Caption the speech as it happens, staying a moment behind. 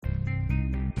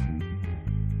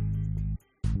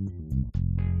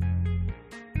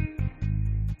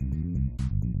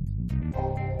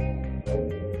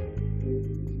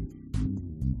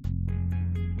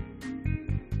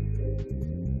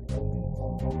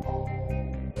Hello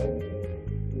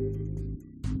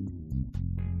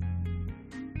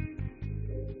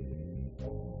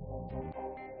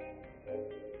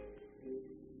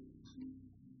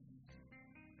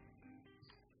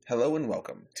and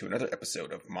welcome to another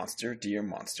episode of Monster Dear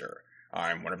Monster.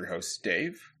 I'm one of your hosts,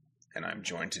 Dave, and I'm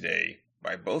joined today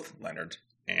by both Leonard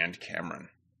and Cameron.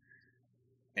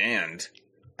 And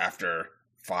after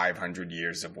 500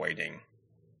 years of waiting,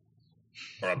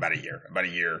 or about a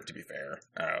year to be fair,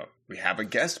 we have a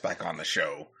guest back on the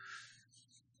show.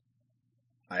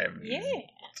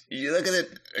 You look at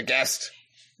it, a guest.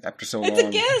 After so long. It's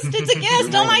a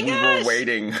guest, oh my gosh! We were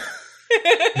waiting.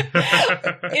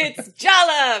 It's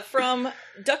Jala from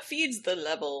Duck Feeds the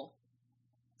Level.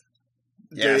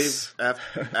 Yes. Dave,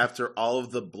 after all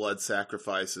of the blood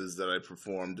sacrifices that I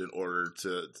performed in order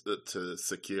to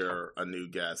secure a new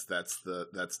guest, that's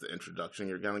the introduction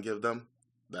you're gonna give them.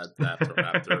 That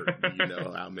after you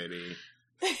know how many.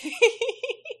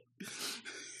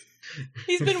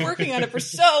 He's been working on it for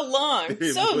so long. Do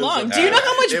you know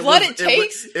how much blood it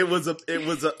takes? It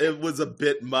was a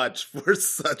bit much for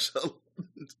such a.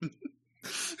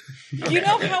 Do you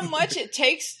know how much it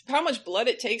takes? How much blood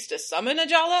it takes to summon a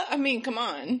Jala? I mean, come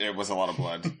on. It was a lot of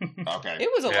blood. Okay. It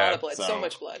was a lot of blood. So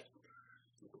much blood.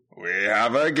 We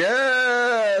have a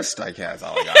guest. I can't. That's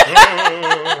all I got.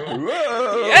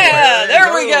 Whoa, yeah,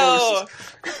 there we go.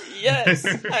 Yes,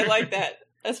 I like that.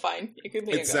 That's fine. You can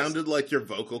be It sounded like your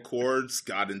vocal cords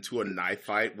got into a knife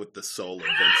fight with the soul of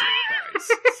Vincent Price.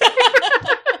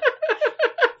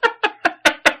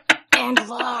 And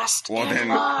lost. Well, and then,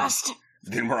 lost.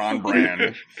 Then we're on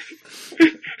brand.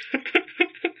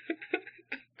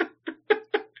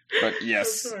 But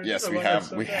yes, we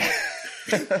have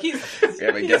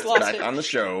a guest back on the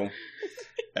show,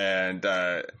 and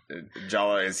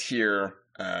Jala is here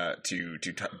to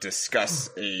discuss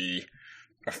a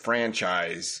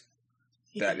franchise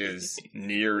that is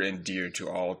near and dear to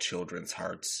all children's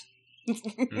hearts,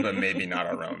 but maybe not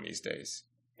our own these days.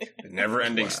 The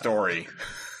never-ending story.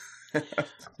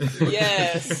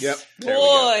 Yes. Yep.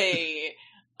 Boy.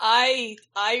 I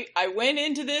went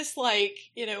into this like,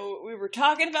 we were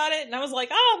talking about it and I was like,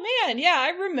 oh man, yeah, I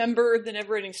remember the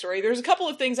Neverending Story. There's a couple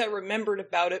of things I remembered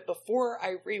about it before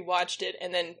I rewatched it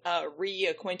and then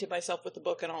reacquainted myself with the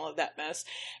book and all of that mess.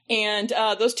 And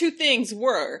those two things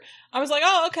were, I was like,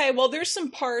 oh, okay, well, there's some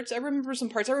parts. I remember some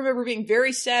parts. I remember being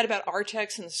very sad about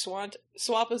Artax and the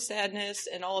swap of sadness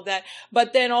and all of that.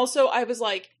 But then also I was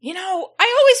like,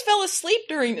 I always fell asleep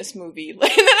during this movie. And then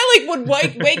I would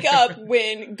wake up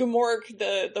when Gamork,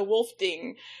 the wolf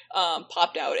thing,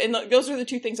 popped out. And those are the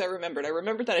two things I remembered. I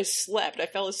remembered that I slept, I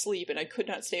fell asleep, and I could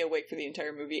not stay awake for the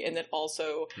entire movie. And then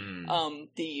also,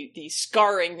 the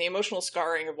scarring, the emotional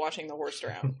scarring of watching the horse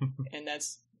drown. And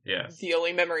that's the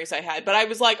only memories I had. But I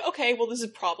was like, okay, well, this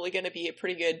is probably going to be a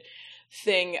pretty good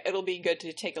thing. It'll be good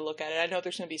to take a look at it. I know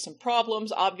there's going to be some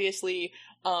problems, obviously.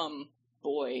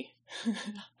 Boy,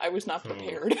 I was not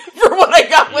prepared for what I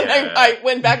got when I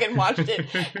went back and watched it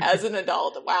as an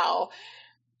adult. Wow.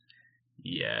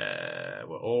 Yeah,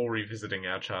 we're all revisiting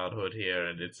our childhood here,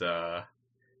 and it's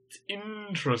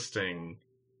interesting.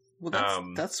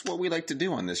 Well, that's what we like to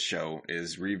do on this show,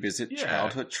 is revisit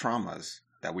childhood traumas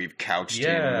that we've couched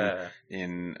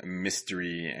in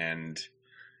mystery and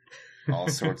all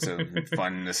sorts of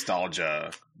fun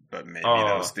nostalgia, but maybe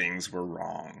those things were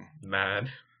wrong.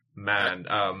 Man,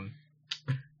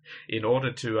 in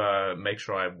order to make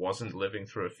sure I wasn't living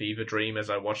through a fever dream as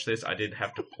I watched this, I did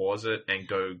have to pause it and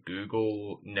go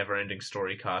Google Neverending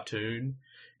Story cartoon,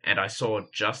 and I saw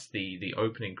just the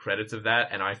opening credits of that,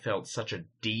 and I felt such a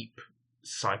deep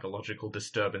psychological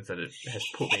disturbance that it has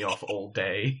put me off all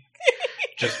day.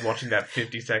 Just watching that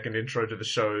 50-second intro to the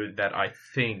show that I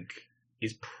think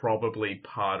is probably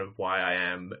part of why I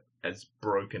am as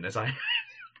broken as I am.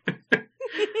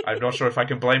 I'm not sure if I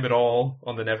can blame it all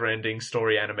on the Neverending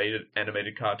Story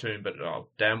animated cartoon, but I'll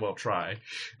damn well try.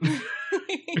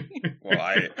 Well,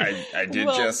 I did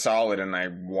just saw it, and I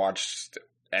watched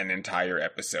an entire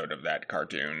episode of that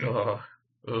cartoon.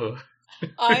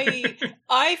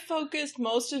 I focused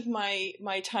most of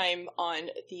my time on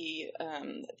the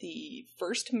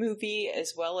first movie,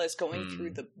 as well as going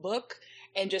through the book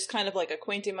and just kind of like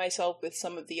acquainting myself with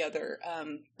some of the other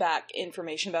back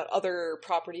information about other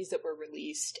properties that were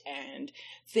released and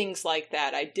things like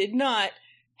that. I did not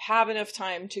have enough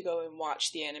time to go and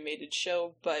watch the animated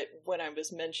show, but when I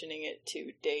was mentioning it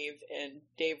to Dave, and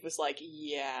Dave was like,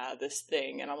 yeah, this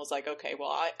thing, and I was like, okay,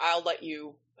 well, I'll let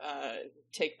you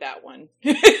take that one.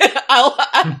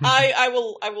 I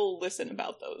will listen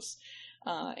about those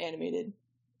animated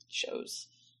shows.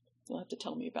 You'll have to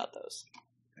tell me about those.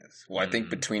 Yes. Well, I think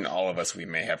between all of us, we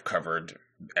may have covered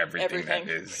everything. That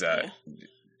is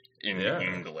in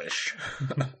English.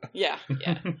 Yeah.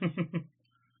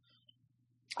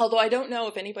 Although I don't know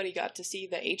if anybody got to see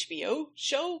the HBO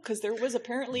show, because there was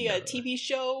apparently a TV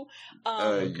show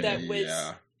that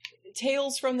was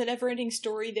Tales from the Neverending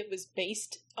Story that was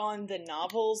based on the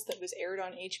novels that was aired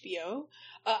on HBO.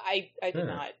 I did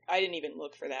not. I didn't even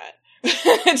look for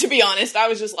that. To be honest, I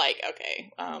was just like,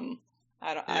 okay,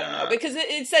 I don't know, because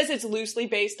it says it's loosely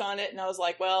based on it, and I was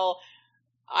like, well,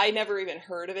 I never even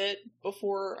heard of it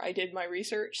before I did my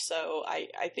research, so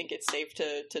I think it's safe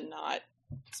to not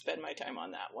spend my time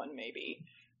on that one, maybe.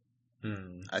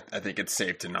 I think it's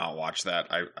safe to not watch that.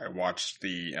 I watched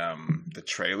the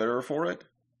trailer for it.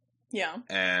 Yeah.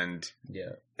 And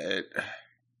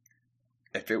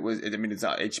if it was, I mean, it's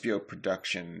not HBO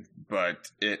production,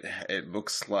 but it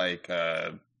looks like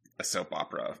a soap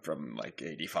opera from like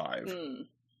 '85.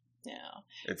 Yeah.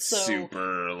 It's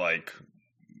super like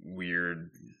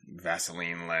weird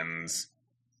Vaseline lens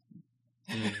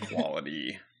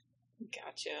quality.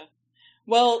 Gotcha.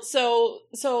 Well, so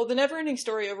the Neverending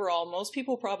Story overall, most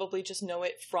people probably just know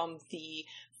it from the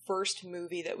first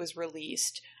movie that was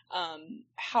released.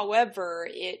 However,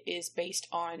 it is based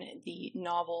on the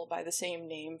novel by the same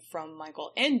name from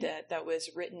Michael Ende that was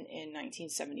written in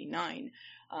 1979.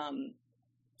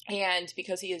 And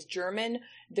because he is German,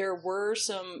 there were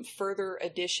some further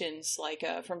additions, like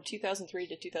from 2003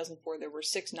 to 2004, there were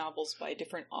 6 novels by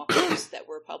different authors that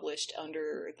were published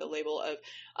under the label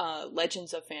of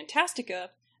Legends of Fantastica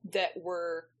that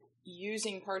were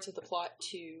using parts of the plot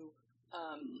to,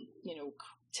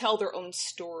 tell their own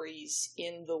stories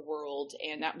in the world,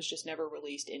 and that was just never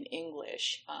released in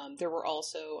English. There were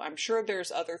also, I'm sure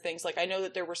there's other things, like I know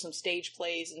that there were some stage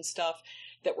plays and stuff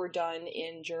that were done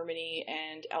in Germany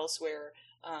and elsewhere,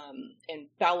 and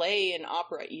ballet and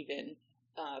opera even,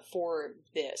 for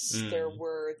this. There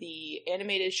were the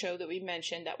animated show that we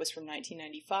mentioned, that was from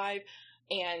 1995,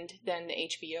 and then the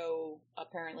HBO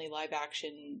apparently live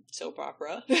action soap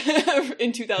opera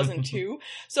in 2002.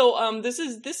 So this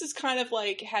is kind of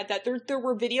like had that. There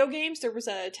were video games. There was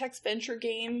a text venture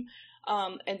game,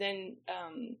 and then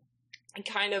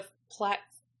kind of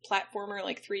platformer,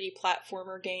 like 3D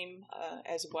platformer game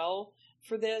as well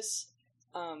for this.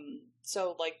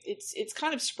 So like it's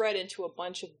kind of spread into a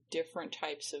bunch of different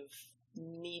types of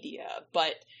media,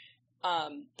 but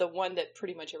the one that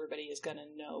pretty much everybody is going to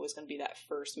know is going to be that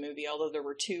first movie, although there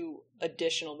were 2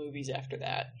 additional movies after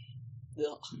that.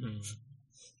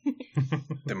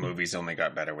 The movies only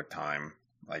got better with time.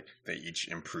 Like, they each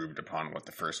improved upon what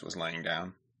the first was laying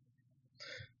down.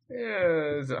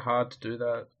 Yeah, is it hard to do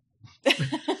that?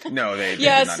 No, they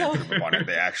did not improve upon it.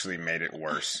 They actually made it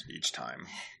worse each time.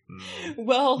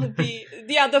 Well,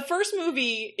 the first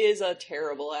movie is a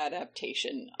terrible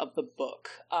adaptation of the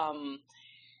book.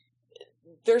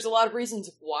 There's a lot of reasons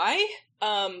why.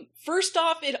 First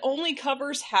off, it only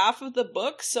covers half of the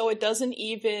book, so it doesn't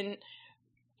even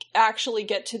actually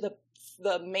get to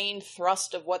the main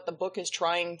thrust of what the book is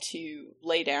trying to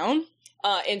lay down.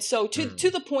 And so to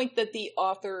the point that the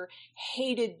author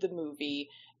hated the movie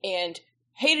and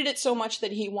hated it so much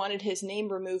that he wanted his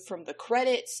name removed from the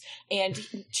credits, and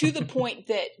to the point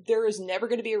that there is never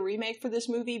going to be a remake for this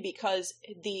movie because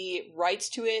the rights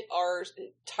to it are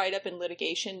tied up in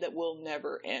litigation that will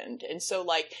never end. And so,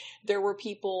 like, there were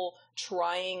people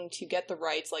trying to get the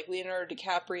rights, like Leonardo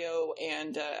DiCaprio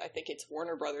and I think it's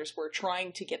Warner Brothers were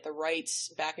trying to get the rights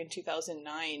back in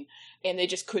 2009, and they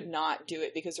just could not do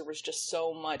it because there was just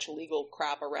so much legal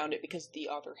crap around it because the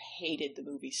author hated the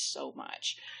movie so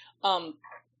much.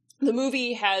 The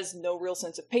movie has no real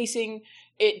sense of pacing.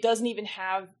 It doesn't even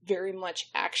have very much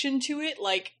action to it.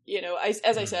 Like,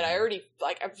 as I said, I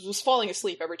was falling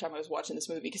asleep every time I was watching this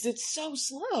movie because it's so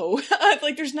slow.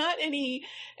 Like, there's not any,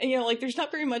 there's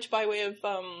not very much by way of,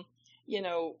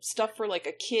 stuff for like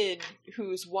a kid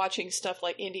who's watching stuff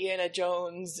like Indiana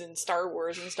Jones and Star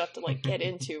Wars and stuff to like get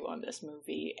into on this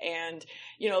movie. And,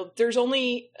 there's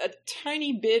only a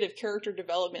tiny bit of character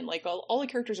development. Like all the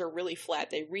characters are really flat.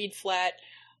 They read flat.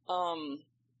 And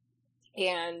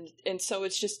so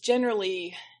it's just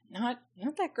generally not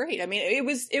that great. I mean, it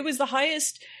was the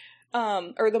highest,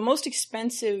 or the most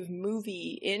expensive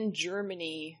movie in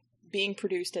Germany being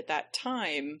produced at that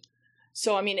time.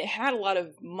 So, I mean, it had a lot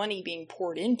of money being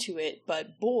poured into it,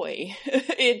 but boy,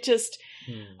 it just,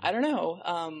 I don't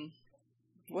know.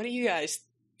 What do you guys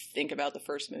think about the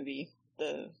first movie?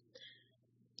 The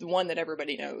one that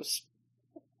everybody knows.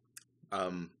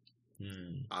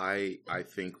 I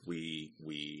think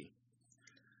we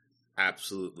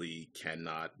absolutely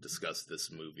cannot discuss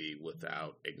this movie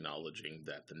without acknowledging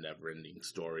that The Neverending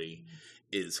Story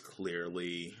is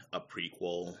clearly a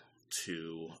prequel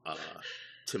to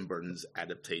Tim Burton's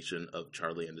adaptation of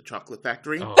Charlie and the Chocolate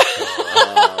Factory.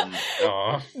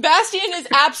 Bastian is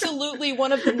absolutely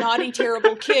one of the naughty,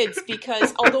 terrible kids,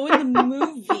 because although in the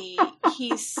movie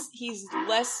he's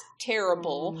less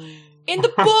terrible, in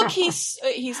the book he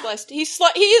is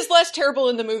less terrible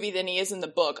in the movie than he is in the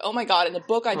book. Oh my god! In the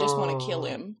book, I just want to kill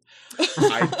him.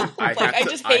 I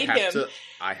just hate him.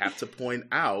 I have to point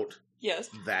out, yes,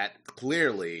 that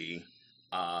clearly,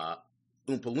 Oompa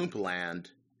Loompa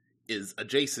Land is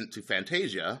adjacent to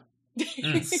Fantasia,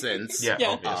 since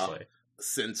obviously.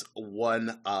 Since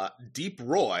one Deep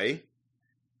Roy,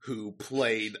 who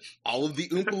played all of the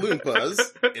Oompa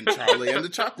Loompas in Charlie and the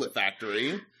Chocolate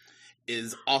Factory,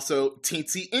 is also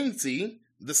Teensy Incy,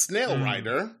 the snail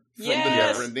rider from The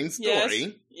Neverending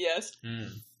Story. Yes.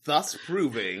 Thus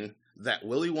proving that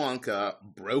Willy Wonka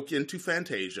broke into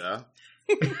Fantasia,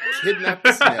 kidnapped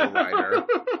the snail rider,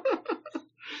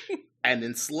 and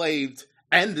enslaved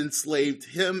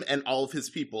him and all of his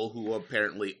people, who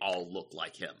apparently all look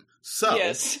like him. So,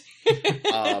 yes.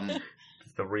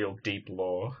 The real deep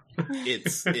lore.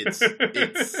 It's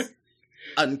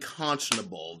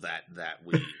unconscionable that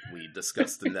we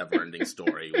discuss The Neverending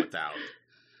Story without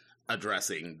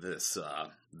addressing this.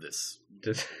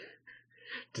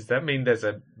 Does that mean there's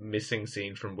a missing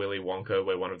scene from Willy Wonka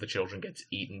where one of the children gets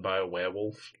eaten by a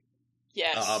werewolf?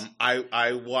 Yes.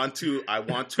 I want to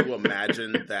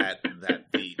imagine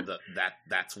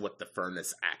that's what the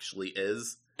furnace actually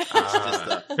is.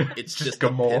 It's just a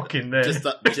Gamork in there. Just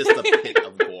a pit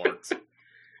of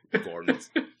Gordons.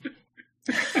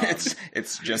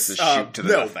 It's just a shoot to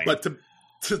the nothing. But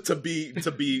to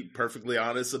be perfectly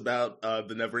honest about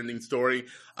The Neverending Story,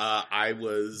 I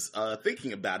was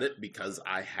thinking about it because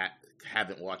I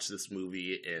haven't watched this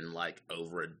movie in like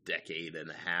over a decade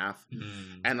and a half,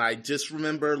 and I just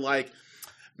remember like,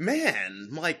 man,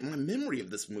 like my memory of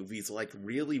this movie is like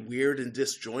really weird and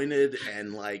disjointed,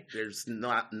 and like there's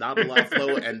not a lot of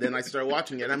flow. And then I started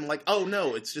watching it, and I'm like, oh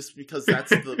no, it's just because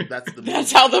that's the movie.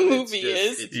 That's how the movie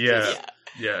is. It's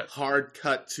yeah. Hard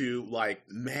cut to like,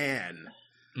 man,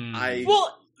 and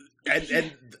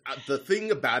the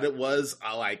thing about it was,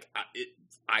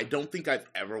 I don't think I've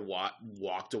ever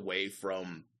walked away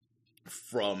from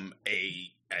a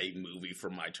movie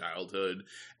from my childhood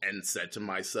and said to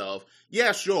myself,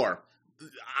 yeah, sure,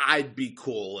 I'd be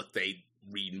cool if they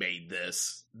remade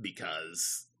this,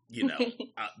 because, you know,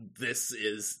 this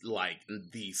is like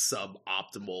the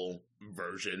suboptimal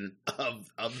version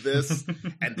of this.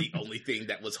 And the only thing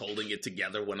that was holding it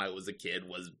together when I was a kid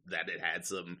was that it had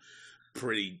some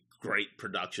pretty great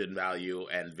production value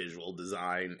and visual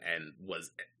design, and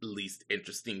was at least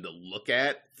interesting to look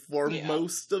at for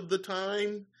most of the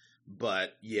time.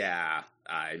 But yeah,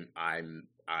 I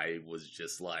was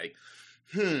just like,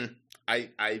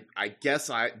 I guess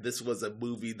this was a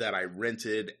movie that I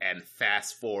rented and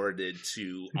fast forwarded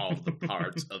to all the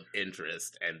parts of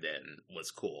interest, and then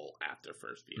was cool after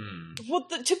first viewing. Well,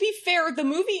 to be fair, the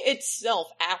movie itself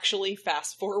actually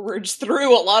fast forwards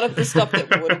through a lot of the stuff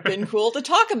that would have been cool to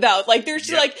talk about. Like,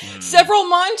 there's several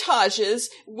montages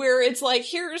where it's like,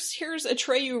 here's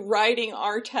Atreyu riding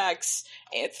Artax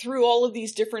through all of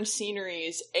these different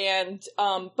sceneries, and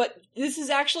but this is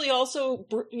actually also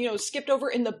skipped over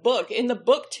in the book. In the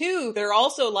book too, they're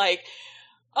also like,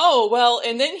 oh well,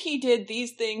 and then he did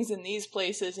these things in these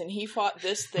places, and he fought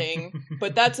this thing,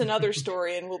 but that's another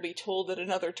story, and will be told at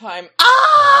another time.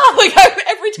 Like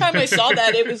every time I saw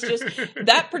that, it was just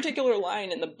that particular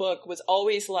line in the book was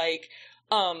always like,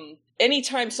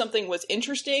 anytime something was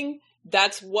interesting,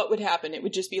 that's what would happen. It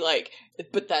would just be like,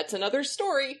 but that's another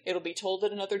story. It'll be told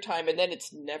at another time, and then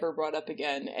it's never brought up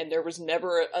again. And there was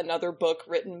never another book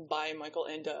written by Michael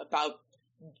Ende about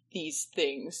these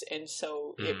things, and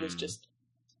so it was just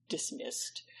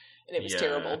dismissed, and it was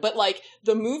terrible. But like,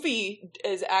 the movie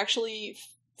is actually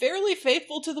fairly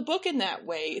faithful to the book in that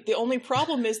way. The only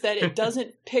problem is that it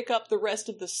doesn't pick up the rest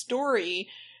of the story,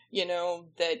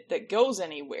 that goes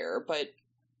anywhere. But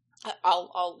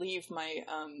I'll leave my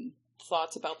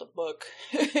thoughts about the book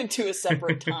to a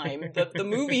separate time. The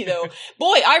movie, though,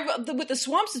 boy, with the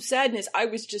Swamps of Sadness, I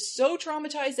was just so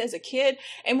traumatized as a kid,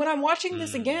 and when I'm watching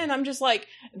this again, I'm just like,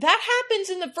 that happens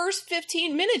in the first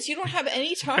 15 minutes. You don't have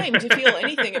any time to feel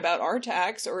anything about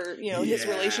Artax or his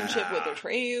relationship with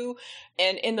Atreyu.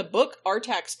 And in the book,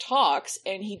 Artax talks,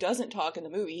 and he doesn't talk in the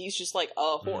movie. He's just like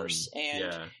a horse,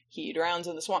 and he drowns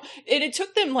in the swamp. And it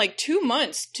took them like 2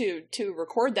 months to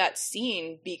record that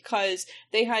scene because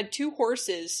they had 2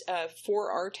 horses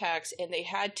for Artax, and they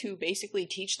had to basically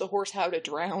teach the horse how to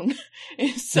drown.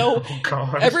 So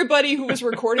everybody who was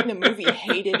recording the movie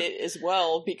hated it as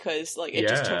well because like it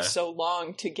just took so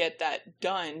long to get that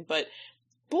done. But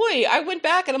boy, I went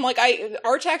back and I'm like,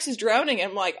 Artax is drowning, and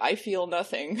I'm like, I feel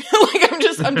nothing. Like I'm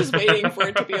just waiting for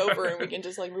it to be over and we can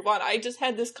just like move on. I just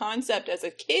had this concept as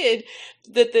a kid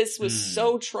that this was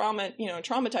so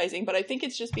traumatizing, but I think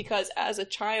it's just because as a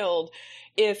child,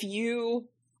 if you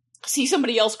see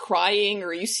somebody else crying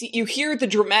or you hear the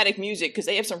dramatic music, because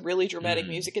they have some really dramatic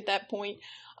music at that point,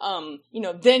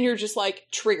 then you're just like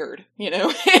triggered,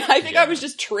 I think I was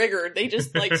just triggered. They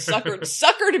just like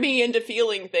suckered me into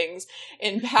feeling things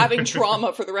and having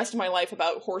trauma for the rest of my life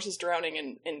about horses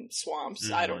drowning in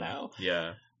swamps. I don't know.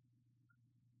 Yeah.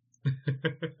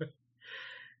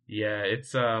 Yeah,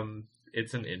 it's an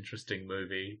interesting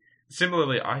movie.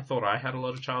 Similarly, I thought I had a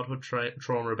lot of childhood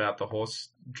trauma about the horse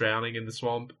drowning in the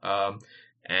swamp.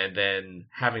 And then,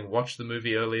 having watched the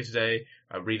movie earlier today,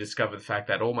 I rediscovered the fact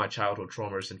that all my childhood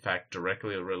trauma is in fact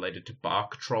directly related to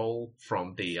Bark Troll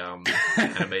from the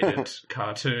animated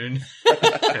cartoon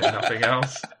and nothing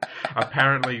else.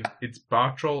 Apparently, it's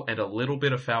Bark Troll and a little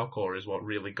bit of Falkor is what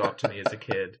really got to me as a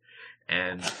kid.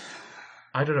 And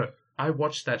I don't know, I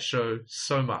watched that show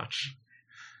so much,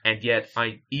 and yet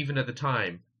even at the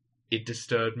time, it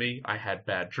disturbed me. I had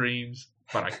bad dreams.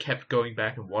 But I kept going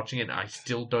back and watching it, and I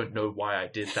still don't know why I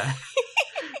did that.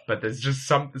 But there's just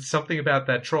something about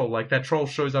that troll. Like, that troll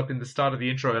shows up in the start of the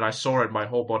intro, and I saw it, my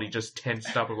whole body just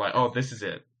tensed up. I'm like, oh, this is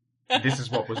it. This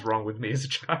is what was wrong with me as a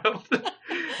child.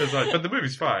 It's like, but the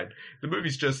movie's fine. The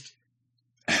movie's just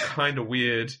kind of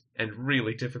weird and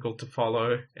really difficult to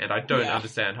follow, and I don't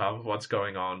understand half of what's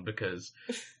going on, because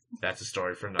that's a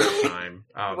story for another time.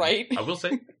 Right? I will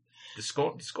say, the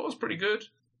score's pretty good.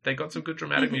 They got some good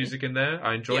dramatic music in there.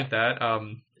 I enjoyed that.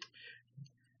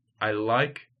 I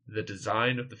like the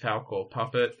design of the Falkor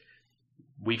puppet.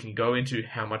 We can go into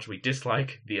how much we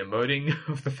dislike the emoting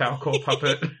of the Falkor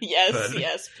puppet.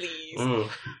 Yes, please.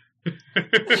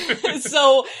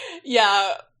 So,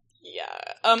 yeah.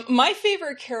 My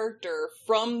favorite character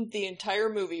from the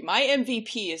entire movie, my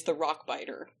MVP, is the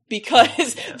Rockbiter.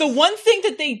 Because the one thing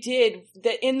that they did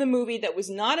that in the movie that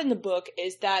was not in the book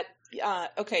is that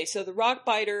so the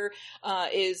Rockbiter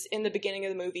is in the beginning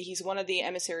of the movie. He's one of the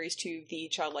emissaries to the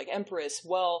childlike empress.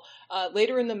 Well,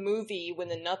 later in the movie, when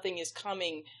the Nothing is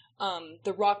coming,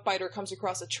 the Rockbiter comes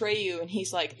across Atreyu, and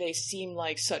he's like, they seem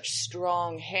like such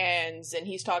strong hands, and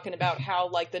he's talking about how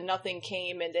like the Nothing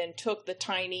came and then took the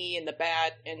Tiny and the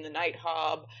Bat and the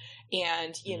Nighthawk,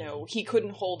 and he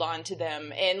couldn't hold on to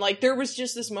them, and like there was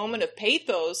just this moment of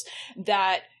pathos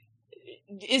that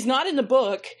is not in the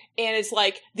book, and it's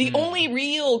like the only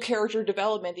real character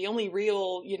development, the only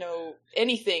real,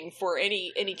 anything for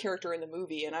any character in the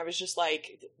movie. And I was just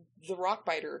like, the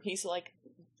Rockbiter, he's like,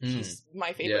 he's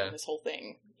my favorite in this whole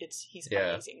thing. He's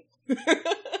amazing.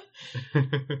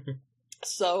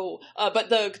 So, but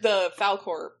the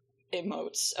Falkor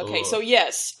emotes. Okay, so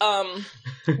yes,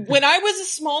 when I was a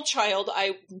small child,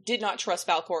 I did not trust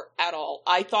Falkor at all.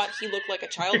 I thought he looked like a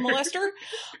child molester.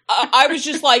 I was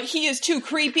just like, he is too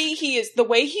creepy. The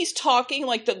way he's talking,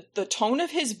 like the tone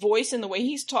of his voice and the way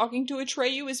he's talking to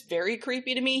Atreyu is very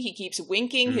creepy to me. He keeps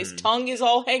winking, his tongue is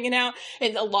all hanging out,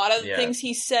 and a lot of the things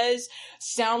he says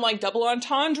sound like double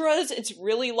entendres. It's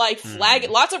really like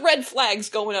lots of red flags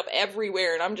going up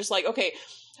everywhere, and I'm just like, okay.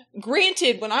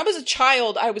 Granted, when I was a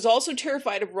child, I was also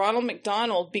terrified of Ronald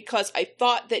McDonald because I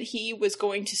thought that he was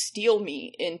going to steal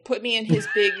me and put me in his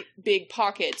big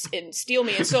pockets and steal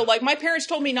me. And so, like, my parents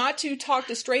told me not to talk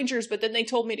to strangers, but then they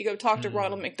told me to go talk to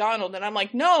Ronald McDonald. And I'm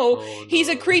like, no, he's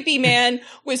a creepy man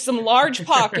with some large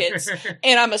pockets,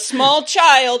 and I'm a small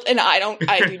child, and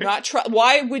I do not trust.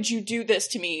 Why would you do this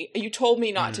to me? You told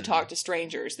me not to talk to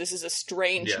strangers. This is a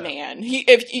strange man.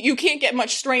 If you can't get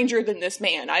much stranger than this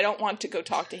man, I don't want to go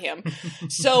talk to him.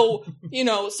 So,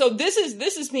 so this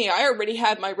is me. I already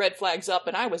had my red flags up,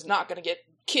 and I was not going to get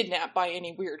kidnapped by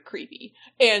any weird creepy.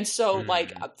 And so,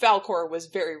 like, Falkor was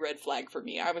very red flag for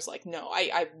me. I was like, no,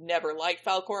 I've never liked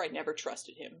Falkor. I never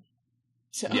trusted him.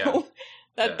 So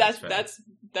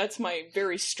that's my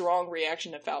very strong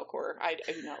reaction to Falkor. I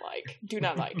do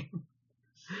not like.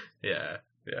 Yeah.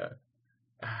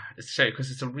 It's a shame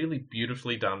because it's a really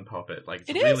beautifully done puppet. Like, it's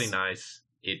it really is. nice.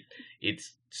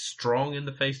 It's strong in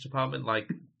the face department. Like,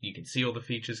 you can see all the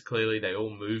features clearly. They all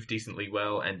move decently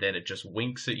well, and then it just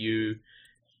winks at you,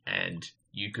 and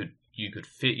you could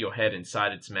fit your head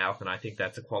inside its mouth. And I think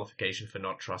that's a qualification for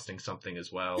not trusting something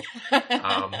as well.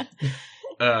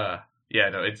 Yeah,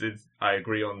 no, it's I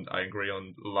agree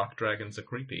on luck dragons are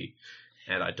creepy,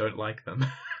 and I don't like them.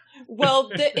 Well,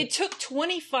 it took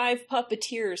 25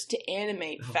 puppeteers to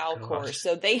animate Falkor, God.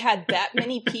 so they had that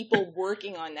many people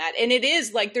working on that. And it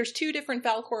is, like, there's 2 different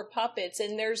Falkor puppets,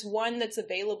 and there's one that's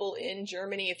available in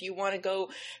Germany if you want to go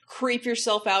creep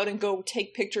yourself out and go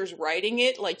take pictures writing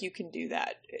it, like, you can do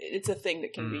that. It's a thing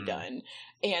that can be done.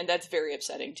 And that's very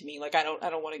upsetting to me. Like, I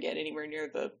don't want to get anywhere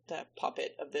near that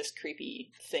puppet of this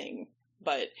creepy thing.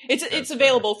 But it's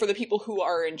available for the people who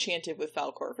are enchanted with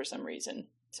Falkor for some reason.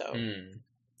 So...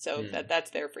 So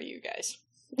that's there for you guys.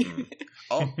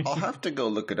 I'll have to go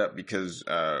look it up because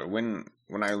when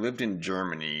I lived in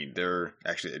Germany, there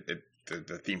actually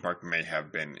the theme park may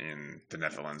have been in the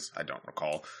Netherlands. I don't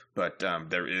recall, but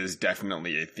there is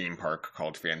definitely a theme park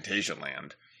called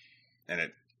Phantasialand, and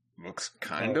it looks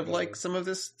kind of like some of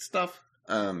this stuff.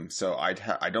 So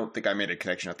I don't think I made a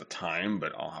connection at the time,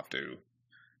 but I'll have to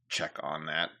check on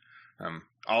that.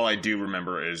 All I do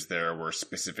remember is there were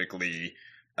specifically.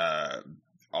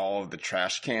 All of the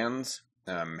trash cans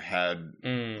had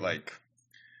like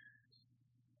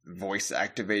voice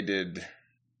activated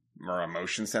or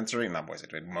motion sensor, not voice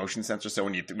activated, motion sensor. So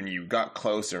when you got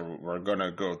close or were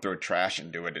gonna go throw trash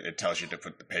and do it, it tells you to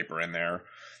put the paper in there.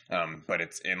 But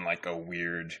it's in like a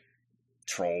weird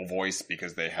troll voice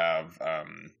because they have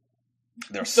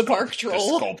they're the bark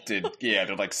troll.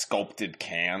 They're like sculpted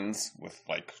cans with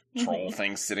like troll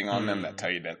things sitting on them that tell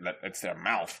you that it's their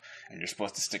mouth, and you're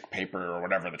supposed to stick paper or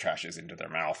whatever the trash is into their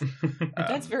mouth.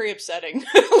 That's very upsetting.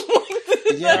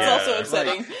 That's also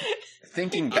upsetting. Like,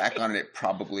 thinking back on it, it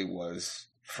probably was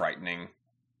frightening.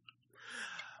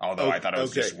 Although I thought it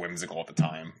was just whimsical at the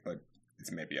time, but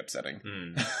it's maybe upsetting.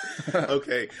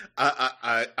 Okay,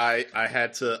 I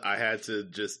had to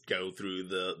just go through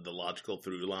the logical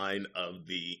through line of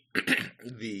the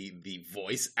the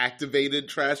voice activated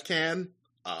trash can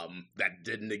that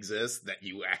didn't exist, that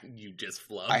you just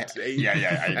flubbed.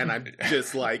 And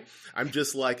I'm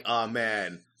just like, oh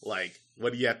man, like,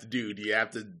 what do you have to do? Do you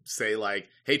have to say like,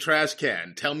 hey trash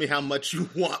can, tell me how much you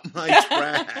want my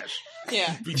trash?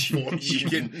 Yeah. Before you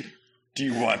can. Do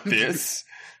you want this?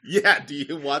 Yeah, do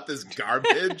you want this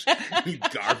garbage? You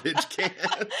garbage can?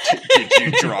 Did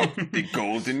you drop the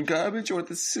golden garbage or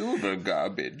the silver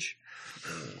garbage?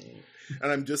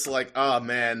 And I'm just like, oh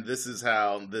man, this is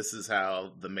how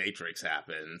the Matrix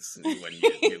happens when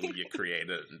you create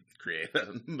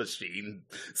a machine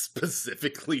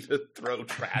specifically to throw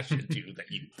trash into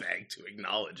that you beg to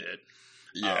acknowledge it.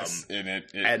 Yes, and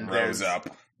it rose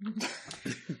up.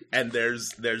 And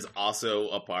there's also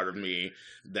a part of me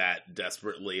that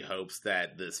desperately hopes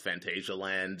that this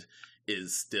Phantasialand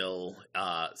is still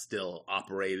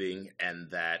operating,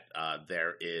 and that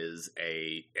there is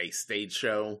a stage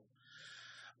show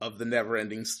of the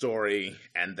Neverending Story,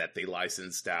 and that they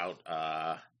licensed out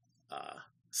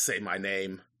Say My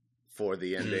Name for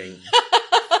the ending.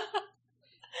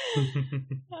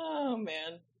 Oh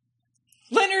man.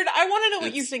 Leonard, I want to know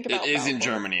what you think about Falkor. It is in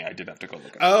Germany. I did have to go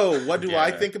look at it. Oh, what do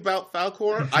I think about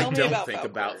Falkor? I don't think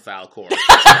about Falkor.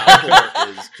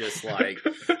 Falkor is just like,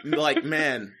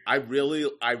 man, I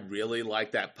really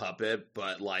like that puppet,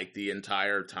 but like the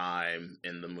entire time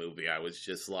in the movie, I was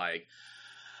just like,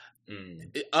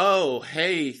 oh,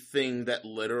 hey, thing that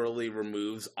literally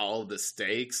removes all of the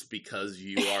stakes because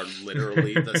you are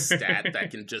literally the stat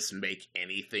that can just make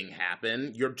anything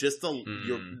happen. You're just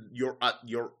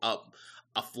you're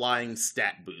a flying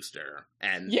stat booster,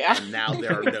 and now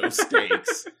there are no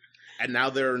stakes. And now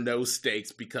there are no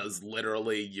stakes because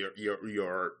literally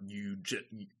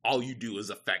all you do is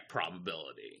affect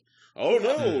probability. Oh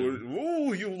no!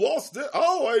 Oh, you lost it!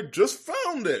 Oh, I just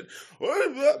found it!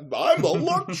 I'm a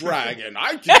luck dragon.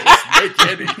 I can just make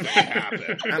anything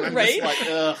happen. And I'm just like,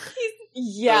 ugh.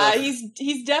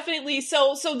 He's definitely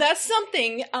so that's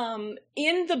something.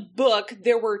 In the book,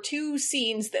 there were 2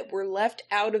 scenes that were left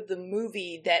out of the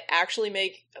movie that actually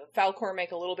make Falkor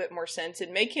make a little bit more sense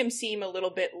and make him seem a little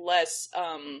bit less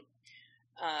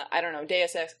I don't know,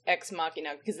 Deus Ex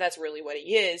Machina, because that's really what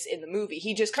he is in the movie.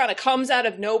 He just kind of comes out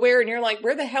of nowhere, and you're like,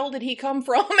 where the hell did he come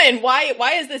from, and why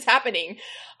is this happening?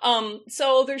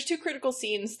 So there's 2 critical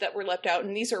scenes that were left out,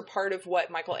 and these are part of what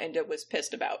Michael Ende was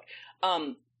pissed about.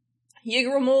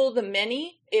 Yggdrasil the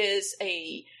Many is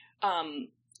a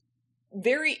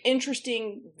very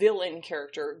interesting villain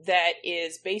character that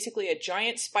is basically a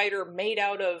giant spider made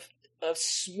out of a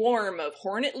swarm of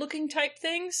hornet-looking type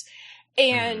things,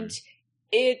 and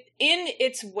in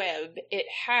its web, it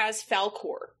has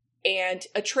Falkor, and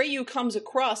Atreyu comes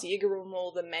across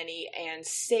Yggdrasil the Many and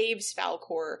saves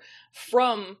Falkor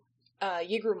from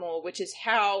Yggdrasil, which is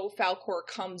how Falkor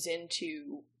comes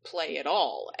into play at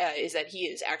all, is that he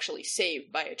is actually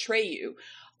saved by Atreyu.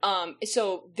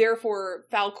 So therefore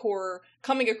Falkor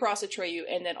coming across Atreyu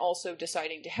and then also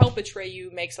deciding to help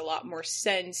Atreyu makes a lot more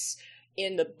sense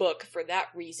in the book for that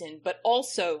reason. But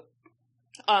also,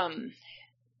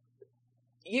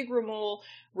 Yggdrasil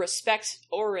respects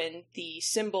Orin, the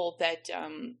symbol that,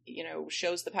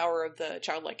 shows the power of the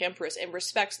childlike empress, and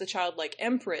respects the childlike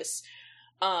empress,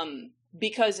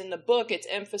 because in the book it's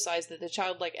emphasized that the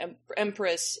childlike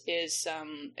empress is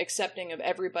accepting of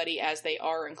everybody as they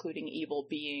are, including evil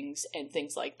beings and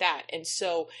things like that. And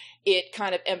so it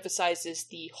kind of emphasizes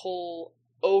the whole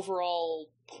overall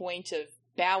point of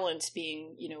balance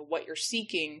being, what you're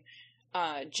seeking,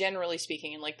 generally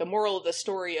speaking. And like the moral of the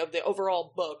story of the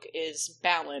overall book is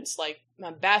balance. Like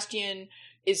Bastian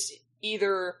is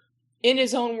either in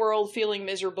his own world feeling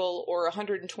miserable or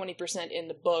 120% in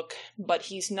the book, but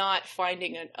he's not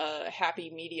finding a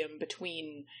happy medium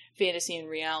between fantasy and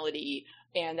reality,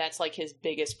 and that's like his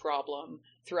biggest problem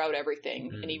throughout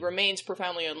everything. And he remains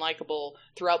profoundly unlikable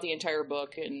throughout the entire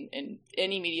book, and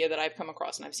any media that I've come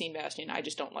across, and I've seen Bastian, I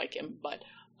just don't like him. But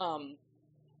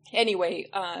anyway,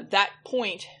 that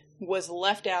point was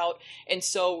left out, and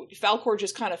so Falkor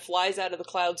just kind of flies out of the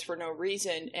clouds for no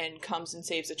reason and comes and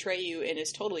saves Atreyu and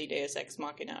is totally Deus Ex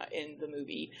Machina in the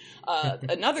movie.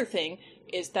 Another thing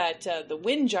is that the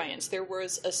wind giants, there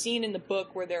was a scene in the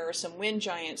book where there are some wind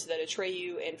giants that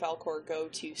Atreyu and Falkor go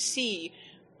to see,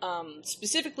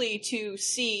 specifically to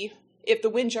see if the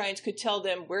wind giants could tell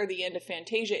them where the end of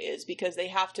Fantasia is, because they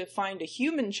have to find a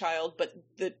human child, but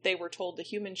they were told the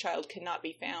human child cannot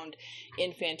be found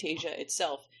in Fantasia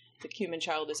itself. The human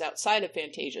child is outside of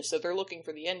Fantasia, so they're looking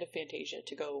for the end of Fantasia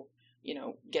to go,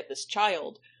 get this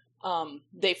child.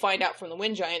 They find out from the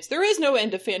wind giants, there is no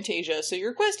end of Fantasia, so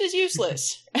your quest is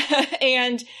useless.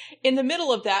 And in the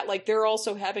middle of that, like, they're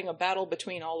also having a battle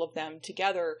between all of them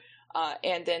together,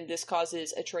 and then this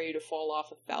causes Atreyu to fall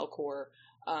off of Falkor.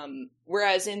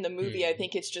 Whereas in the movie, I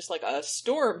think it's just like a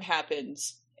storm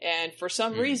happens, and for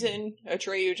some reason,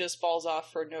 Atreyu just falls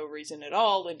off for no reason at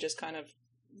all, and just kind of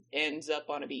ends up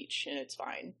on a beach, and it's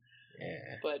fine.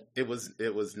 Yeah. But it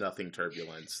was nothing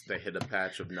turbulence. They hit a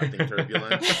patch of nothing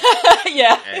turbulence.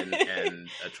 Yeah. And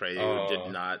Atreyu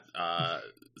did not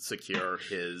secure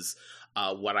his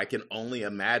what I can only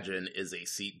imagine is a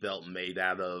seatbelt made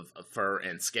out of fur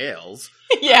and scales.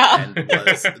 Yeah. And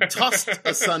was tossed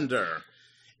asunder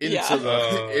into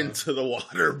the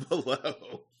water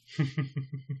below.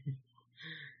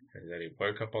 And then he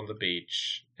woke up on the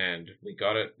beach, and we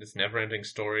got it. This never-ending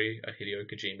story, a Hideo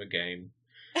Kojima game.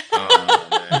 Oh,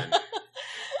 man.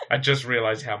 I just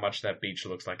realized how much that beach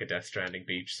looks like a Death Stranding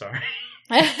beach, sorry.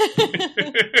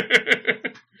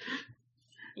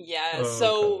 Yeah, Oh,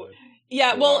 so... God.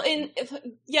 Yeah, well,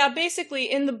 basically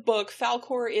in the book,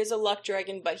 Falkor is a luck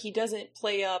dragon, but he doesn't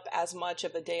play up as much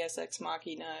of a Deus Ex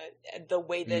Machina the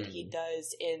way that he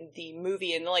does in the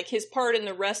movie. And like his part in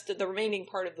the remaining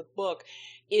part of the book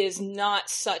is not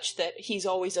such that he's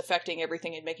always affecting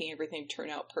everything and making everything turn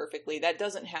out perfectly. That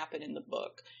doesn't happen in the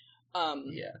book.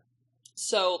 Yeah.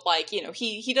 So, like,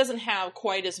 he doesn't have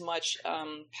quite as much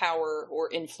power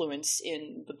or influence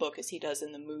in the book as he does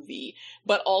in the movie,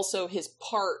 but also his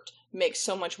part makes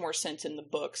so much more sense in the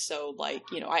book. So, like,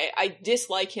 I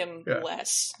dislike him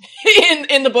less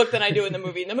in the book than I do in the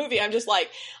movie. In the movie, I'm just like,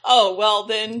 oh, well,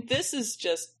 then this is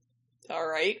just all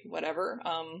right, whatever.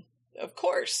 Of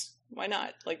course, why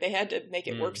not? Like, they had to make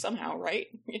it work somehow, right?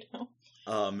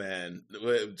 Oh, man.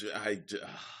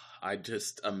 I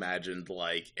just imagined,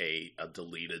 like, a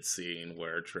deleted scene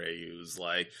where Atreyu's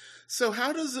like, so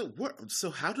how does it work?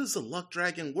 So how does a luck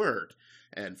dragon work?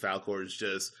 And Falkor's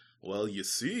just, well, you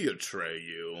see,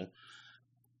 Atreyu,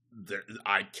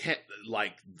 I can't,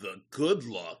 like, the good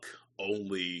luck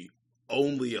only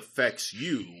affects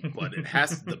you, but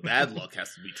the bad luck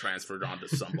has to be transferred onto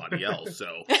somebody else.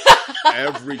 So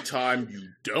every time you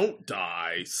don't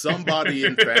die, somebody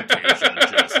in Fantasia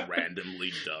just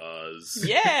randomly does.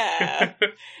 Yeah.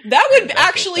 That would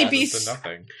actually be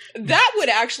nothing. That would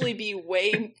actually be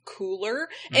way cooler,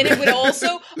 and it would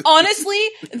also, honestly,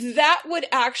 that would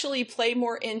actually play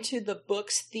more into the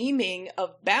book's theming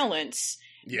of balance.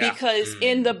 Yeah. Because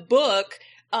in the book,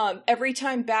 every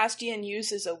time Bastian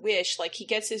uses a wish, like he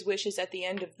gets his wishes at the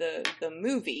end of the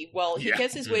movie. Well, he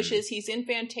gets his wishes, he's in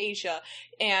Fantasia,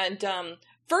 and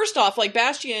first off, like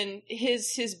Bastian,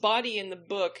 his body in the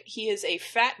book, he is a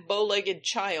fat, bow-legged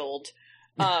child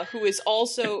who has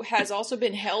also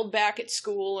been held back at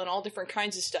school and all different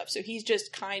kinds of stuff. So he's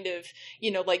just kind of,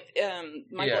 like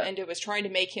Michael Endo was trying to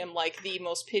make him like the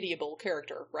most pitiable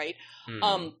character, right?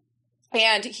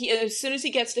 And as soon as he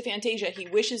gets to Fantasia, he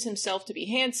wishes himself to be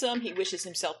handsome, he wishes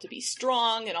himself to be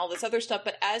strong, and all this other stuff.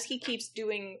 But as he keeps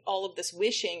doing all of this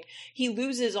wishing, he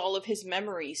loses all of his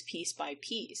memories piece by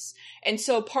piece. And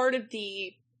so part of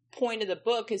the point of the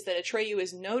book is that Atreyu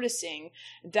is noticing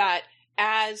that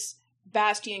as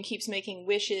Bastian keeps making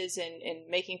wishes and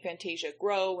making Fantasia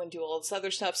grow and do all this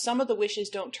other stuff, some of the wishes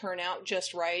don't turn out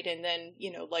just right, and then,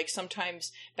 like,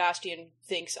 sometimes Bastian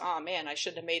thinks, oh man, I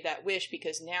shouldn't have made that wish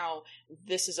because now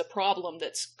this is a problem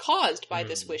that's caused by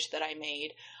this wish that I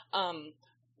made,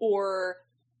 or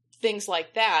things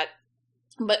like that.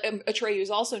 But Atreyu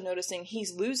is also noticing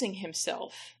he's losing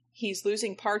himself. He's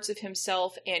losing parts of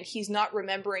himself, and he's not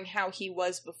remembering how he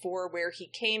was before, where he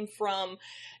came from,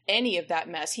 any of that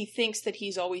mess. He thinks that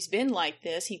he's always been like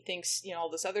this. He thinks, all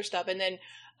this other stuff. And then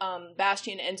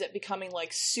Bastian ends up becoming,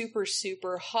 like, super,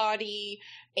 super haughty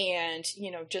and,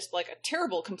 just, like, a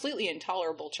terrible, completely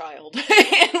intolerable child.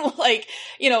 And, like,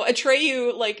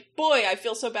 Atreyu, like, boy, I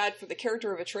feel so bad for the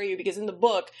character of Atreyu, because in the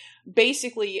book,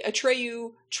 basically,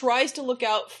 Atreyu tries to look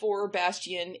out for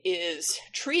Bastian, is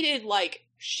treated like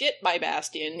shit by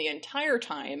Bastian the entire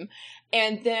time,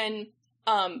 and then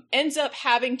ends up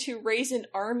having to raise an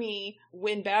army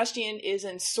when Bastian is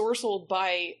ensorcelled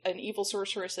by an evil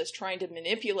sorceress that's trying to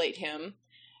manipulate him,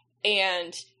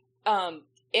 and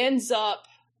ends up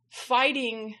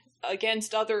fighting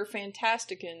against other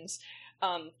Fantasticans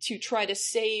to try to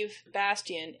save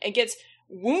Bastian, and gets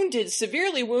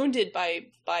severely wounded by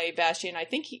Bastian. I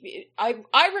think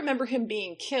I remember him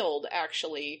being killed,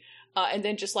 actually, and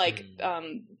then just, like,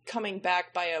 coming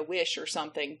back by a wish or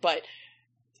something. But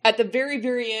at the very,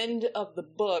 very end of the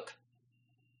book,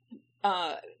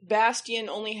 Bastian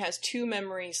only has 2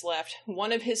 memories left.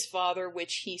 One of his father,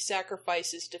 which he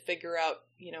sacrifices to figure out,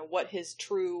 what his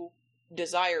true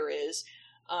desire is,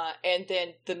 and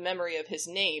then the memory of his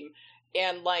name.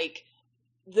 And, like,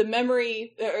 the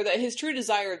memory, or his true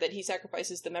desire that he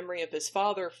sacrifices the memory of his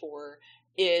father for,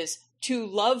 is to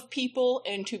love people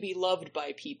and to be loved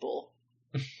by people.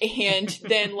 And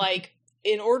then, like,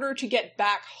 in order to get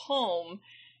back home,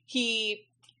 he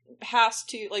has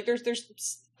to, like,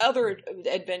 there's other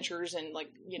adventures and,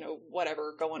 like,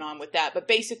 whatever going on with that. But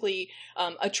basically,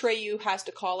 Atreyu has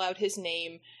to call out his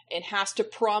name and has to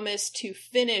promise to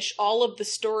finish all of the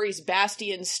stories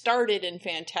Bastian started in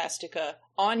Fantastica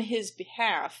on his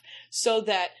behalf, so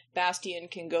that Bastian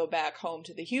can go back home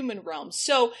to the human realm.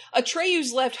 So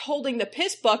Atreyu's left holding the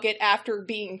piss bucket after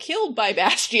being killed by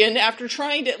Bastian, after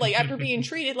being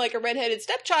treated like a redheaded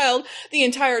stepchild the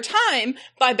entire time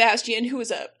by Bastian, who is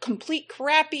a complete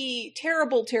crappy,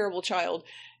 terrible, terrible child,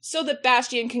 so that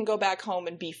Bastian can go back home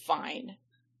and be fine.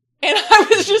 And I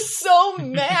was just so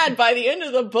mad by the end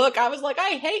of the book. I was like, I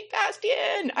hate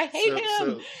Bastian. I hate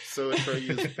him. So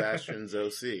Atreyu's Bastian's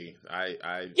OC.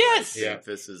 I yes. think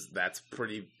that's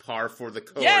pretty par for the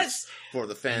course for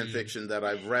the fan fiction that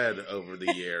I've read over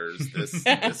the years.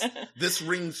 This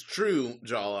rings true,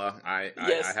 Jala. I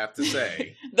have to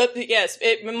say. Yes,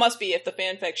 it must be if the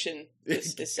fan fiction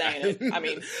is saying it. I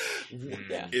mean,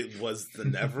 yeah. It was the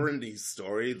never-ending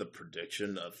story, the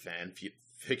prediction of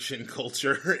fiction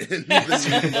culture in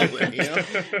the new millennium.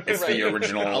 It's the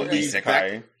original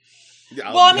isekai.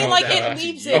 Well, I mean, like, it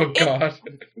leaves it. Oh, God.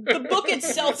 The book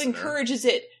itself encourages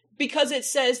it, because it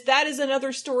says that is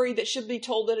another story that should be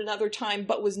told at another time,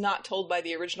 but was not told by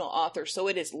the original author. So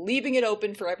it is leaving it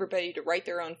open for everybody to write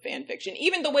their own fan fiction.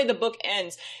 Even the way the book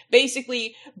ends,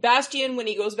 basically, Bastian, when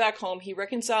he goes back home, he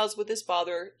reconciles with his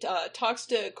father, talks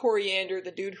to Coriander,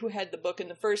 the dude who had the book in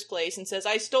the first place, and says,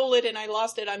 I stole it and I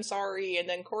lost it, I'm sorry. And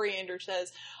then Coriander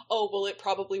says, oh, well, it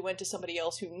probably went to somebody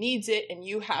else who needs it, and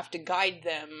you have to guide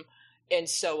them, and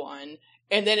so on.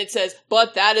 And then it says,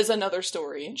 but that is another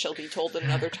story and shall be told at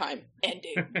another time.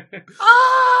 Ending.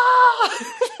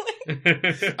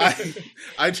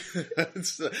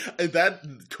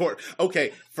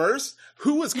 Okay, first,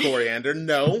 who was Coriander?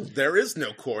 No, there is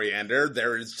no Coriander.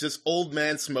 There is just old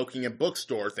man smoking in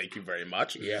bookstore. Thank you very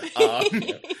much. Yeah.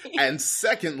 And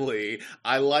secondly,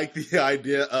 I like the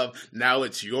idea of now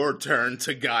it's your turn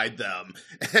to guide them,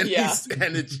 and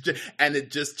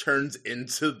it just turns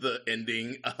into the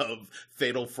ending of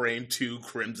Fatal Frame 2: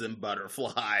 Crimson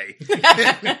Butterfly.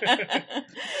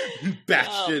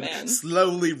 Bastian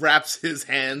slowly wraps his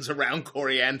hands around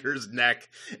Coriander's neck,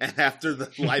 and after the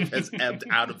life has ebbed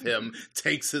out of him,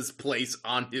 takes his place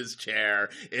on his chair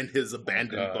in his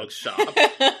abandoned bookshop.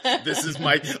 This is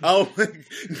my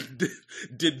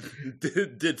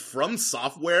did From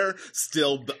Software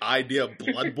steal the idea of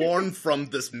Bloodborne from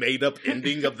this made up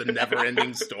ending of the never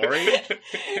ending story?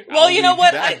 Well, you know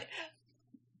what?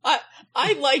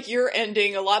 I like your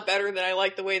ending a lot better than I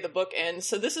like the way the book ends,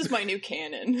 so this is my new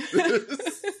canon.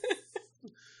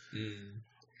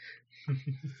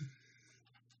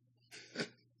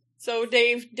 So,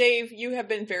 Dave, you have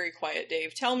been very quiet,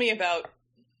 Dave. Tell me about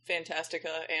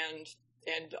Fantastica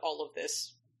and all of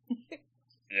this.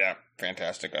 Yeah,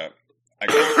 Fantastica. I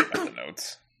got the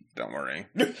notes. Don't worry.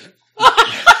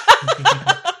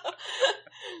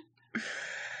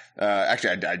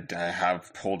 Actually, I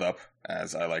have pulled up,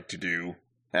 as I like to do,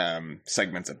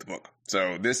 segments of the book.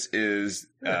 So this is,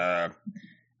 in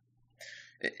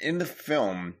the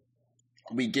film,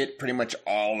 we get pretty much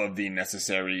all of the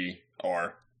necessary,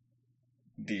 or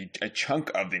a chunk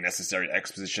of the necessary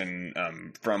exposition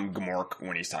from Gmork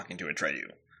when he's talking to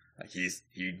Atreyu.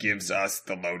 He gives us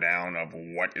the lowdown of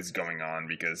what is going on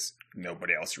because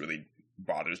nobody else really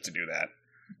bothers to do that.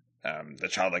 The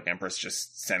childlike empress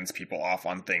just sends people off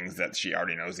on things that she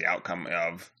already knows the outcome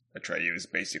of. Atreyu is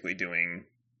basically doing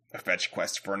a fetch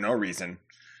quest for no reason.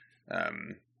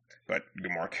 But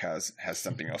Gmork has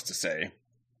something else to say.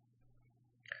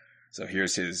 So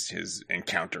here's his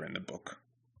encounter in the book.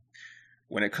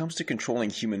 When it comes to controlling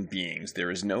human beings,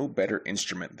 there is no better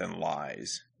instrument than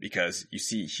lies. Because, you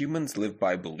see, humans live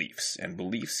by beliefs, and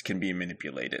beliefs can be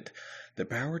manipulated. The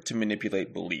power to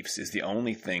manipulate beliefs is the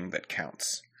only thing that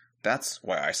counts. That's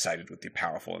why I sided with the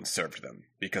powerful and served them,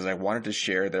 because I wanted to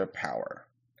share their power.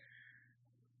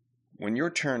 When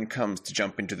your turn comes to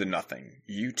jump into the nothing,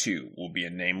 you too will be a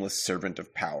nameless servant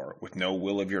of power with no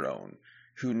will of your own.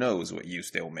 Who knows what use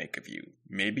they will make of you?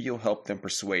 Maybe you'll help them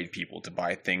persuade people to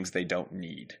buy things they don't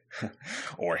need,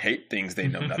 or hate things they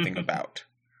know nothing about,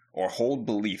 or hold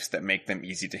beliefs that make them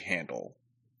easy to handle,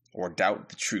 or doubt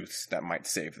the truths that might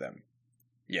save them.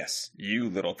 Yes, you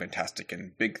little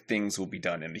Fantastican, big things will be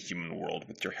done in the human world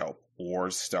with your help.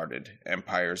 Wars started,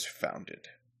 empires founded.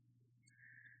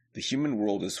 The human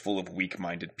world is full of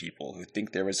weak-minded people who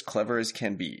think they're as clever as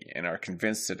can be and are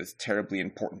convinced that it's terribly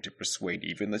important to persuade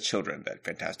even the children that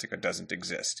Fantastica doesn't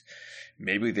exist.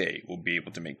 Maybe they will be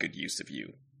able to make good use of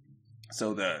you.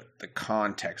 So the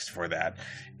context for that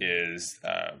is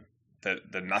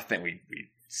the nothing. We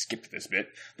skipped this bit.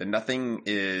 The nothing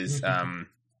is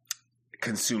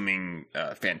consuming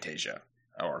Fantasia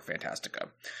or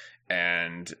Fantastica,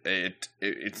 and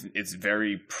its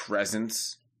very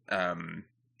presence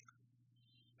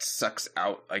sucks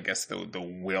out, I guess, the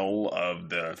will of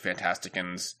the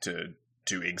Fantasticans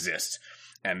to exist,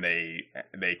 and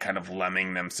they kind of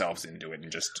lemming themselves into it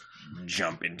and just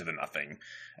jump into the nothing.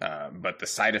 But the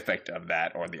side effect of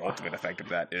that, or the ultimate effect of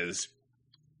that, is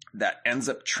that ends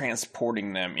up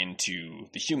transporting them into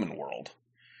the human world.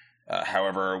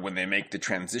 However, when they make the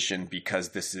transition, because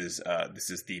this is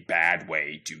the bad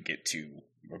way to get to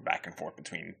back and forth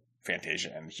between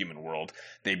Fantasia and the human world,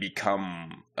 they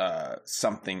become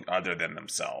something other than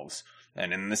themselves.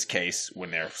 And in this case,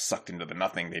 when they're sucked into the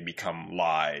nothing, they become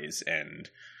lies and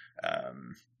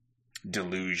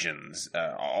delusions,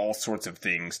 all sorts of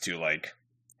things to like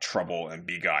trouble and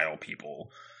beguile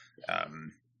people.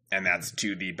 And that's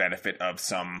to the benefit of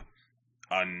some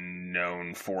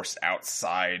unknown force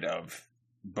outside of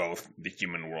both the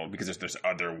human world, because there's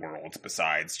other worlds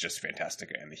besides just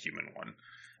Fantastica and the human one.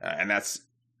 And that's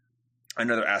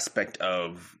another aspect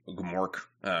of Gmork.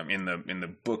 In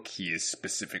the book, he is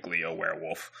specifically a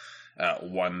werewolf,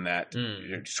 one that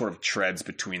sort of treads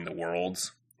between the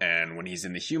worlds. And when he's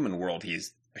in the human world,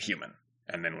 he's a human.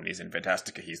 And then when he's in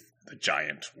Fantastica, he's the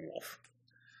giant wolf.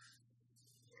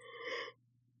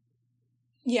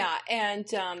 Yeah, and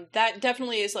that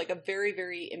definitely is like a very,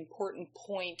 very important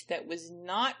point that was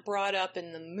not brought up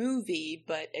in the movie,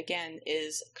 but again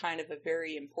is kind of a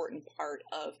very important part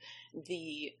of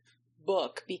the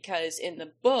book, because in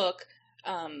the book,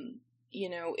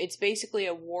 it's basically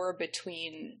a war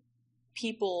between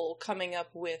people coming up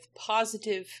with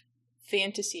positive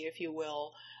fantasy, if you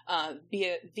will,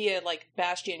 via like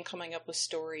Bastian coming up with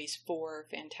stories for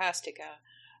Fantastica,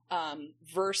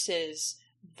 versus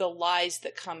the lies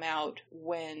that come out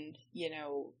when,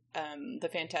 the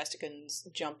Fantasticans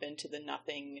jump into the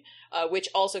nothing, which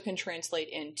also can translate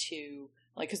into,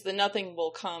 like, because the nothing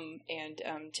will come and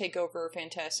take over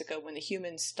Fantastica when the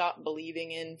humans stop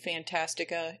believing in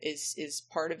Fantastica is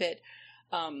part of it.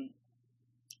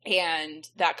 And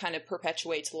that kind of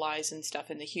perpetuates lies and stuff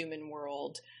in the human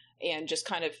world. And just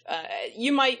kind of,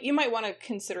 you might want to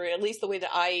consider it, at least the way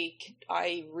that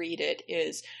I read it,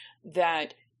 is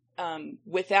that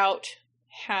without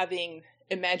having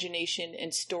imagination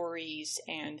and stories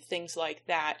and things like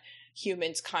that,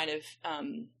 humans kind of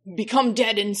become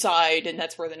dead inside, and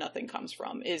that's where the nothing comes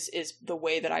from, is the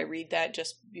way that I read that,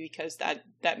 just because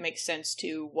that makes sense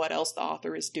to what else the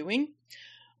author is doing.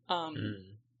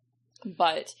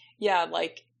 But yeah,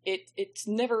 like it's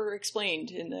never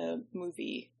explained in the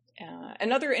movie.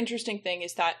 Another interesting thing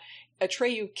is that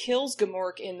Atreyu kills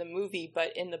Gamork in the movie,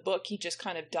 but in the book he just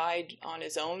kind of died on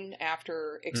his own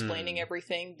after explaining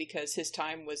everything, because his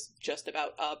time was just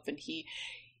about up, and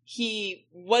he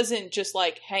wasn't just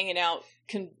like hanging out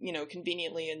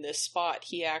conveniently in this spot.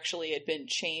 He actually had been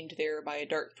chained there by a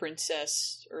dark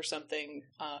princess or something,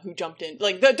 who jumped in.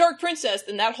 Like, the dark princess,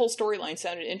 and that whole storyline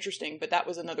sounded interesting, but that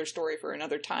was another story for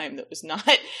another time that was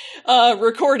not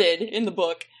recorded in the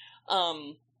book.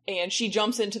 And she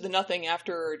jumps into the nothing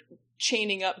after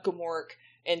chaining up Gamork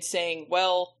and saying,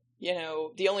 well,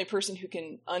 the only person who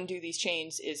can undo these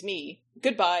chains is me.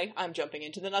 Goodbye, I'm jumping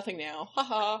into the nothing now.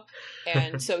 Haha.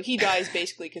 And so he dies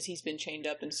basically because he's been chained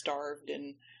up and starved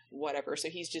and whatever. So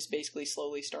he's just basically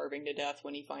slowly starving to death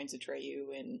when he finds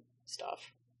Atreyu and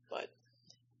stuff. But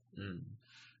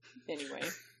anyway.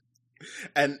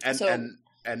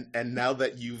 And now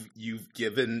that you've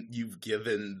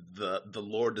given the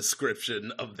lore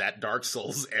description of that Dark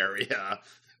Souls area,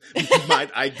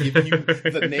 might I give you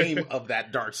the name of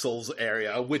that Dark Souls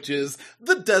area, which is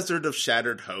the Desert of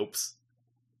Shattered Hopes.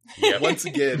 Yep. Once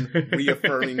again,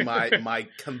 reaffirming my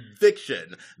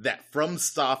conviction that From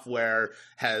Software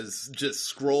has just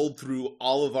scrolled through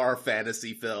all of our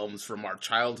fantasy films from our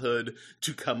childhood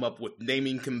to come up with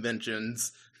naming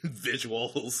conventions,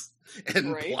 visuals,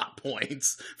 and plot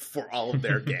points for all of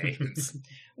their games.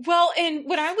 Well, and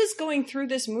when I was going through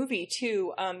this movie,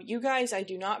 too, you guys, I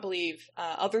do not believe,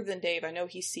 other than Dave, I know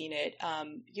he's seen it,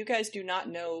 you guys do not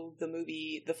know the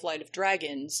movie The Flight of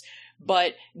Dragons,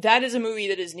 but that is a movie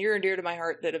that is near and dear to my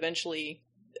heart that eventually,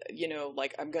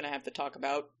 I'm gonna have to talk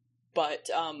about. But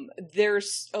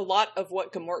there's a lot of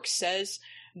what Gamork says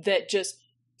that just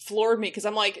floored me, because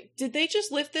I'm like, did they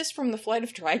just lift this from The Flight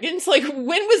of Dragons? Like,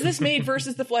 when was this made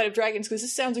versus The Flight of Dragons? Because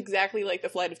this sounds exactly like The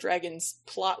Flight of Dragons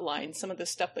plot line, some of the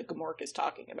stuff that Gamork is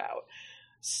talking about.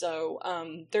 So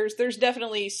there's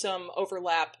definitely some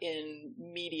overlap in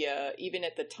media, even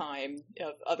at the time,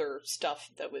 of other stuff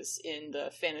that was in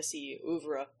the fantasy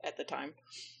oeuvre at the time.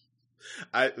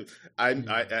 It's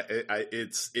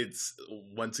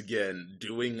once again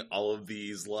doing all of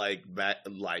these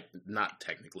not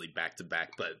technically back to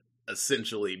back, but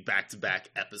essentially back to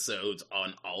back episodes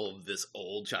on all of this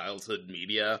old childhood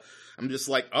media. I'm just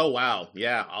like, oh wow,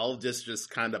 yeah, all of this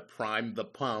just kind of primed the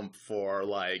pump for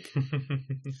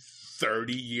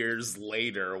 30 years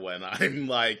later when I'm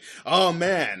like, oh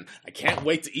man, I can't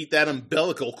wait to eat that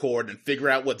umbilical cord and figure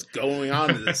out what's going on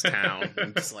in this town.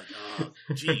 I'm just like, oh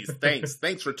geez, thanks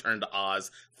Return to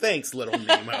Oz, thanks Little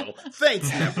Nemo, thanks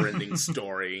Neverending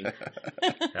Story.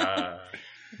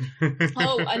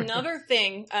 Oh, another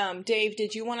thing, Dave,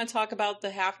 did you want to talk about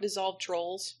the half-dissolved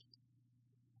trolls?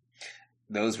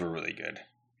 Those were really good.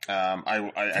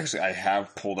 I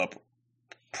have pulled up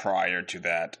prior to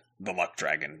that the Luck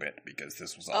Dragon bit, because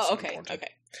this was also important. Okay.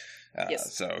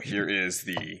 Yes. So here is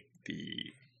the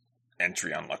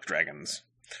entry on Luck Dragons.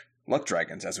 Luck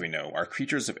Dragons, as we know, are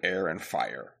creatures of air and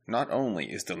fire. Not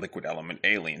only is the liquid element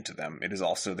alien to them, it is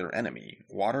also their enemy.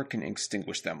 Water can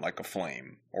extinguish them like a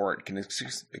flame, or it can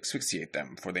asphyxiate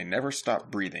them, for they never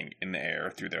stop breathing in the air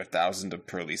through their thousands of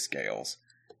pearly scales.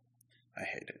 I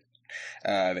hate it.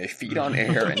 They feed on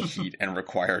air and heat and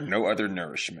require no other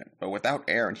nourishment, but without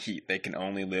air and heat they can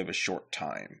only live a short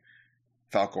time.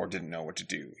 Falkor didn't know what to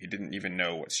do. He didn't even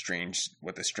know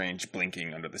what the strange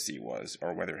blinking under the sea was,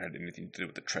 or whether it had anything to do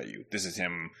with Atreyu. This is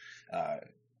him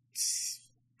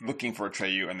looking for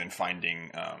Atreyu and then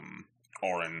finding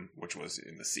Orin, which was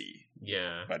in the sea.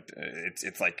 Yeah. But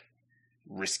it's like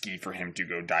risky for him to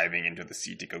go diving into the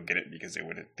sea to go get it, because it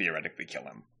would theoretically kill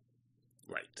him.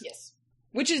 Right. Yes.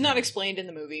 Which is not explained in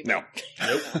the movie. No.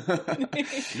 Nope.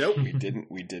 Nope.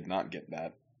 We did not get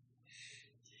that.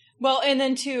 Well, and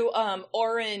then too,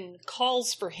 Orin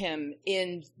calls for him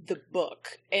in the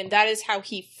book, and that is how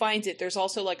he finds it. There's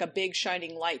also like a big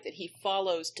shining light that he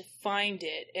follows to find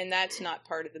it, and that's not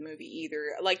part of the movie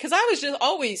either. Like, because I was just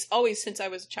always since I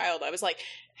was a child, I was like,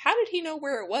 how did he know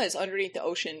where it was underneath the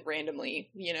ocean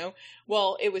randomly?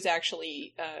 Well, it was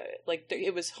actually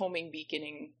it was homing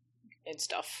beaconing and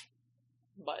stuff.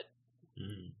 But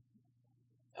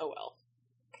oh well.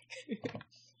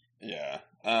 Yeah.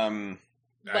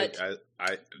 But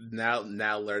I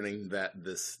now learning that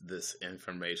this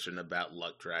information about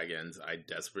Luck Dragons, I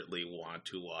desperately want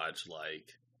to watch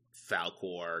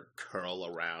Falkor curl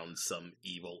around some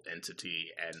evil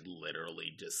entity and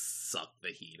literally just suck the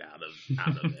heat out of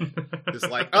it. Just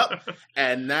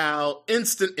and now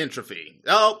instant entropy.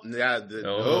 Oh yeah.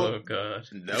 Oh god.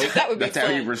 Nope. That would be That's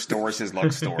how he restores his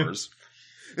luck stores.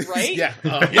 right? Yeah,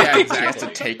 Yeah, yeah, he has to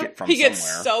exactly. take it from He gets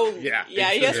somewhere. so Yeah,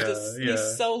 he has to. yeah.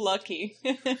 He's so lucky.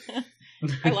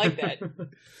 I like that.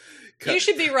 Cut- You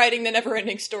should be writing the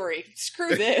never-ending story.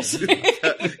 Screw this.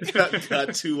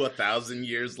 cut to 1,000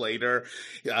 years later.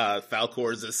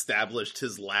 Falcor's established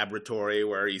his laboratory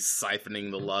where he's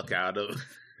siphoning the luck out of.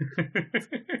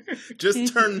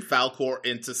 Just turn Falcor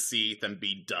into Seath and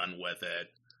be done with it.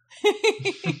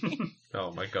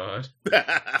 Oh my god.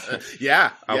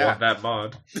 Yeah, I yeah. want that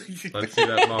mod. Let's see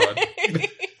that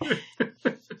mod.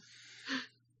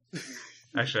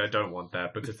 Actually, I don't want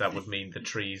that because that would mean the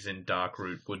trees in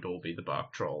Darkroot would all be the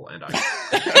Bark Troll, and I.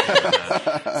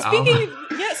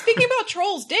 Speaking about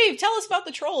trolls, Dave, tell us about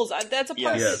the trolls. That's a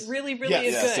part Yes. that really, really Yes.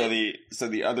 is Yeah, good. so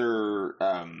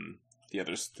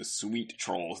the sweet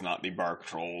trolls, not the bark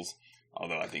trolls,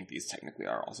 although I think these technically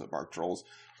are also bark trolls.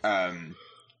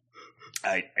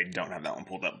 I don't have that one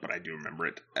pulled up, but I do remember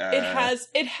it.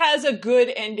 It has a good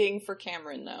ending for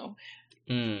Cameron, though.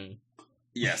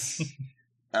 Yes.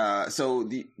 So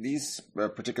these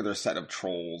particular set of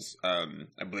trolls,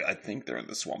 I think they're in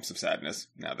the Swamps of Sadness.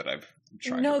 Now that I've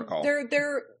tried to recall,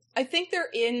 they're. I think they're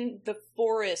in the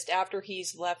forest after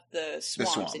he's left the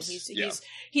swamps, and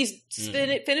he's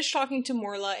finished talking to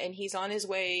Morla, and he's on his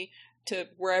way to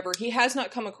wherever. He has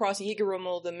not come across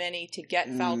Yigaramool the Many to get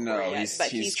Falcor yet, but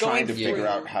he's trying to going figure through-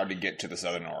 out how to get to the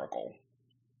Southern Oracle.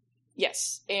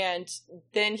 Yes, and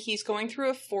then he's going through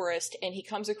a forest, and he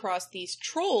comes across these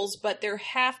trolls, but they're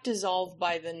half dissolved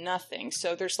by the nothing.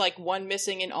 So there's like one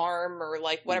missing an arm, or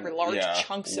like whatever large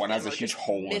chunks of one them has a are huge just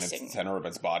hole missing. in its center of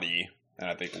its body, and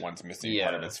I think one's missing Yeah.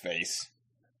 part of its face.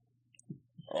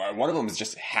 One of them is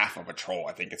just half of a troll.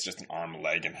 I think it's just an arm,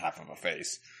 leg, and half of a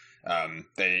face.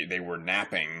 They were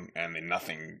napping, and the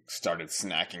nothing started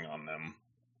snacking on them,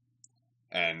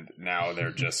 and now they're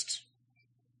just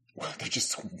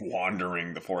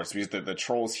wandering the forest. Because the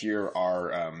trolls here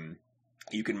are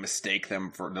you can mistake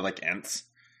them for, they're like Ents.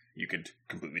 You could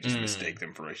completely just mistake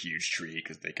them for a huge tree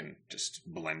because they can just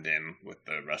blend in with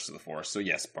the rest of the forest. So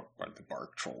yes, the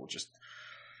bark troll, just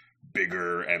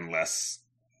bigger and less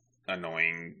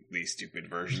annoyingly stupid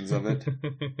versions of it.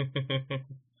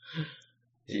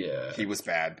 Yeah. He was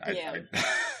bad.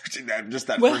 Just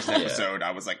that Well- first episode,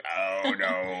 I was like, oh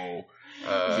no,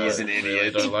 he's an Really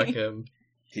idiot. don't like him.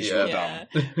 He's Yeah. real Yeah.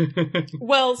 dumb.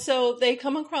 Well, so they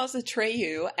come across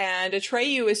Atreyu, and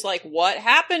Atreyu is like, "What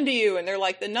happened to you?" And they're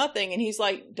like, "The nothing." And he's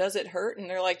like, "Does it hurt?" And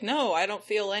they're like, "No, I don't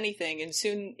feel anything." And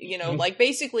soon, like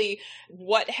basically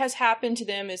what has happened to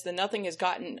them is the nothing has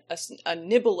gotten a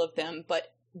nibble of them,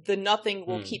 but the nothing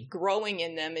will keep growing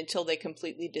in them until they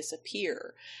completely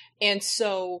disappear. And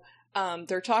so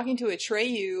they're talking to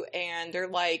Atreyu, and they're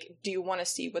like, "Do you want to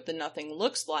see what the nothing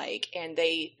looks like?" And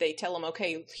they tell him,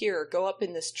 "Okay, here, go up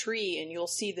in this tree and you'll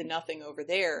see the nothing over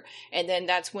there." And then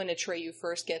that's when Atreyu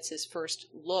first gets his first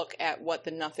look at what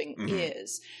the nothing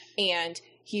is. And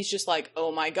he's just like,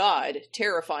 "Oh my god,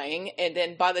 terrifying." And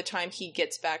then by the time he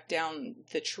gets back down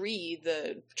the tree,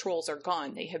 the trolls are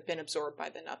gone. They have been absorbed by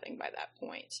the nothing by that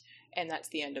point. And that's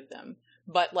the end of them.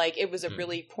 But like, it was a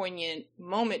really poignant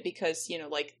moment because,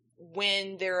 like,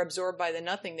 when they're absorbed by the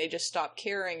nothing, they just stop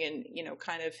caring. And,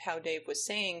 kind of how Dave was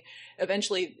saying,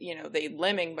 eventually, they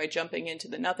lemming by jumping into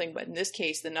the nothing. But in this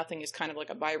case, the nothing is kind of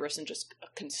like a virus and just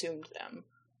consumed them.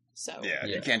 So, Yeah,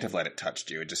 you can't have let it touch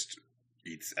you. It just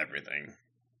eats everything.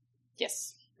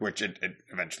 yes. Which it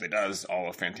eventually does. All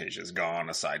of Fantasia is gone,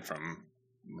 aside from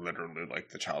literally like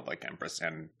the childlike Empress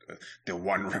and the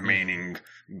one remaining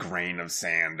grain of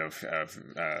sand of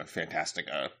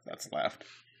Fantastica that's left.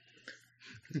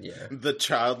 Yeah. The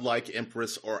childlike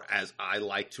Empress, or as I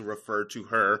like to refer to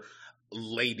her,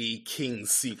 Lady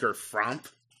Kingseeker Frump.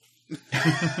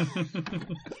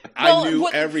 I knew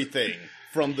everything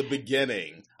from the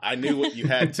beginning. I knew what you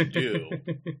had to do.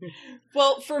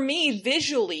 Well, for me,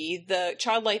 visually, the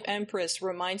childlike Empress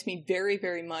reminds me very,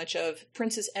 very much of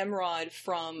Princess Emerald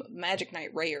from Magic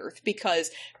Knight Rayearth,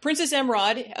 because Princess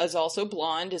Emerald is also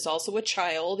blonde, is also a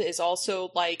child, is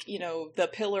also like, the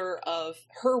pillar of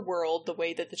her world, the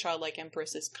way that the childlike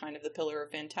Empress is kind of the pillar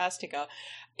of Fantastica,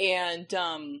 and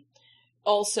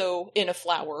also in a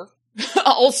flower,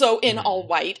 also in all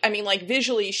white. I mean, like,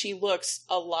 visually, she looks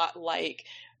a lot like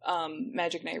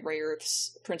Magic Knight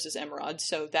Rayearth's Princess Emerald,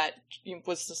 so that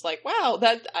was just like, wow,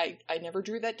 that I never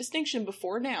drew that distinction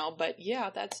before now, but yeah,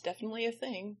 that's definitely a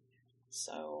thing.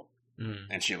 So,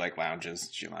 And she lounges.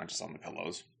 She lounges on the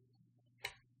pillows.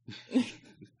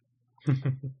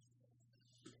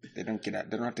 They don't get up.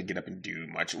 They don't have to get up and do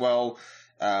much. Well,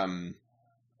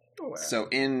 so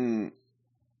in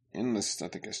this, I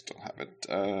think I still have it.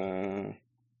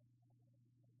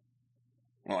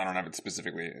 well, I don't have it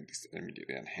specifically at least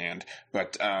immediately at hand,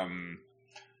 but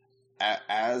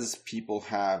as people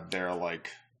have their like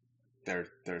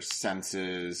their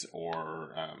senses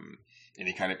or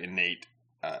any kind of innate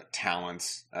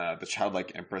talents, the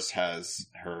childlike empress has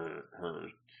her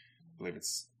I believe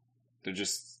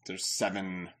there's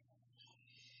 7.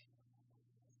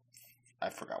 I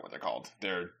forgot what they're called.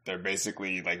 They're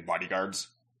basically like bodyguards,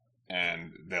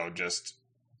 and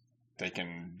they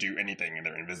can do anything, and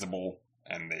they're invisible,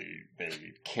 and they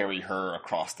carry her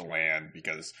across the land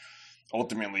because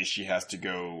ultimately she has to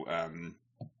go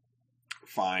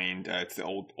find it's the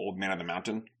old man of the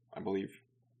mountain, I believe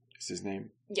is his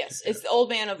name. Yes, it's the old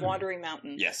man of Wandering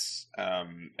Mountain. Yes,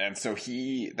 and so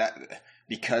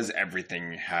because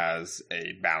everything has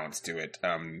a balance to it.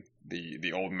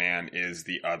 The old man is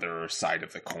the other side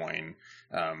of the coin,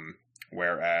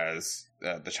 whereas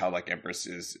the childlike empress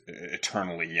is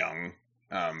eternally young.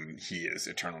 He is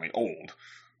eternally old.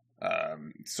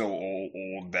 So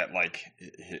old that like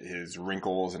his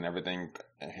wrinkles and everything,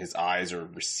 his eyes are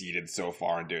receded so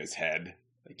far into his head,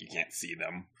 like you can't see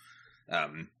them.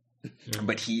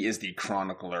 But he is the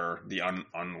chronicler, the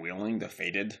unwilling, the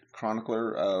fated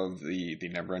chronicler of the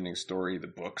Neverending Story, the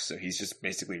book. So he's just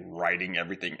basically writing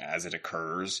everything as it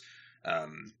occurs,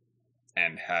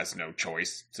 and has no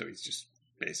choice. So he's just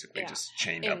basically just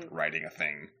chained up writing a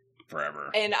thing forever.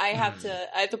 And I have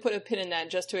to put a pin in that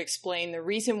just to explain the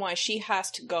reason why she has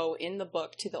to go in the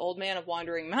book to the old man of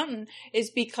Wandering Mountain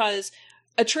is because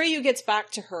Atreyu gets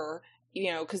back to her.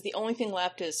 Because the only thing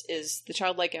left is the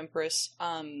childlike empress,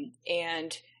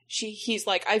 and he's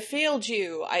like, I failed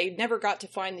you, I never got to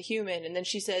find the human, and then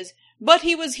she says, but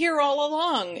he was here all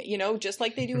along, just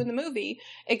like they do in the movie,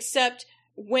 except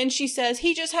when she says,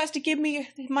 he just has to give me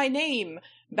my name,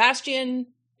 Bastian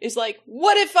is like,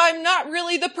 what if I'm not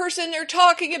really the person they're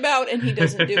talking about, and he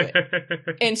doesn't do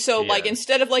it. And so, like,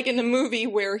 instead of like in the movie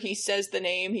where he says the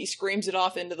name, he screams it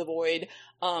off into the void,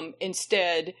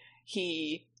 instead,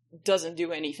 he doesn't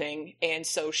do anything, and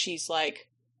so she's like,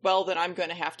 well, then I'm going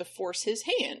to have to force his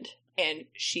hand, and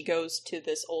she goes to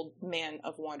this old man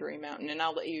of Wandering Mountain, and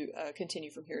I'll let you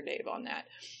continue from here, Dave, on that.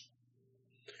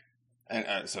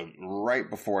 And so right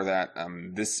before that,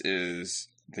 this is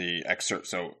the excerpt,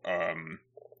 so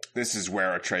this is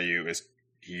where Atreyu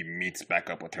he meets back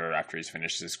up with her after he's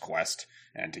finished his quest,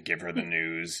 and to give her the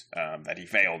news that he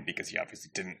failed, because he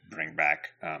obviously didn't bring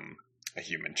back a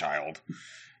human child.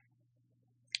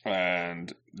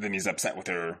 And then he's upset with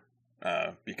her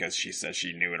because she says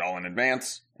she knew it all in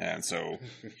advance. And so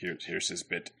here's his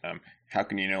bit. How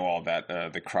can you know all that?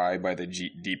 The cry by the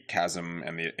deep chasm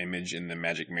and the image in the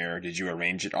magic mirror. Did you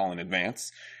arrange it all in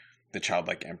advance? The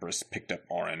childlike empress picked up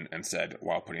Oren and said,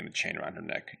 while putting the chain around her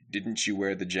neck, didn't you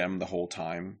wear the gem the whole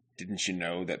time? Didn't you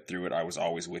know that through it I was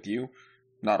always with you?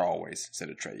 Not always, said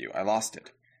Atreyu. I lost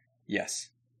it. Yes.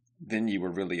 Then you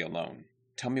were really alone.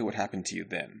 Tell me what happened to you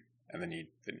then. And then he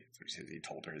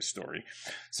told her his story.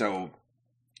 So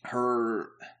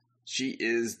she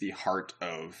is the heart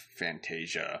of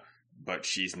Fantasia, but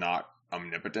she's not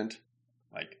omnipotent.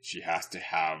 Like, she has to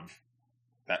have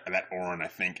that Oren, I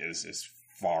think, is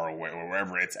far away, or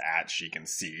wherever it's at, she can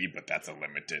see, but that's a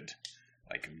limited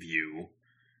like view.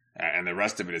 And the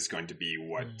rest of it is going to be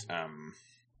what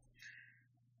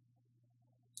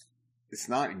it's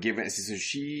not given. So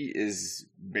she is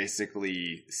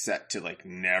basically set to like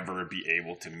never be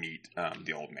able to meet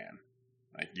the old man.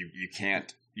 Like you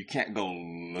can't go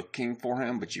looking for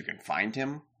him, but you can find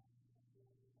him.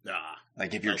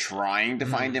 Like if you're trying to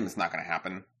find him, it's not going to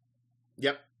happen.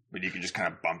 Yep. But you can just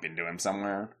kind of bump into him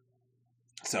somewhere.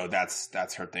 So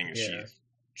that's her thing. Yeah.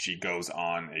 She goes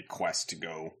on a quest to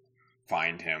go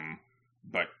find him,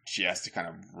 but she has to kind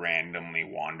of randomly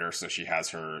wander. So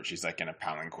she's like in a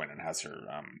palanquin and has her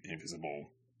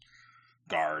invisible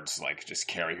guards like just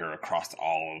carry her across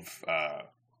all of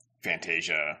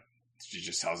Fantasia. She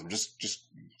just tells him, just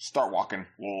start walking.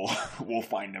 We'll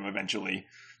find him eventually.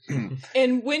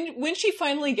 And when she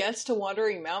finally gets to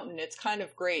Wandering Mountain, it's kind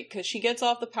of great because she gets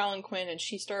off the palanquin and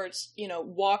she starts,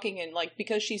 walking, and like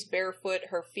because she's barefoot,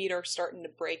 her feet are starting to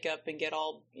break up and get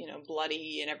all,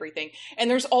 bloody and everything. And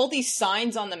there's all these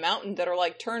signs on the mountain that are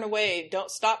like, turn away, don't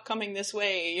stop coming this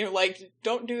way, like,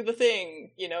 don't do the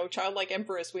thing, childlike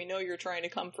empress, we know you're trying to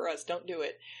come for us, don't do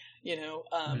it.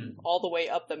 All the way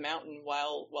up the mountain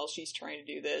while she's trying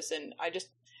to do this. And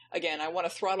I want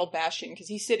to throttle Bastian because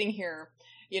he's sitting here,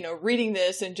 reading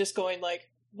this and just going like,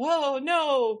 whoa,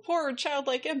 no, poor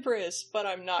childlike empress, but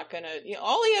I'm not gonna,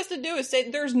 all he has to do is say,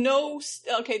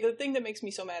 the thing that makes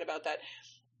me so mad about that,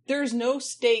 there's no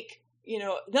stake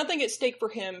nothing at stake for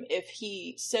him if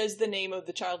he says the name of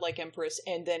the childlike empress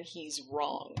and then he's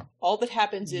wrong. All that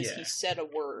happens is he said a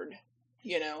word,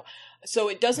 So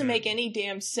it doesn't make any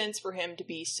damn sense for him to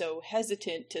be so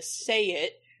hesitant to say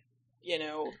it,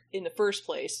 in the first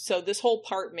place. So this whole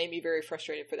part made me very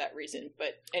frustrated for that reason.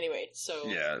 But anyway, so...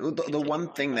 Yeah, the one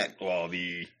thing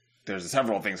there's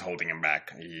several things holding him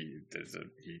back. He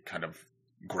kind of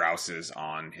grouses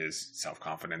on his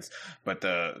self-confidence, but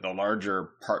the larger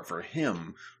part for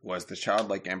him was the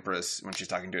childlike empress, when she's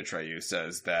talking to Atreyu,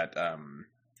 says that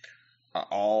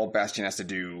all Bastian has to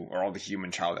do, or all the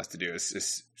human child has to do,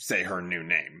 is say her new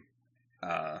name.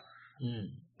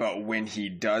 But when he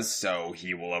does so,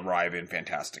 he will arrive in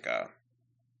Fantastica.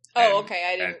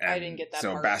 Okay, I didn't get that.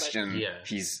 So part, Bastian,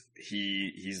 he's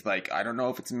like, I don't know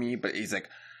if it's me, but he's like,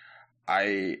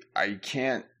 I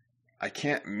can't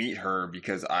meet her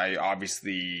because I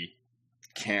obviously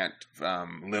can't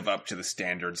live up to the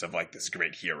standards of like this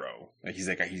great hero. Like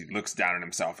he looks down at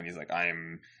himself and he's like,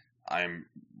 I'm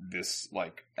this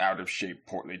like out of shape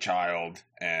portly child,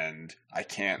 and I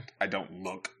don't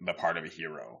look the part of a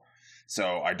hero.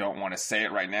 So I don't want to say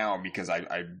it right now because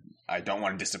I don't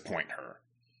want to disappoint her.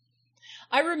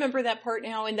 I remember that part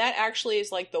now, and that actually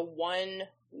is like the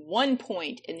one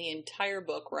point in the entire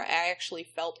book where I actually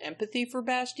felt empathy for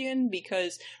Bastian,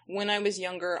 because when I was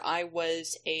younger, I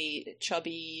was a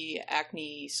chubby,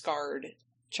 acne-scarred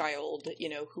child,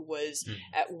 who was,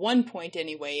 at one point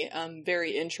anyway,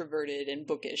 very introverted and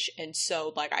bookish, and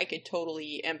so, like, I could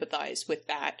totally empathize with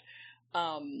that,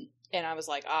 and I was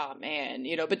like, man,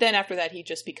 but then after that, he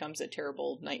just becomes a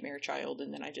terrible nightmare child,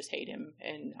 and then I just hate him,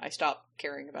 and I stopped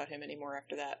caring about him anymore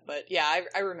after that. But yeah,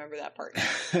 I remember that part.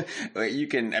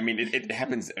 It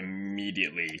happens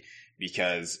immediately,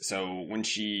 because, so when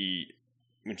she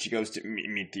goes to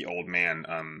meet the old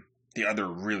man, the other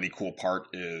really cool part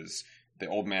is the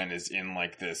old man is in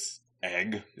like this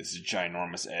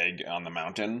ginormous egg on the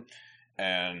mountain,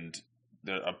 and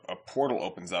a portal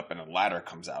opens up and a ladder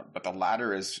comes out, but the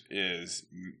ladder is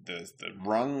the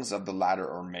rungs of the ladder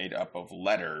are made up of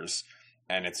letters,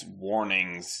 and it's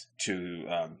warnings to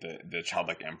the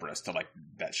childlike empress to, like,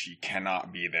 that she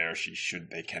cannot be there.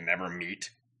 They can never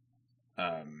meet,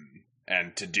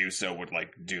 and to do so would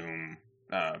like doom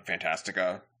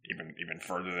Fantastica even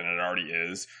further than it already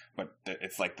is. But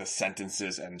it's like the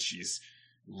sentences, and she's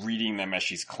reading them as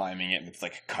she's climbing it, and it's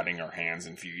like cutting her hands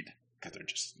and feet, because they're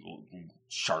just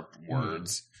sharp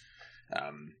words.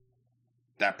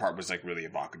 That part was like really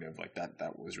evocative. Like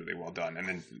that was really well done. And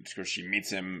then of course she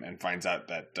meets him and finds out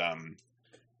that,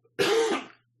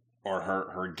 or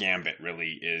her gambit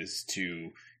really is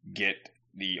to get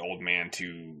the old man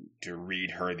to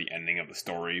read her the ending of the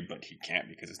story, but he can't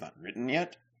because it's not written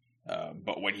yet.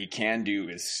 But what he can do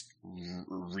is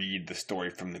read the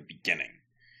story from the beginning,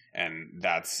 and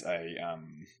that's a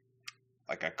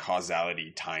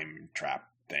causality time trap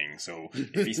thing. So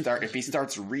if he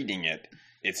starts reading it,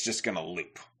 it's just gonna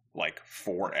loop like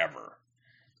forever,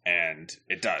 and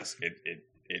it does.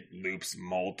 It loops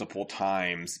multiple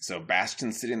times. So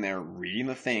Bastian's sitting there reading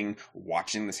the thing,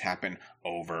 watching this happen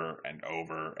over and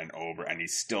over and over, and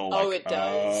he's still like, it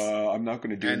does. I'm not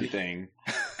going to do anything.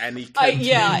 And he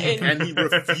and he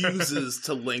refuses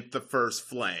to link the first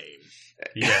flame.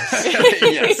 Yes.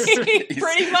 Yes.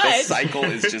 Pretty much. The cycle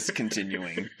is just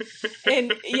continuing.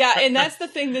 And that's the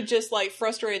thing that just like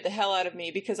frustrated the hell out of me,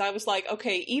 because I was like,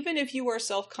 okay, even if you are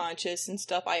self-conscious and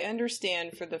stuff, I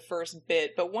understand for the first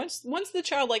bit, but once the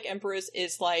childlike empress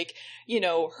is like,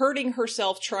 hurting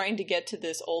herself trying to get to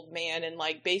this old man and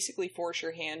like basically force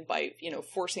your hand by,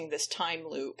 forcing this time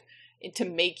loop to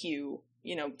make you,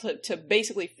 to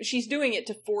basically, she's doing it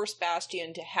to force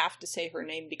Bastian to have to say her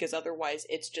name, because otherwise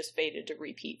it's just fated to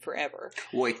repeat forever.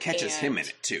 Well, it catches him in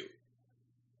it too.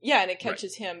 Yeah, and it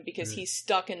catches him because he's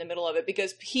stuck in the middle of it,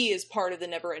 because he is part of the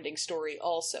never-ending story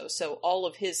also, so all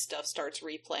of his stuff starts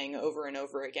replaying over and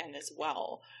over again as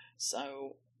well.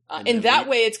 So, and that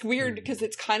way it's weird, because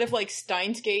it's kind of like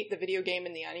Steins Gate, the video game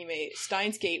and the anime,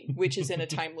 Steins Gate, which is in a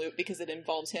time loop because it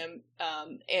involves him,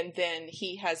 and then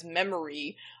he has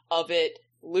memory of it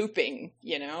looping,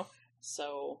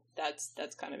 so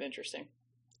that's kind of interesting.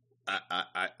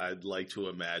 I'd like to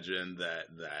imagine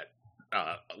that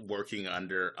working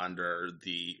under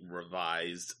the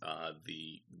revised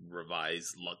the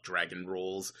revised Luck Dragon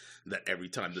rules that every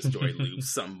time the story loops,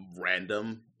 some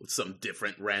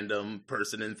different random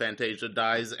person in Fantasia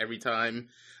dies every time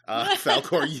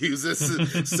Falcor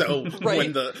uses. So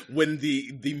Right. when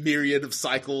the myriad of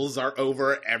cycles are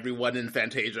over, everyone in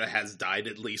Fantasia has died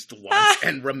at least once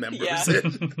and remembers Yeah. it.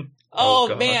 Oh,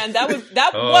 God. man,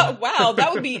 wow,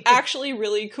 that would be actually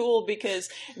really cool, because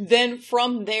then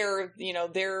from there,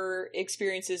 their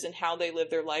experiences and how they live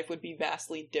their life would be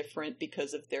vastly different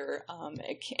because of their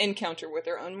encounter with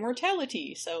their own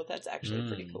mortality. So that's actually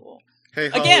pretty cool. Hey,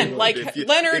 Again, Hollywood, like,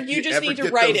 Leonard, if you just ever need to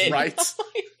get write those it. rights,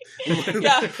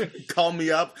 Yeah. call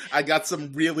me up. I got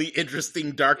some really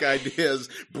interesting dark ideas.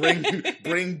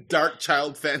 Bring dark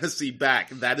child fantasy back.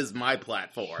 That is my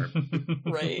platform.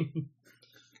 Right.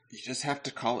 You just have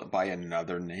to call it by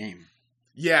another name.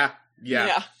 Yeah.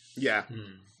 Yeah. Yeah.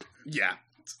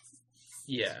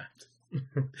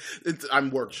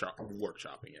 I'm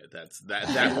workshopping it.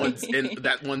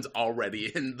 That one's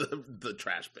already in the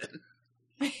trash bin.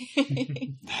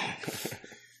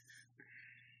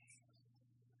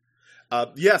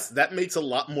 Yes, that makes a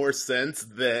lot more sense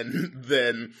than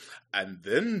and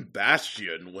then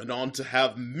Bastion went on to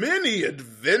have many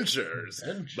adventures.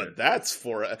 But that's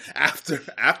for after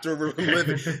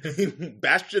living.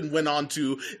 Bastion went on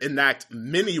to enact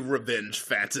many revenge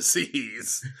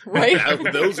fantasies. Right. Now,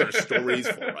 those are stories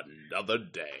for another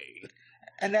day.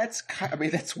 And that's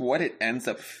what it ends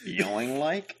up feeling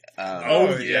like.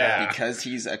 Oh, yeah. Because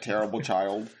he's a terrible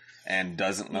child and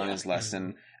doesn't learn his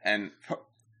lesson. And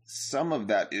some of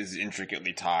that is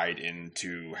intricately tied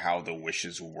into how the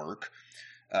wishes work.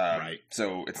 Right.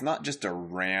 So it's not just a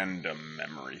random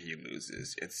memory he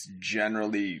loses. It's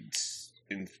generally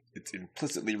it's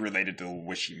implicitly related to the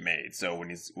wish he made. So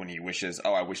when he wishes,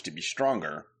 I wish to be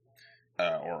stronger,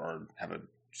 or have a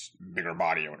bigger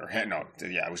body, or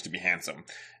I wish to be handsome.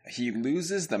 He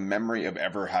loses the memory of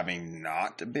ever having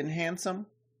not been handsome.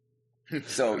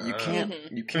 So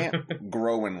you can't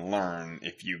grow and learn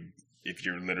if you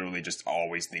literally just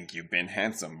always think you've been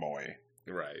handsome boy.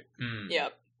 Right.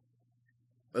 Yep.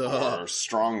 Or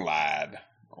strong lad,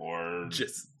 or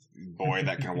Just boy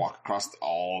that can walk across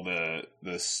all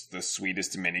the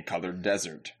sweetest many-colored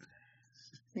desert.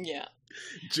 Yeah.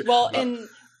 Well,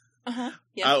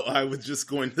 yeah. I was just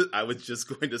going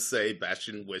to say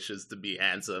Bastion wishes to be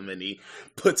handsome, and he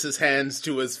puts his hands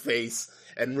to his face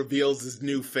and reveals his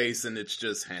new face, and it's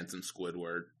just handsome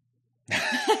Squidward.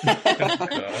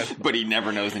 But he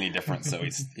never knows any different, so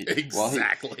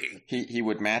Exactly. He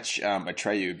would match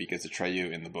Atreyu, because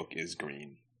Atreyu in the book is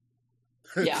green.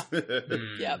 Yeah.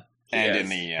 Yep. And Yes, in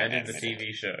the and in the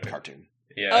TV show cartoon.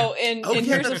 Yeah. Oh, and Oh, yeah,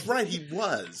 here's that's right. He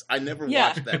was. I never Yeah.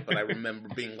 watched that, but I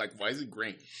remember being like, "Why is he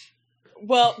green?"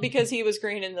 Well, because he was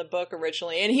green in the book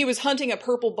originally, and he was hunting a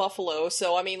purple buffalo,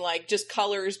 so, I mean, like, just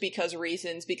colors because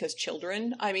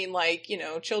children. I mean, like,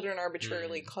 children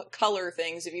arbitrarily color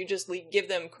things. If you just give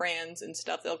them crayons and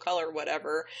stuff, they'll color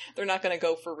whatever. They're not going to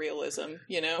go for realism,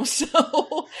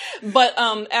 so... But,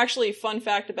 actually, fun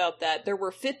fact about that, there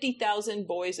were 50,000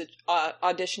 boys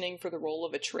auditioning for the role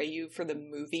of Atreyu for the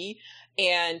movie,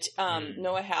 and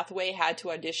Noah Hathaway had to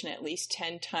audition at least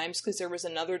 10 times because there was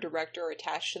another director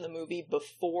attached to the movie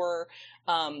before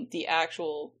the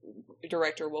actual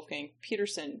director, Wolfgang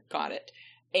Peterson, got it.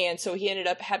 And so he ended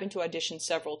up having to audition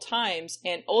several times,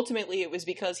 and ultimately it was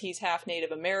because he's half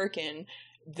Native American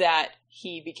that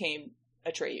he became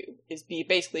Atreyu, is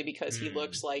basically because he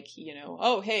looks like,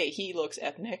 he looks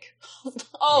ethnic.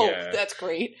 That's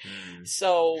great.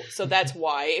 So that's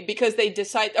why, because they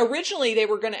originally they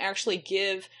were going to actually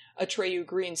give Atreyu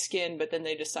green skin, but then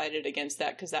they decided against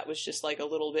that because that was just like a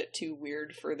little bit too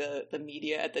weird for the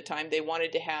media at the time. They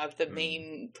wanted to have the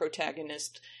main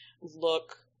protagonist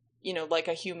look, like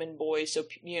a human boy, so,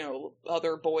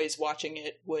 other boys watching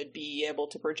it would be able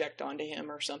to project onto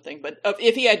him or something. But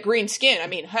if he had green skin, I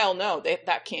mean, hell no,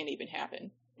 that can't even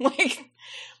happen.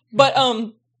 But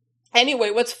anyway,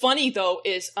 what's funny though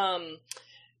is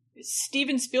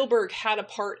Steven Spielberg had a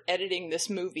part editing this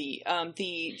movie.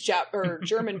 The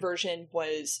German version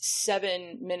was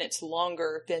 7 minutes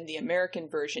longer than the American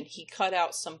version. He cut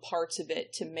out some parts of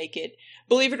it to make it,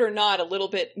 believe it or not, a little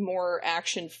bit more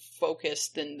action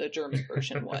focused than the German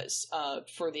version was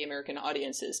for the American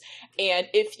audiences. And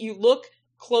if you look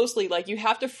closely, like, you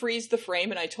have to freeze the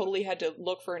frame, and I totally had to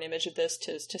look for an image of this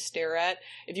to stare at.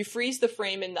 If you freeze the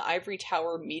frame in the Ivory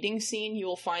Tower meeting scene, you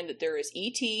will find that there is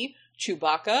E.T.,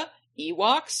 Chewbacca,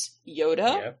 Ewoks,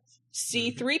 Yoda,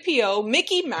 C-3PO,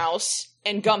 Mickey Mouse,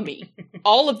 and Gumby.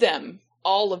 All of them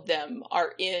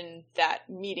are in that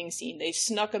meeting scene. They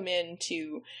snuck them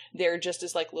into there just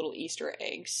as like little Easter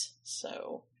eggs.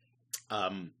 So,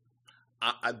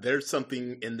 there's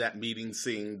something in that meeting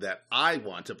scene that I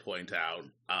want to point out,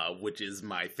 which is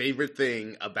my favorite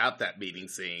thing about that meeting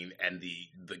scene and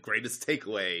the greatest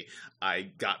takeaway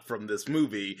I got from this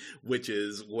movie, which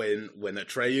is when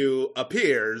Atreyu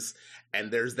appears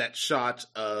and there's that shot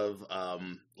of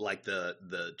like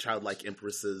the childlike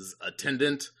empress's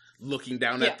attendant looking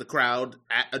down at the crowd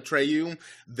at Atreyu.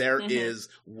 There is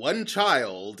one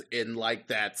child in like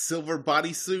that silver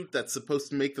bodysuit that's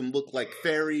supposed to make them look like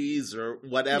fairies or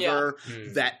whatever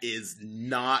that is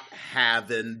not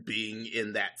having being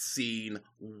in that scene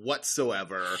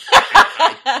whatsoever.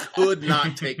 I could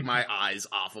not take my eyes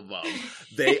off of them.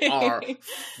 They are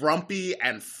frumpy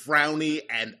and frowny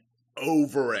and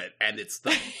over it, and it's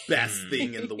the best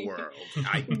thing in the world.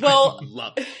 I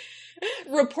love it.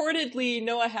 Reportedly,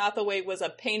 Noah Hathaway was a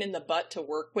pain in the butt to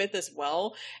work with as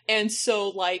well. And so,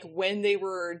 like, when they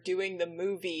were doing the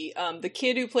movie, the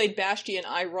kid who played Bastian,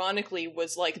 ironically,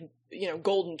 was, like, you know,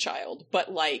 golden child.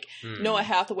 But, like, Noah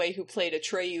Hathaway, who played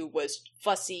Atreyu, was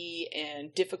fussy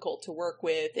and difficult to work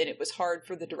with, and it was hard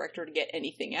for the director to get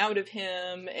anything out of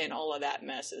him, and all of that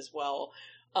mess as well.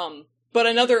 But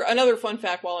another fun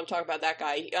fact while I'm talking about that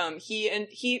guy,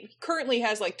 he currently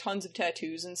has like tons of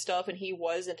tattoos and stuff, and he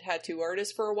was a tattoo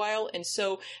artist for a while, and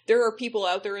so there are people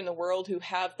out there in the world who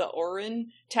have the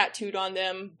Orin tattooed on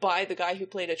them by the guy who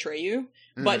played Atreyu,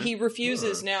 but he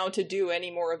refuses now to do any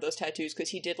more of those tattoos because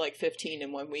he did like 15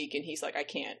 in 1 week, and he's like, I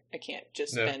can't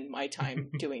just spend my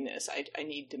time doing this. I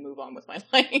need to move on with my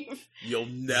life. You'll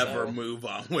never move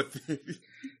on with it.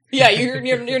 Yeah,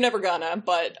 you're never gonna,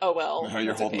 but oh well.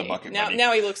 You're holding the bucket.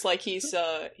 Now he looks like he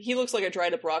looks like a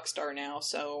dried up rock star now,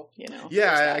 so you know.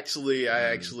 Yeah, I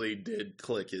actually did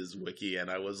click his wiki and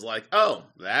I was like, oh,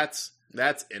 that's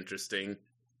interesting.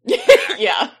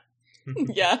 Yeah.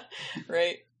 Yeah,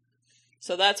 right.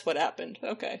 So that's what happened.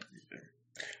 Okay.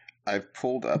 I've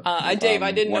pulled up Dave,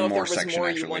 I didn't know if there was more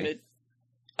you wanted.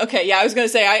 Okay, yeah, I was gonna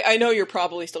say I know you're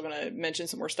probably still gonna mention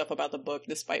some more stuff about the book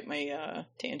despite my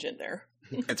tangent there.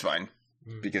 It's fine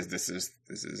because this is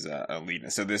a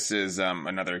lead. So this is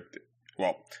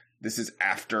this is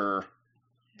after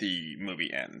the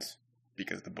movie ends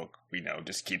because the book we know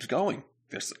just keeps going.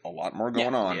 There's a lot more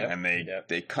going on, and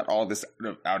they cut all this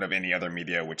out of any other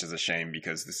media, which is a shame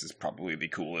because this is probably the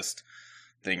coolest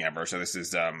thing ever. So this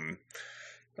is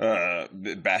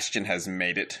Bastian has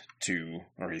made it to,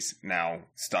 or he's now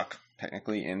stuck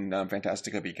technically in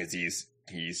Fantastica because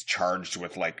he's charged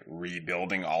with like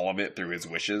rebuilding all of it through his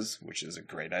wishes, which is a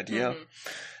great idea.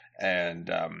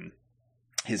 And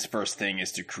his first thing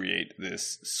is to create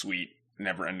this sweet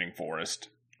never-ending forest,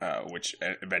 which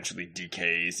eventually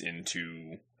decays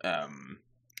into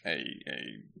a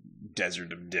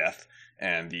desert of death,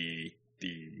 and the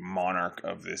monarch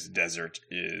of this desert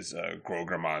is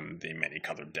Grogramon, the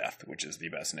Many-Colored Death, which is the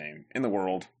best name in the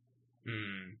world.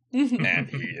 And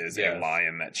he is a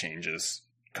lion that changes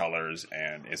colors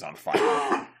and is on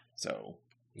fire. So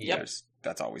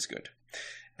that's always good.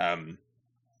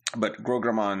 But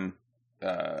Grogramon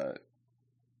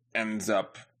ends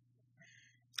up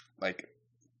like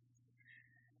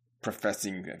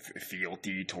professing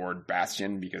fealty toward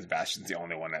Bastian because Bastian's the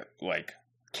only one that like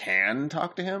can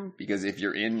talk to him, because if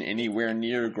you're in anywhere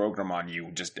near Grogramon, you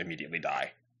just immediately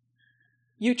die.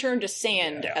 You turn to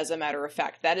sand, as a matter of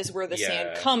fact. That is where the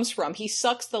sand comes from. He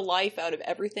sucks the life out of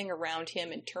everything around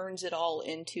him and turns it all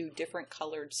into different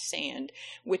colored sand,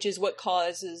 which is what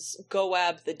causes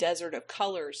Goab, the Desert of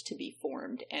Colors, to be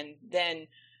formed. And then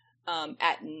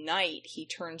at night, he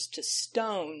turns to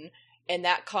stone, and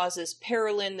that causes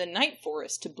Perilyn, the Night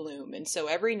Forest, to bloom. And so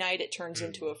every night it turns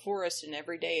into a forest, and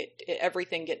every day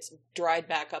everything gets dried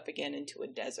back up again into a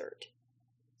desert.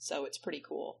 So it's pretty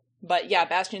cool. But yeah,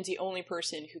 Bastian's the only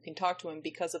person who can talk to him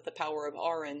because of the power of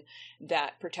Auron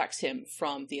that protects him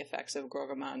from the effects of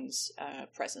Grogamon's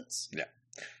presence. Yeah.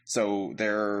 So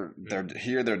they're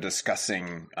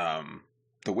discussing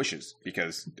the wishes,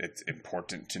 because it's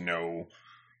important to know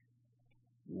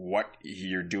what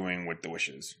you're doing with the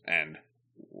wishes, and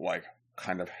like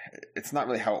kind of, it's not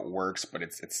really how it works, but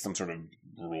it's some sort of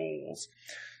rules.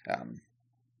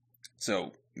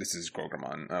 So this is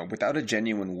Grogramon. Without a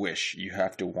genuine wish, you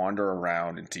have to wander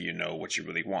around until you know what you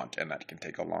really want, and that can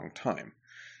take a long time.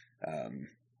 And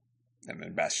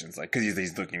then Bastian's like, because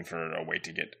he's looking for a way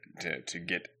to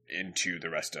get into the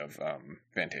rest of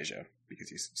Fantasia, because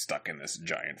he's stuck in this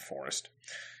giant forest.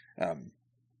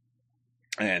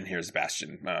 And here's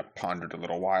Bastian, pondered a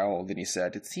little while, then he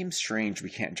said, "It seems strange we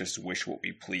can't just wish what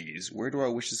we please. Where do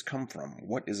our wishes come from?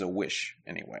 What is a wish,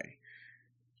 anyway?"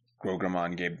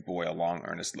 Grogramon gave the boy a long,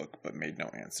 earnest look, but made no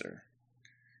answer.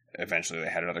 Eventually they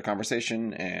had another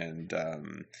conversation, and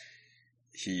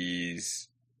he's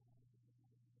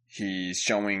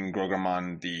showing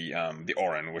Grogramon the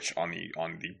Orin, which on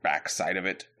the back side of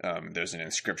it, there's an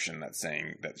inscription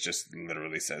that just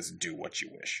literally says, "Do what you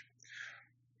wish."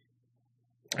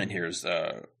 And here's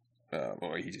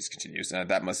he just continues.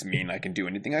 That must mean I can do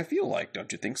anything I feel like,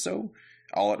 don't you think so?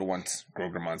 All at once,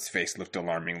 Grogramon's face looked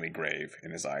alarmingly grave,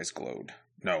 and his eyes glowed.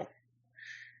 No.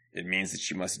 It means that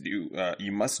you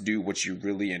must do what you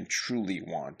really and truly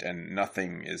want, and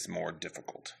nothing is more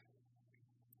difficult.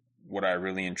 What I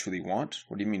really and truly want?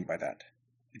 What do you mean by that?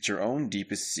 It's your own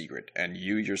deepest secret, and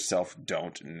you yourself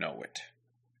don't know it.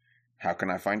 How can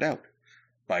I find out?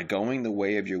 By going the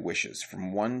way of your wishes,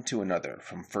 from one to another,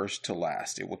 from first to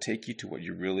last. It will take you to what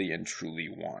you really and truly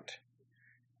want.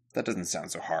 That doesn't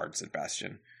sound so hard, said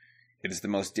Bastian. It is the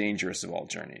most dangerous of all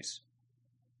journeys.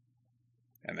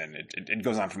 And then it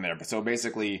goes on from there. But so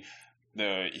basically,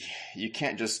 you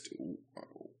can't just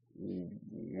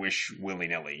wish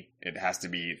willy-nilly. It has to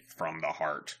be from the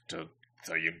heart so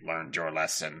you've learned your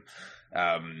lesson.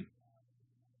 And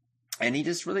he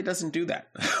just really doesn't do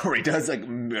that. Or he does, like,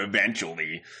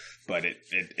 eventually, but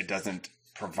it doesn't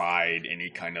provide any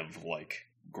kind of, like,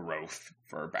 growth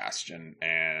for Bastian,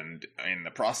 and in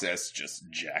the process just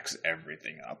jacks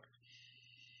everything up.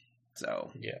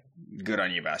 So, yeah, good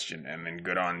on you, Bastian, and then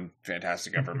good on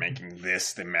Fantastica for making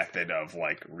this the method of,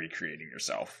 like, recreating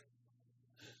yourself.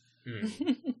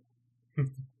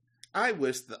 I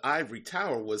wish the ivory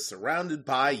tower was surrounded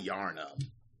by Yarna.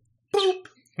 Boop!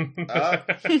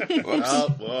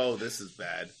 Whoa, this is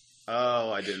bad.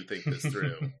 Oh, I didn't think this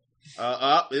through.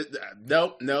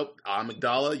 Nope.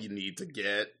 Amygdala, you need to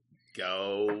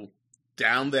go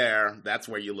down there. That's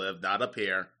where you live, not up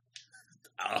here.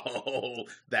 Oh,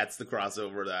 that's the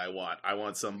crossover that I want. I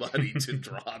want somebody to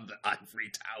draw the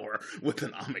ivory tower with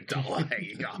an amygdala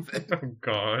hanging off it. Oh,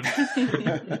 God.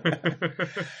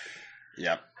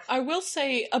 Yep. I will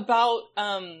say about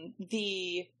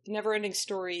the Neverending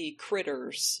Story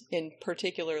critters in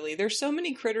particularly. There's so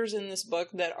many critters in this book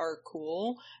that are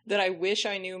cool that I wish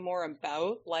I knew more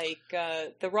about. Like,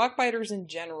 the Rockbiters in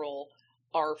general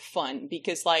are fun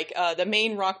because, like, the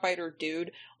main Rockbiter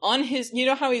dude, on his, you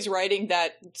know how he's riding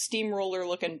that steamroller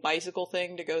looking bicycle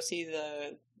thing to go see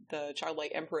the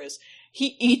Childlike Empress?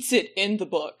 He eats it in the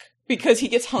book because he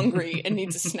gets hungry and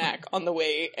needs a snack on the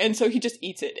way, and so he just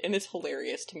eats it, and it's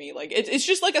hilarious to me. Like, it's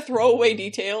just like a throwaway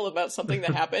detail about something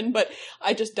that happened, but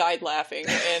I just died laughing,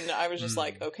 and I was just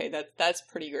like, okay, that's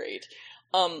pretty great.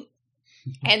 And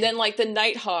then, like, the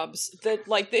Nighthobs,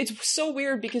 it's so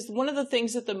weird because one of the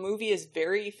things that the movie is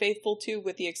very faithful to,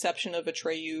 with the exception of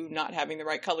Atreyu not having the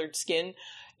right colored skin,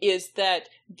 is that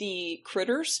the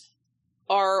critters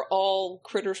are all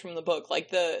critters from the book. Like,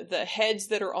 the heads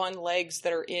that are on legs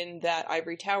that are in that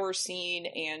ivory tower scene,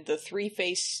 and the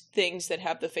 3-face things that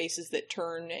have the faces that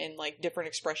turn and, like, different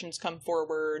expressions come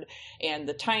forward, and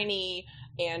the tiny,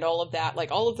 and all of that.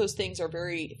 Like, all of those things are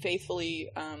very faithfully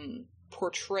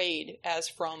portrayed as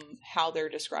from how they're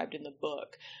described in the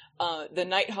book. The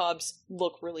Nighthobs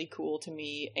look really cool to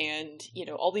me, and, you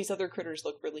know, all these other critters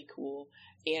look really cool.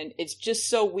 And it's just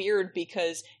so weird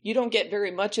because you don't get very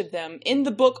much of them in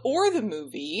the book or the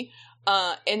movie,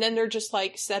 and then they're just,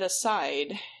 like, set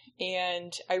aside.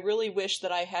 And I really wish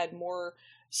that I had more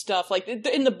stuff. Like,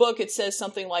 in the book it says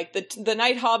something like the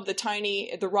Nighthob, the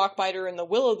Tiny, the Rockbiter, and the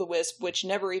Will-o'-the-Wisp, which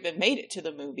never even made it to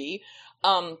the movie,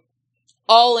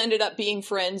 all ended up being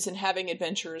friends and having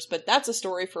adventures, but that's a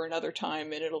story for another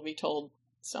time, and it'll be told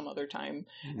some other time.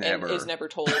 Never. And is never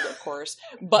told, of course.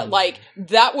 But, like,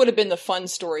 that would have been the fun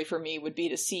story for me, would be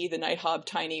to see the Nighthawk,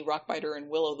 Tiny, Rockbiter, and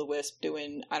Will-o'-the-Wisp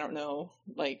doing, I don't know,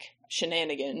 like,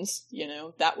 shenanigans, you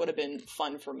know? That would have been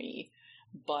fun for me.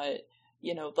 But,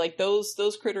 you know, like, those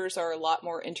critters are a lot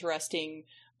more interesting,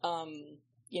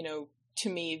 you know, to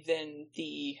me than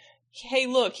the, hey,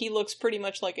 look, he looks pretty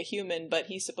much like a human, but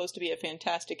he's supposed to be a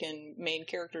fantastic and main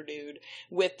character dude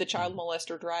with the child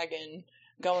molester dragon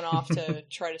going off to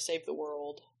try to save the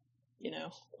world, you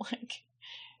know, like,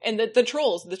 and the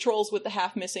trolls with the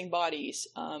half missing bodies,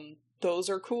 those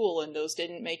are cool, and those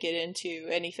didn't make it into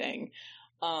anything,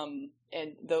 and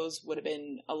those would have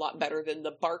been a lot better than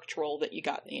the bark troll that you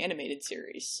got in the animated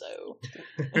series. So,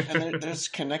 and there's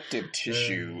connective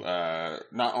tissue.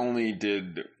 Not only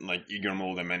did, like,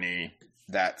 Guillermo the Many,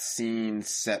 that scene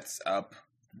sets up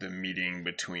the meeting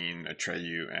between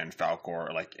Atreyu and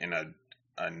Falkor, like, in a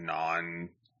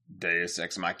non-Deus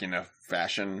Ex Machina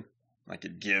fashion. Like,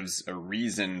 it gives a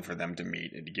reason for them to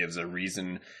meet. It gives a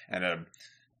reason and a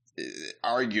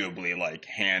arguably, like,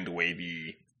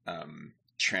 hand-wavy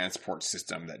transport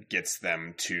system that gets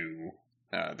them to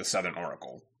the Southern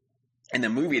Oracle. In the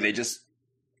movie, they just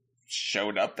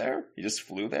showed up there? He just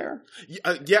flew there?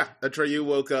 Yeah, Atreyu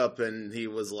woke up and he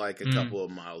was like a couple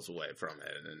of miles away from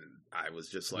it, and I was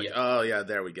just like, oh yeah,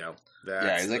 there we go.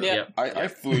 He's like, I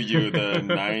flew you the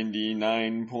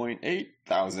 99.8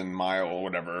 thousand mile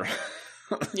whatever.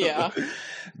 Yeah.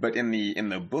 But in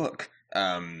the book,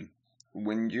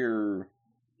 when you're,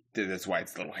 that's why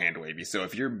it's a little hand wavy. So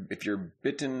if you're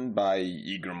bitten by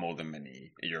Ygrimmel the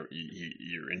Many, you're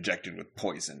injected with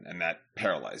poison, and that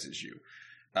paralyzes you.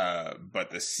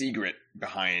 But the secret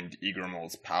behind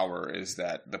Yggrammel's power is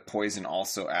that the poison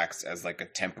also acts as like a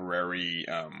temporary,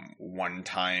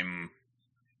 one-time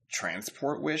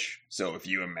transport wish. So if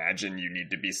you imagine you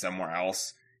need to be somewhere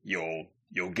else, you'll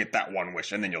get that one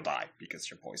wish, and then you'll die because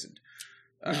you're poisoned.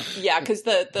 Yeah, because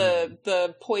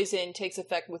the poison takes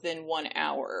effect within 1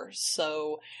 hour.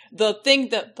 So the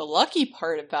lucky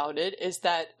part about it is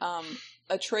that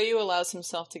Atreyu allows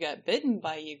himself to get bitten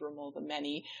by Ygrimmel the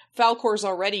Many. Falcor's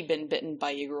already been bitten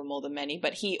by Ygrimmel the Many,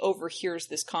 but he overhears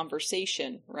this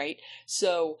conversation, right?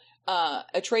 So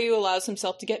Atreyu allows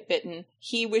himself to get bitten.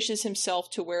 He wishes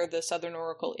himself to where the Southern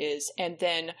Oracle is, and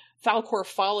then Falcor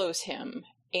follows him.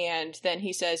 And then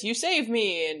he says, "You saved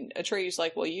me." And Atreyu's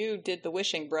like, "Well, you did the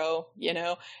wishing, bro,"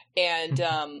 And,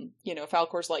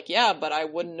 Falcor's like, "Yeah, but I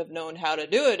wouldn't have known how to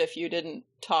do it if you didn't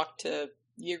talk to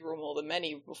Ygrimmel the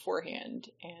Many beforehand."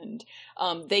 And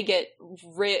they get,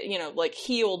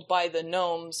 healed by the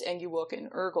gnomes, Enguwook and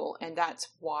Urgal. And that's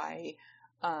why,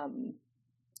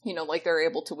 they're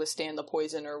able to withstand the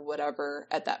poison or whatever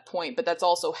at that point. But that's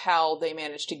also how they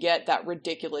managed to get that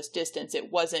ridiculous distance.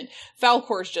 It wasn't,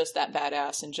 Falcor's just that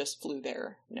badass and just flew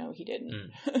there. No, he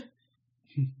didn't.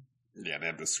 Yeah, they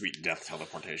have the sweet death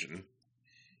teleportation.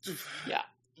 Yeah.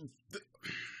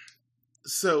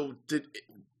 So, did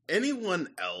anyone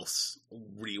else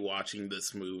rewatching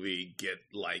this movie get,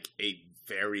 like, a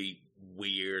very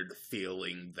weird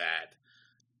feeling that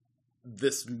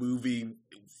this movie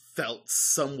felt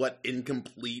somewhat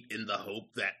incomplete in the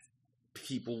hope that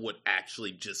people would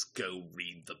actually just go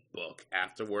read the book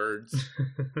afterwards?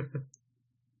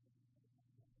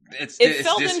 It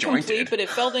felt incomplete, but it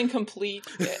felt incomplete.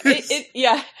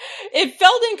 It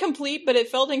felt incomplete, but it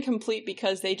felt incomplete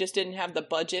because they just didn't have the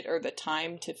budget or the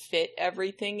time to fit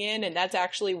everything in, and that's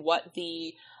actually what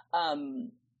the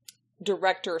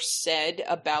director said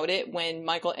about it when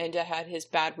Michael Ende had his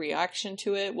bad reaction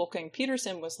to it. Wolfgang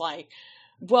Peterson was like,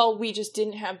 well, we just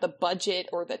didn't have the budget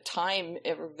or the time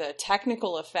or the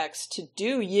technical effects to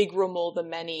do Ygrimmel the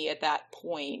Many at that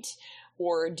point,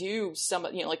 or do some,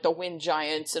 like the Wind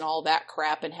Giants and all that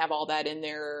crap and have all that in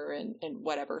there and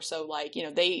whatever. So,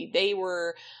 they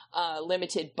were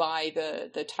limited by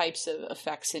the types of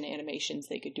effects and animations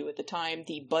they could do at the time.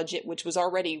 The budget, which was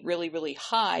already really, really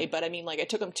high, but it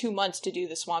took them 2 months to do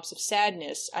the Swamps of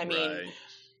Sadness.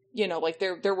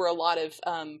 There were a lot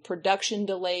of production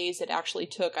delays. It actually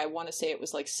took, I want to say it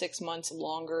was 6 months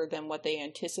longer than what they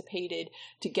anticipated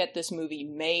to get this movie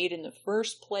made in the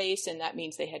first place. And that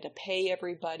means they had to pay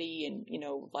everybody and,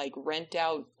 rent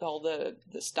out all the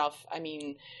stuff.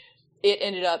 It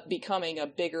ended up becoming a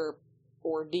bigger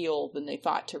ordeal than they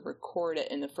thought to record it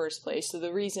in the first place. So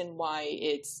the reason why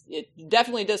it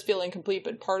definitely does feel incomplete,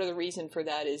 but part of the reason for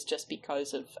that is just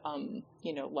because of,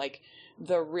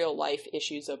 the real life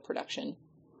issues of production.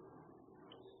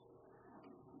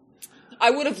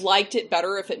 I would have liked it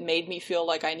better if it made me feel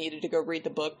like I needed to go read the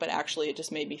book, but actually it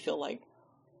just made me feel like,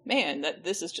 man, that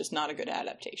this is just not a good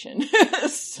adaptation.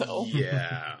 So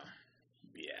Yeah.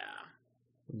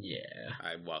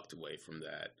 I walked away from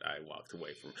that.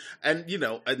 And,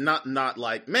 not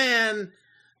like, man,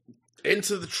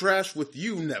 into the trash with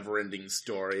you, never-ending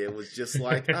story. It was just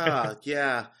like,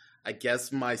 yeah, I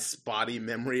guess my spotty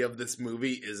memory of this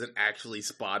movie isn't actually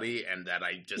spotty, and that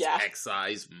I just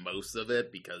excise most of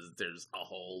it because there's a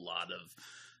whole lot of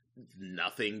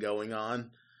nothing going on.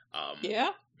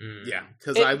 Yeah,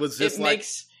 because I was just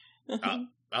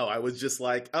I was just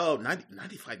like,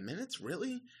 95 minutes?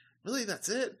 Really? Really, that's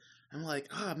it? I'm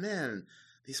like, man,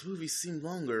 these movies seem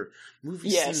longer.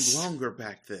 Movies seemed longer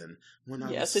back then when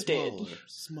I was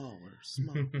smaller.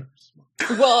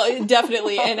 Well,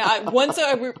 definitely. And once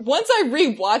I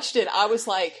rewatched it, I was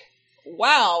like,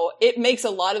 wow, it makes a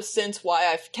lot of sense why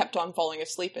I've kept on falling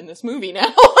asleep in this movie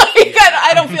now.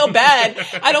 I don't feel bad.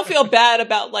 I don't feel bad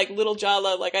about Little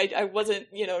Jala. I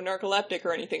wasn't, narcoleptic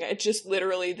or anything. It's just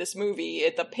literally this movie.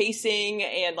 The pacing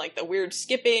and the weird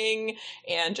skipping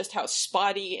and just how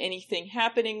spotty anything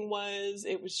happening was.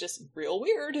 It was just real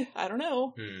weird. I don't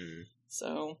know.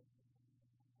 So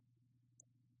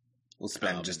we'll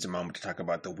spend just a moment to talk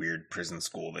about the weird prison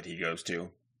school that he goes to.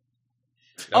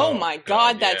 Oh my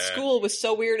God, that yeah. school was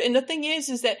so weird. And the thing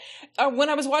is that when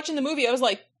I was watching the movie, I was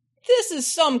like, this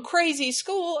is some crazy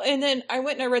school. And then I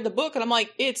went and I read the book and I'm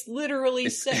like, it's literally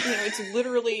it's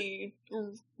literally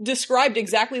described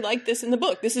exactly like this in the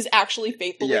book. This is actually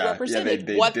faithfully represented.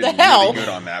 They what did the hell? Really good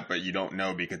on that, but you don't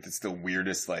know because it's the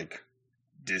weirdest, like,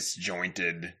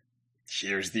 disjointed.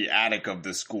 Here's the attic of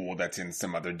the school that's in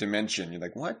some other dimension. You're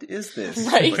like, what is this?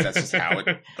 Right. But that's just how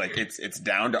it, like, it's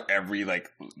down to every,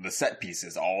 like, the set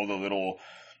pieces, all the little,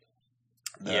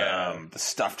 the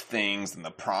stuffed things and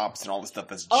the props and all the stuff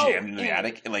that's jammed into the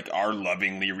attic, like, are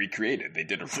lovingly recreated. They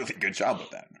did a really good job with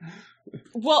that.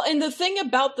 Well, and the thing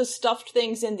about the stuffed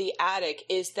things in the attic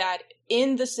is that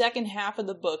in the second half of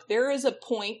the book, there is a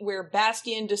point where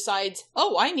Bastien decides,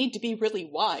 oh, I need to be really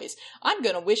wise. I'm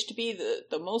going to wish to be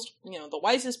the most, the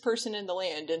wisest person in the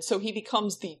land. And so he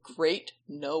becomes the Great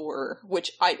Knower,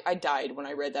 which I died when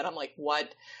I read that. I'm like,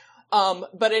 what?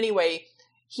 But anyway,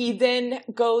 he then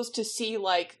goes to see,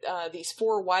 like, these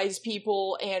 4 wise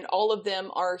people, and all of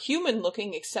them are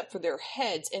human-looking except for their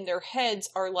heads, and their heads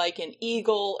are like an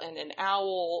eagle and an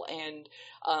owl and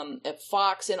a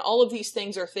fox, and all of these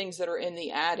things are things that are in the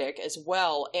attic as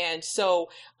well. And so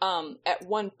at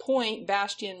one point,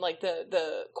 Bastien, like,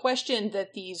 the question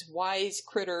that these wise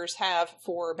critters have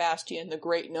for Bastien, the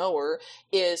Great Knower,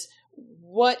 is,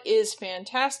 what is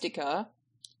Fantastica?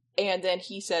 And then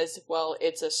he says, well,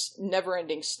 it's a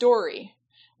never-ending story.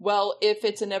 Well, if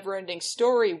it's a never-ending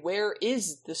story, where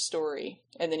is the story?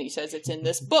 And then he says, it's in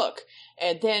this book.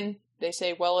 And then they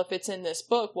say, well, if it's in this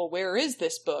book, well, where is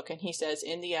this book? And he says,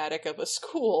 in the attic of a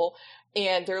school.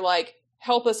 And they're like,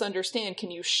 help us understand.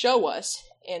 Can you show us?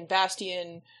 And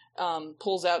Bastien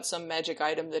pulls out some magic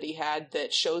item that he had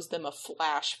that shows them a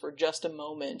flash for just a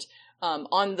moment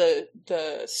on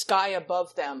the sky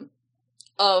above them,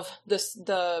 of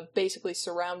the basically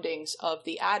surroundings of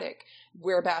the attic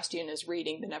where Bastien is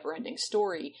reading the never-ending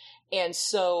story. And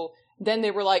so then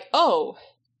they were like, oh,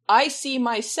 I see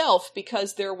myself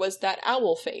because there was that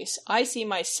owl face. I see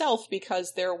myself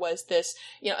because there was this,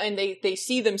 and they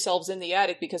see themselves in the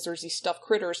attic because there's these stuffed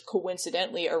critters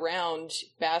coincidentally around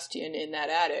Bastien in that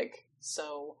attic.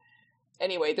 So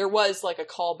anyway, there was like a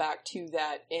callback to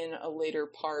that in a later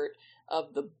part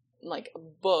of the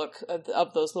book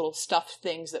of those little stuffed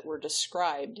things that were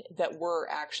described that were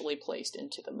actually placed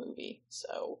into the movie.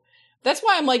 So that's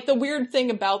why I'm like, the weird thing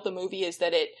about the movie is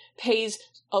that it pays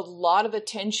a lot of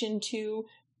attention to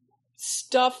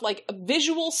stuff, like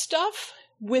visual stuff,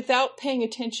 without paying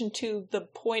attention to the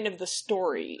point of the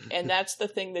story. And that's the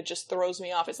thing that just throws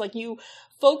me off. It's like you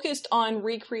focused on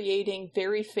recreating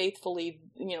very faithfully,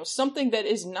 something that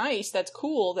is nice, that's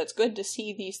cool, that's good to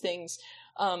see these things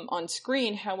on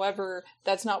screen. However,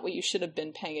 that's not what you should have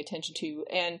been paying attention to.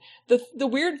 And the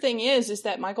weird thing is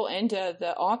that Michael Ende,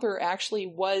 the author, actually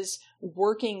was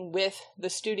working with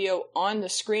the studio on the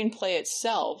screenplay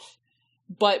itself.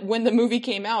 But when the movie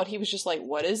came out, he was just like,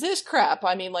 what is this crap?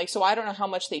 I mean, so I don't know how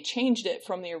much they changed it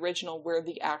from the original where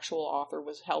the actual author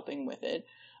was helping with it.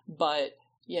 But,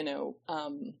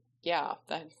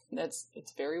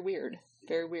 it's very weird.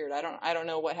 Very weird. I don't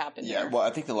know what happened there. Well, I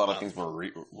think a lot of things were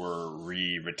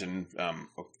rewritten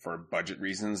for budget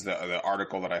reasons. The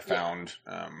article that I found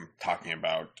talking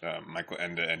about Michael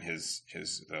Ende and his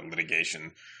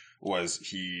litigation was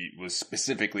he was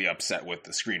specifically upset with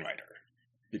the screenwriter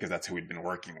because that's who he'd been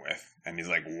working with, and he's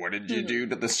like, "What did you do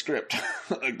to the script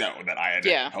like that I had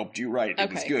helped you write?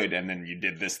 It was good, and then you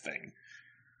did this thing."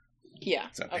 Yeah.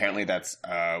 So apparently that's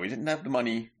we didn't have the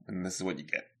money, and this is what you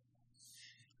get.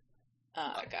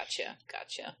 Gotcha.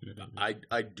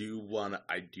 I do want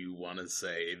to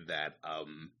say that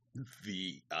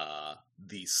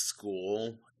the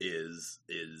school is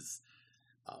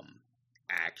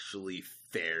actually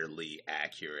fairly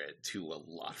accurate to a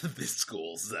lot of the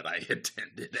schools that I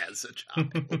attended as a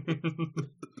child.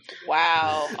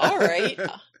 Wow. All right.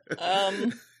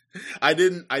 I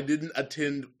didn't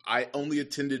attend. I only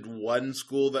attended one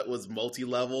school that was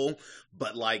multi-level,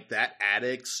 but like that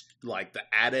attic, like the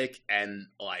attic and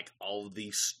like all of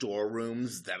the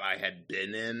storerooms that I had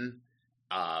been in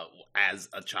as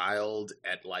a child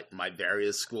at like my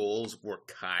various schools were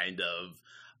kind of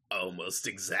almost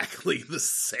exactly the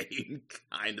same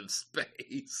kind of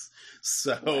space.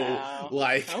 So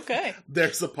okay.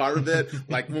 There's a part of it,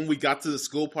 like when we got to the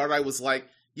school part, I was like,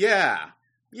 yeah,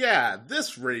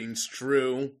 this rings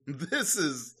true. This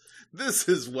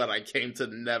is what I came to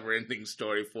Neverending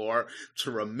Story for,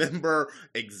 to remember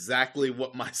exactly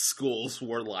what my schools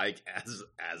were like as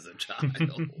a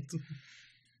child.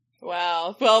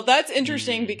 Wow. Well, that's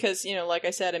interesting because, like I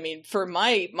said, I mean, for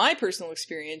my personal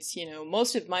experience,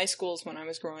 most of my schools when I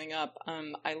was growing up,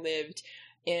 I lived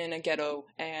in a ghetto,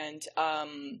 and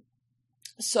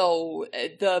so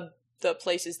the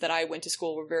places that I went to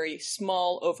school were very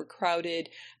small, overcrowded.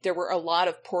 There were a lot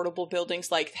of portable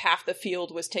buildings. Like half the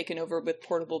field was taken over with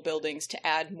portable buildings to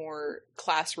add more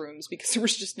classrooms because there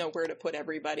was just nowhere to put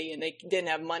everybody, and they didn't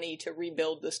have money to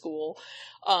rebuild the school.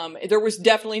 There was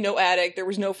definitely no attic. There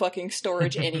was no fucking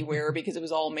storage anywhere because it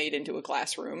was all made into a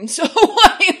classroom. So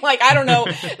I don't know.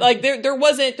 Like there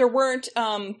weren't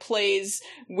plays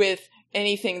with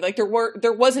anything, like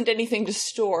there wasn't anything to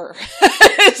store.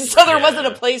 So there wasn't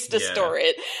a place to store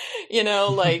it,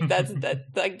 like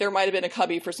like there might have been a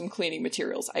cubby for some cleaning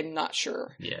materials, I'm not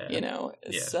sure.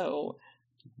 So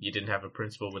you didn't have a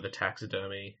principal with a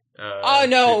taxidermy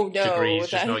degree he's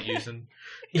just not using.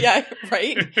 Yeah,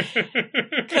 right.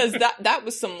 Because that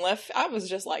was some left. I was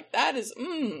just like, that is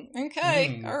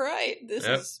okay, all right, this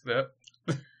is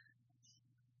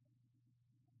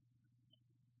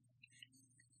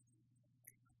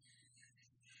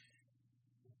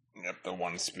Yep, the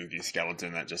one spooky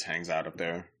skeleton that just hangs out up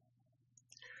there.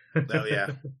 Oh yeah,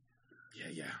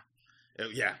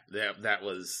 yeah. That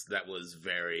was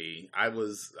very. I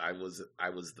was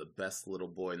the best little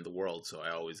boy in the world, so I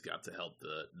always got to help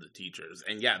the teachers.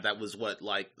 And yeah, that was what,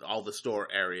 like, all the store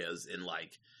areas in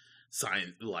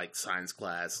science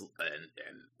class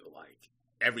and like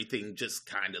everything just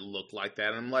kind of looked like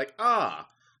that. And I'm like,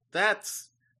 that's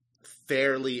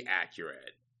fairly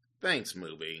accurate. Thanks,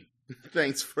 movie.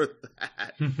 Thanks for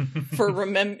that. For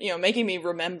making me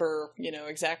remember,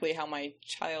 exactly how my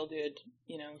childhood,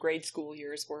 grade school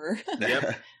years were.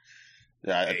 Yep.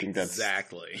 Yeah, I think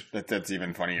exactly. That's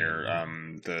even funnier.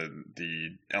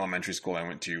 The elementary school I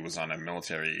went to was on a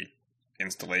military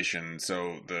installation,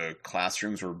 so the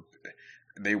classrooms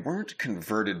they weren't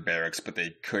converted barracks, but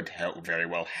they could very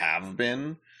well have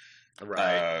been.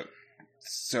 Right.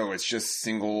 So it's just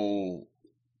single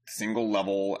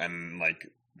level, and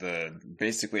like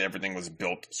basically everything was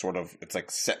built sort of, it's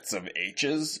like sets of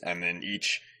H's, and then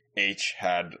each H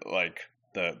had like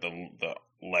the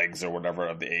legs or whatever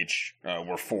of the H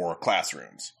were 4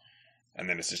 classrooms, and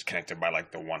then it's just connected by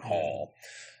like the one hall.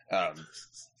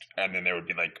 And then there would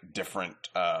be like different,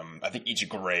 I think each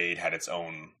grade had its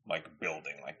own like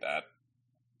building like that.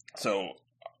 So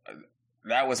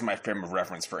that was my frame of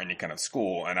reference for any kind of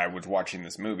school. And I was watching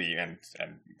this movie and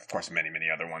of course many, many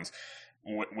other ones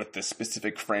with the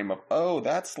specific frame of,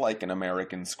 that's like an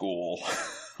American school.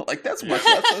 Like that's must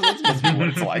be what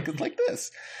it's like. It's like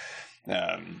this.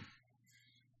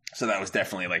 So that was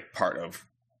definitely like part of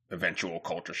eventual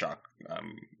culture shock,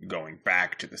 going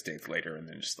back to the States later, and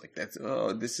then just like,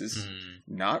 this is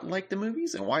not like the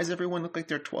movies, and why does everyone look like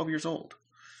they're 12 years old?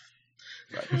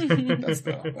 But that's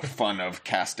the fun of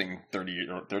casting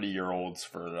 30-year-olds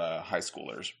for high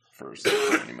schoolers for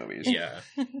so many movies. Yeah.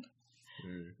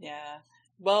 Yeah.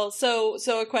 Well, so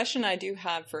a question I do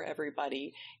have for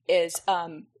everybody is,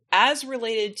 as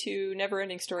related to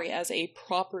Neverending Story as a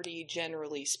property,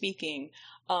 generally speaking,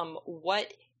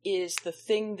 what is the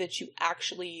thing that you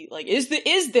actually like?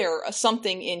 Is there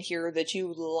something in here that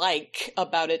you like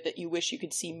about it that you wish you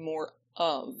could see more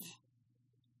of?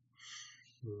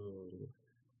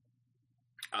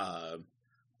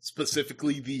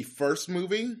 Specifically the first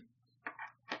movie?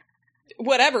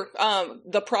 Whatever,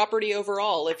 the property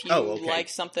overall, if you okay. like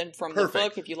something from Perfect. the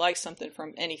book, if you like something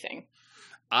from anything.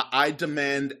 I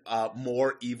demand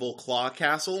more Evil Claw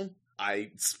Castle.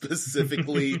 I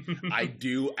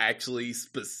do actually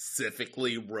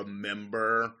specifically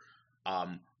remember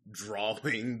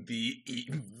drawing the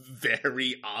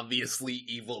very obviously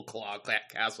Evil Claw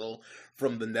Castle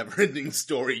from the Neverending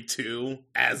Story 2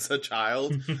 as a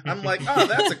child. I'm like,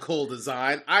 that's a cool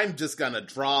design. I'm just gonna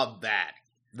draw that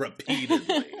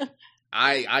repeatedly.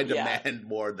 I demand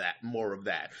more of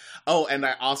that. Oh, and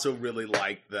I also really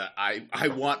like I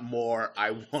want more.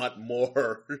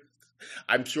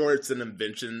 I'm sure it's an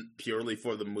invention purely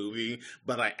for the movie,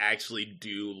 but I actually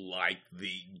do like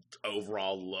the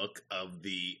overall look of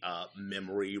the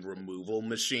memory removal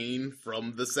machine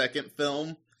from the second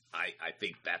film. I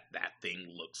think that thing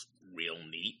looks real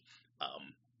neat.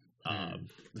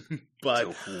 But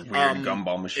it's a weird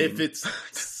gumball machine. If it's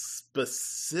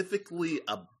specifically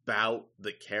about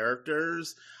the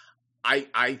characters,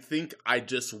 I think I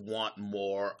just want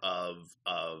more of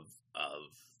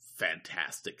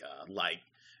Fantastica. Like,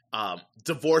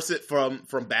 divorce it from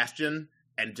Bastion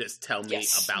and just tell me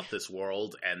about this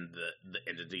world and the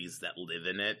entities that live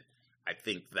in it. I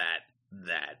think that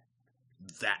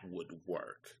would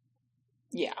work.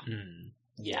 Yeah.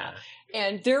 Yeah.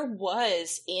 And there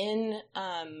was in,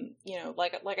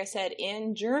 like I said,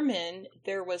 in German,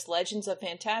 there was Legends of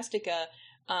Fantastica,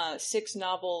 6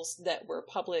 novels that were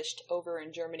published over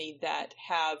in Germany that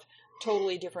have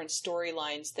totally different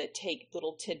storylines that take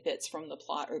little tidbits from the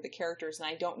plot or the characters, and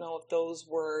I don't know if those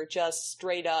were just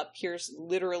straight up, here's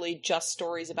literally just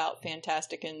stories about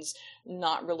Fantasticans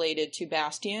not related to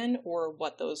Bastian, or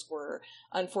what those were.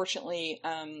 Unfortunately,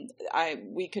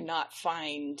 we could not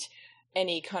find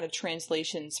any kind of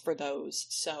translations for those,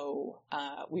 so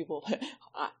we will,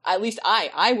 at least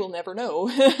I will never know.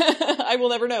 I will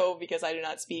never know because I do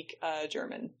not speak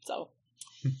German, so.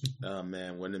 Oh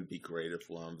man, wouldn't it be great if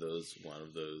one of those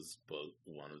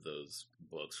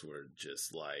books were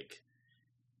just like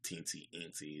Teensy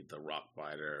Eensy, the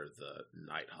Rockbiter, the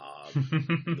Nighthawk,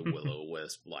 the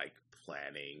Will-O-Wisp, like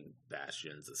planning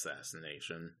Bastion's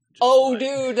assassination. Oh,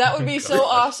 dude, that would be so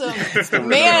awesome.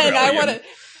 Man, I want to.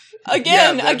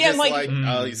 Again, like,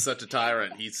 oh, he's such a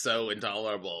tyrant. He's so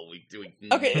intolerable. We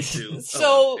okay, need to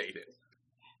so. elevate it.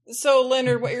 So,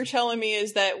 Leonard, what you're telling me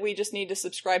is that we just need to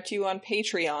subscribe to you on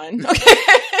Patreon.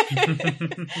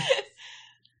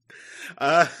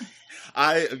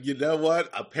 Okay. You know what?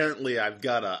 Apparently, I've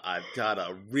got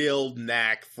a real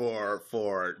knack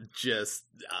for just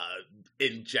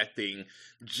injecting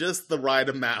just the right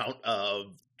amount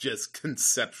of just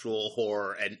conceptual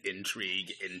horror and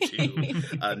intrigue into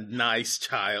a nice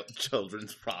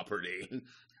children's property.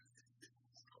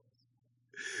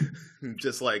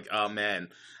 Just like, oh man,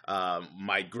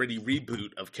 my gritty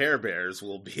reboot of Care Bears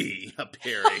will be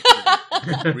appearing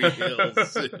real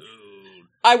soon.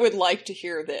 I would like to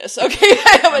hear this. Okay,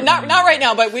 not right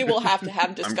now, but we will have to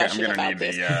have discussion about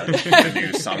this. I'm going to need the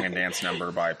new song and dance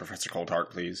number by Professor Coldheart,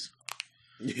 please.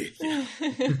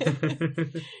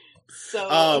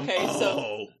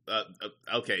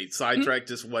 Okay. Sidetrack.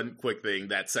 Just one quick thing.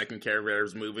 That second Care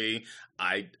Bears movie,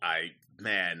 I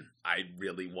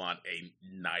really want a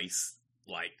nice,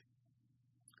 like,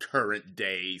 current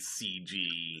day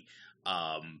CG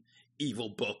evil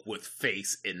book with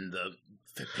face in the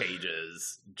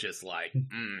pages, just like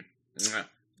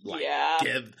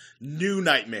give new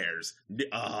nightmares,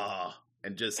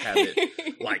 and just have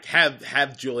it like have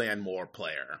Julianne Moore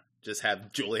play her. Just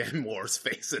have Julianne Moore's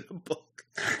face in a book.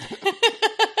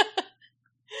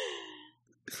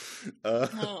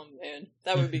 Oh man,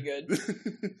 that would be good.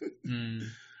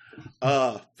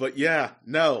 But yeah,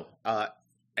 no.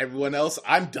 Everyone else,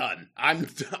 I'm done. I'm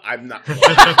not going to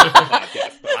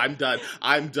podcast, but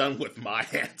I'm done with my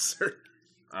answer.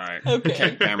 All right.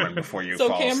 Okay. Cameron, before you fall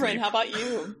asleep. So Cameron, how about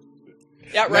you?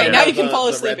 Yeah, right now you can fall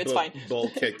asleep. It's fine.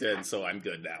 Bolt kicked in, so I'm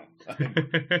good now.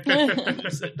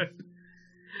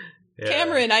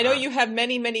 Cameron, I know you have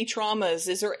many, many traumas.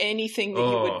 Is there anything that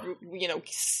you would,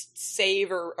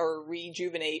 save or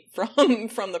rejuvenate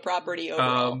from the property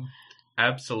overall?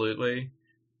 Absolutely.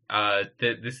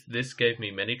 This gave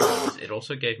me many traumas. It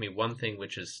also gave me one thing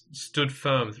which has stood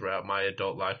firm throughout my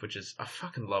adult life, which is I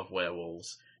fucking love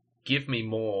werewolves. Give me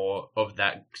more of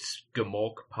that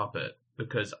Gamork puppet,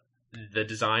 because the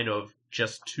design of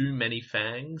just too many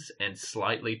fangs and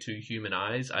slightly too human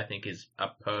eyes, I think, is a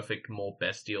perfect, more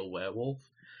bestial werewolf.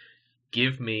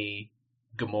 Give me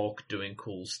Gamork doing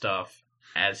cool stuff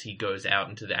as he goes out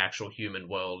into the actual human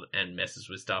world and messes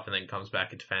with stuff, and then comes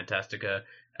back into Fantastica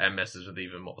and messes with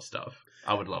even more stuff.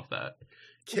 I would love that.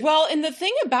 Well, and the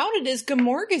thing about it is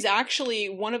Gamork is actually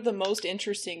one of the most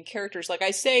interesting characters. Like, I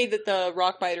say that the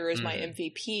Rockbiter is my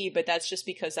MVP, but that's just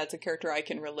because that's a character I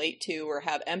can relate to or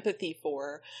have empathy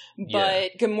for.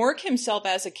 But Gamork himself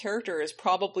as a character is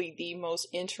probably the most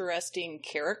interesting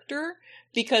character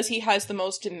because he has the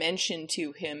most dimension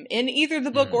to him in either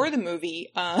the book or the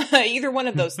movie. Either one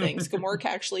of those things. Gamork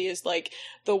actually is like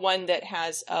the one that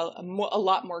has a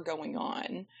lot more going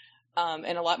on.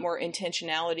 And a lot more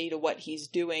intentionality to what he's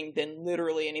doing than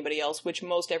literally anybody else, which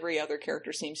most every other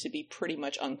character seems to be pretty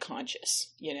much unconscious,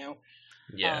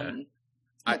 Yeah.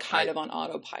 Kind of on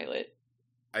autopilot.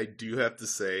 I do have to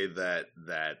say that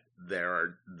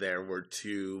there were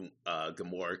two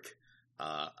Gamork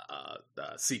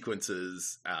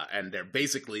sequences, and they're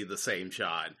basically the same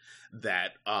shot,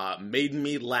 that made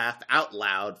me laugh out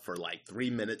loud for like 3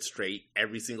 minutes straight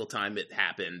every single time it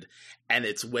happened. And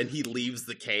it's when he leaves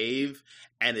the cave,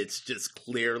 and it's just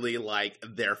clearly like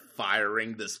they're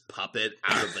firing this puppet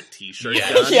out of a t-shirt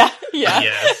gun. Yeah.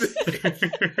 Yes.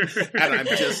 And I'm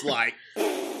just like,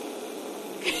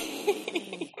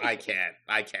 I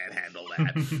can't handle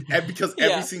that. And because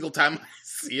every single time I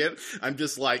see it, I'm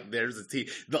just like, there's a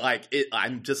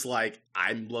I'm just like,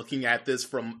 I'm looking at this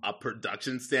from a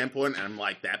production standpoint, and I'm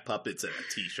like, that puppet's in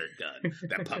a t-shirt gun.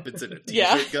 That puppet's in a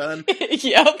t-shirt gun.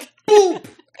 Yep. Boop!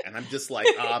 And I'm just like,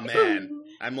 oh man,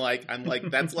 I'm like,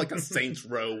 that's like a Saints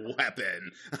Row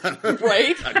weapon.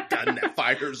 Right? A gun that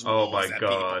fires Oh wolves my at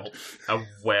god. people. A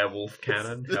werewolf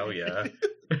cannon? Hell yeah.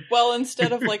 Well,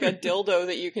 instead of like a dildo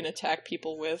that you can attack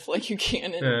people with, like you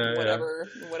can in whatever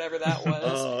that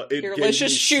was. It Here, gave let's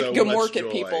just me shoot so Gamork much at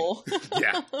joy. people.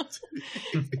 Yeah.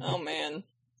 Oh man.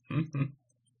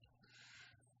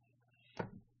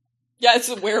 Yeah, it's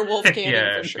a werewolf cannon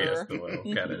yeah, for sure. Yes, the werewolf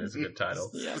cannon is a good title.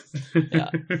 Yeah.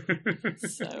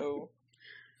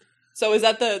 So is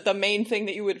that the main thing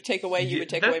that you would take away? You would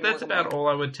take away more That's about all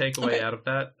I would take away Okay. out of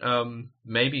that.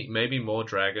 Maybe more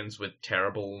dragons with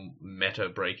terrible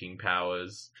meta-breaking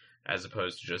powers, as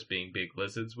opposed to just being big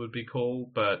lizards, would be cool.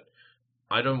 But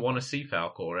I don't want to see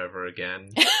Falcor ever again.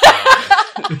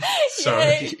 So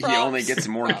Yay, He props. only gets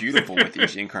more beautiful with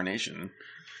each incarnation.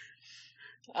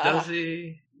 does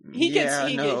he? He gets. Yeah,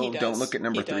 he no, does. don't look at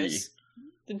number He 3. does.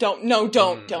 Don't.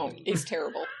 It's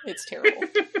terrible. It's terrible.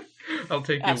 I'll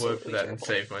take your word for Absolutely that and terrible.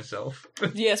 save myself.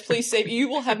 Yes, please save. You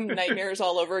will have nightmares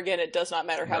all over again. It does not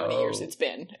matter how many No. years it's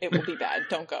been. It will be bad.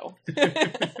 Don't go.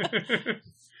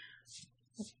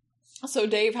 So,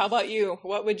 Dave, how about you?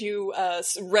 What would you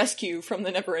rescue from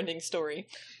the Neverending Story?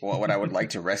 Well, what I would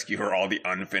like to rescue are all the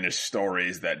unfinished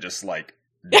stories that just like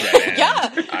dead end. Yeah.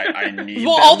 I need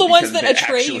Well, them all the ones because that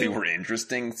they actually Atreyu- were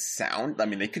interesting sound. I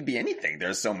mean, they could be anything.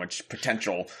 There's so much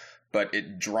potential, but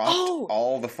it dropped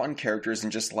all the fun characters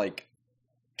and just like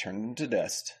turned them to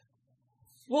dust.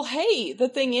 Well, hey, the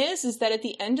thing is that at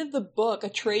the end of the book,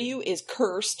 Atreyu is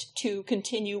cursed to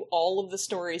continue all of the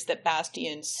stories that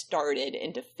Bastian started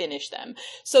and to finish them.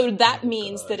 So that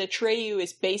means that Atreyu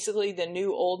is basically the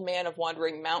new old man of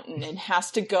Wandering Mountain and has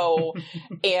to go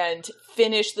and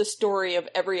finish the story of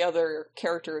every other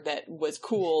character that was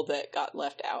cool that got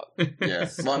left out. Yeah.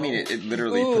 Well, I mean, it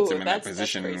literally Ooh, puts him in that that's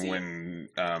position crazy. when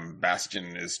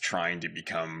Bastian is trying to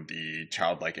become the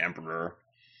childlike emperor.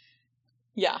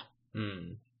 Yeah.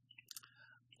 Hmm.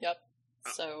 Yep.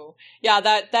 So, yeah,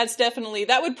 that's definitely,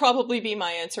 that would probably be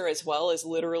my answer as well, is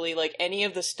literally like any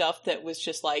of the stuff that was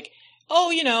just like,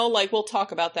 oh, you know, like we'll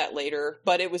talk about that later,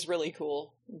 but it was really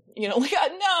cool. You know, like,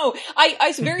 no,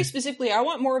 I very specifically, I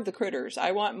want more of the critters.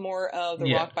 I want more of the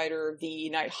Rockbiter, the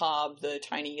Night Hob, the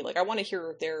Tiny, like I want to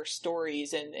hear their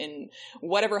stories and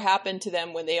whatever happened to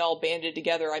them when they all banded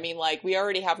together. I mean, like we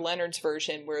already have Leonard's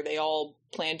version where they all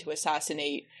plan to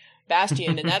assassinate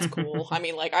Bastian, and that's cool. I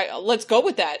mean, like, let's go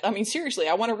with that. I mean, seriously,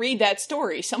 I want to read that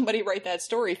story. Somebody write that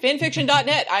story.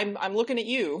 Fanfiction.net. I'm looking at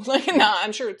you. Like, nah,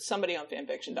 I'm sure it's somebody on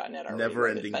fanfiction.net already.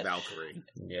 Never-ending Valkyrie.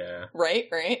 Yeah. Right.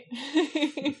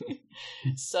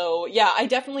 So, yeah, I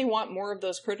definitely want more of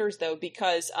those critters, though,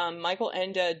 because Michael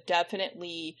Ende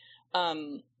definitely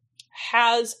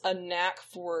has a knack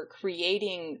for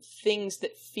creating things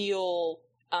that feel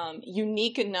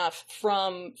unique enough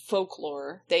from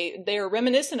folklore. They are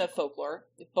reminiscent of folklore,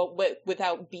 but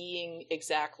without being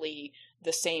exactly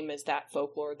the same as that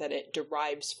folklore that it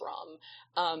derives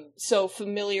from. So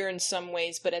familiar in some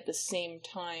ways, but at the same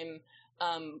time,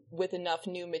 with enough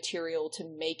new material to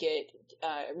make it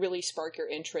really spark your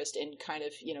interest and kind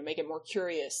of, you know, make it more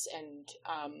curious and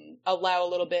allow a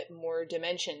little bit more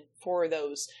dimension for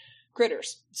those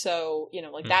critters. So, you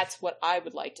know, like that's what I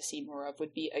would like to see more of,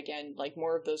 would be, again, like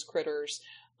more of those critters.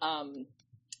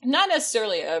 Not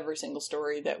necessarily every single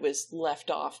story that was left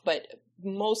off, but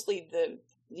mostly the,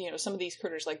 you know, some of these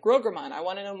critters like Grogramon. I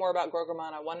want to know more about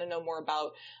Grogramon. I want to know more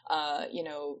about, you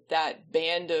know, that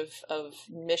band of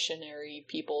missionary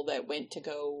people that went to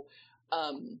go,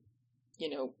 you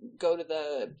know, go to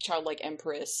the childlike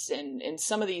empress and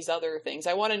some of these other things.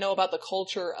 I want to know about the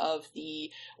culture of the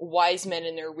wise men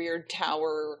in their weird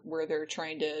tower where they're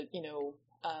trying to, you know,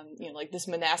 like this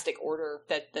monastic order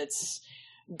that's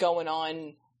going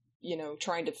on, you know,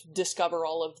 trying to discover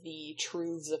all of the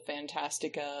truths of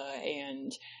Fantastica.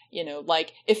 And, you know,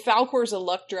 like if Falcor's a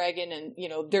luck dragon and, you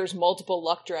know, there's multiple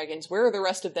luck dragons, where are the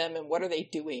rest of them and what are they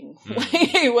doing?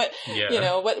 What, you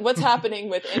know, what's happening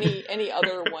with any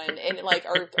other one? And like,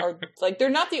 are like, they're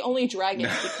not the only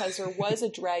dragons, because there was a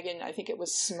dragon, I think it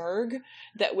was Smurg,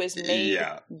 that was made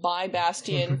by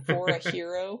Bastian for a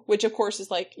hero, which of course is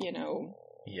like, you know,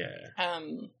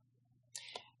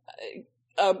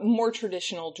 a more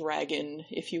traditional dragon,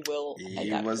 if you will. At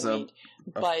that was point.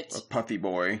 But a puffy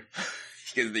boy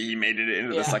because he made it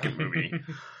into the second movie.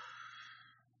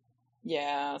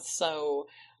 Yeah. So,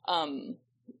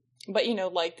 but you know,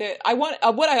 like I want.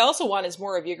 What I also want is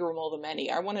more of Yggdrasil the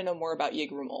Many. I want to know more about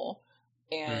Yggdrasil.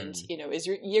 And you know, is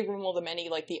Yggdrasil the Many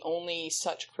like the only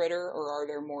such critter, or are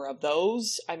there more of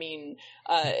those? I mean,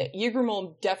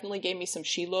 Yggdrasil definitely gave me some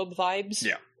Shelob vibes.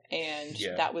 Yeah. And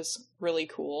that was really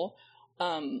cool.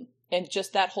 and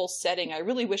just that whole setting. I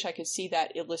really wish I could see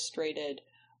that illustrated,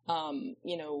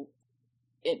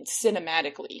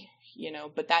 cinematically,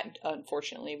 but that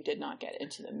unfortunately did not get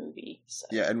into the movie. So.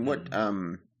 Yeah, and what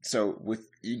so with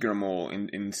Ygrimmel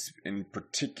in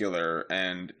particular,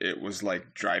 and it was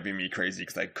like driving me crazy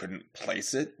because I couldn't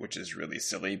place it, which is really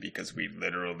silly because we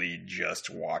literally just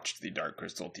watched the Dark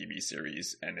Crystal TV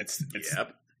series, and it's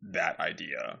that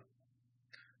idea.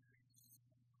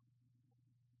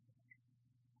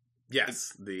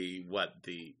 Yes,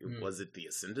 was it the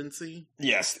Ascendancy?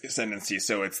 Yes, the Ascendancy.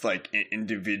 So it's like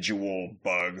individual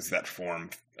bugs that form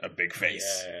a big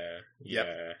face.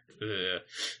 Yeah.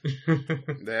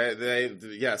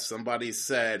 Somebody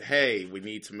said, hey, we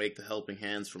need to make the helping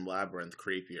hands from Labyrinth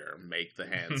creepier. Make the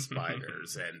hands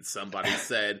spiders. And somebody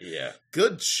said,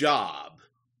 good job.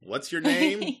 What's your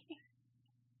name?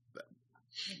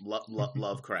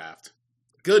 Lovecraft.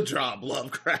 Good job,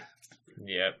 Lovecraft.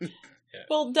 Yep. Yeah.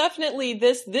 Well, definitely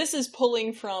this is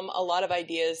pulling from a lot of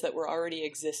ideas that were already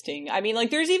existing. I mean,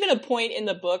 like, there's even a point in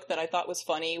the book that I thought was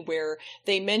funny where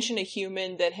they mention a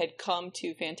human that had come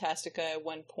to Fantastica at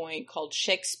one point called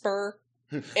Shakespeare,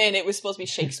 and it was supposed to be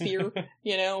Shakespeare,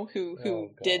 who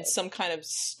did some kind of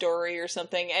story or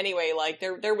something. Anyway, like,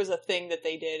 there was a thing that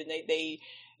they did, and they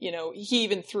he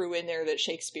even threw in there that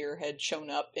Shakespeare had shown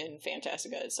up in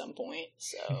Fantastica at some point,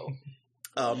 so...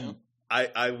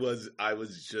 I was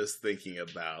just thinking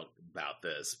about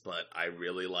this, but I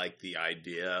really like the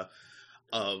idea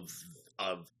of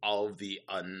all of the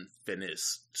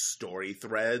unfinished story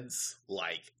threads,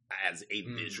 like as a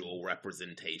visual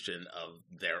representation of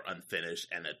their unfinished,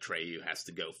 and Atreyu has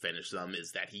to go finish them,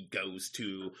 is that he goes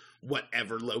to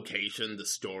whatever location the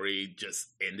story just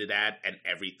ended at, and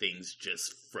everything's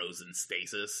just frozen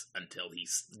stasis until he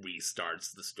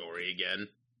restarts the story again.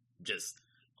 Just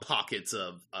pockets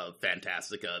of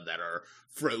Fantastica that are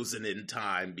frozen in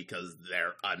time because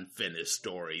they're unfinished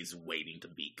stories waiting to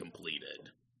be completed.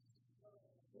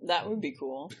 That would be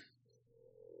cool.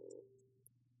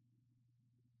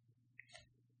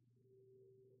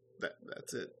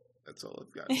 That's it. That's all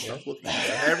I've got. Stop looking.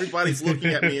 Everybody's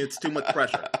looking at me. It's too much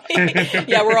pressure.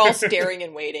 Yeah, we're all staring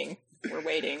and waiting. We're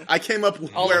waiting. I came up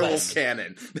with Werewolf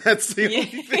Canon. That's the only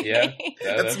thing. Yeah,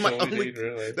 that's my only.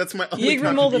 Really. That's my only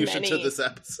contribution to this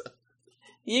episode.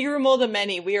 Ygrimmel the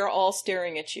Many, we are all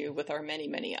staring at you with our many,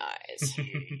 many eyes.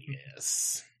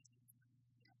 Yes.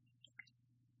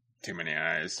 Too many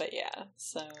eyes. But yeah,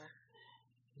 so.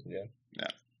 Yeah.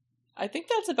 I think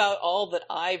that's about all that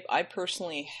I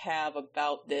personally have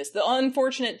about this. The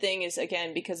unfortunate thing is,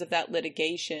 again, because of that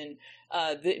litigation,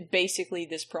 basically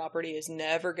this property is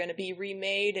never going to be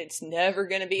remade. It's never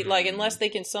going to be, like, unless they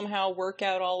can somehow work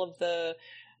out all of the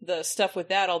stuff with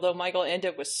that. Although Michael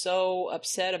Ende was so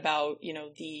upset about,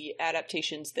 the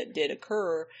adaptations that did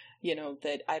occur,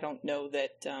 that I don't know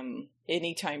that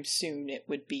anytime soon it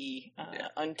would be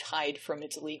untied from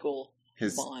its legal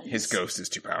bonds. His ghost is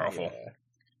too powerful. Yeah.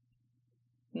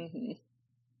 Mm-hmm.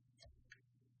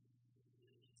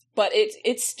 But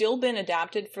it's still been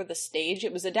adapted for the stage.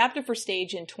 It was adapted for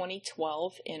stage in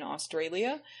 2012 in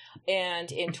Australia, and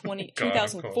in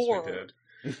 2004.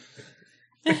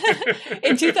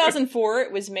 In 2004,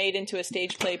 it was made into a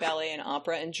stage play, ballet, and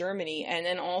opera in Germany, and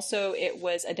then also it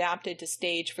was adapted to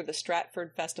stage for the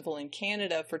Stratford Festival in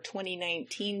Canada for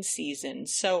 2019 season.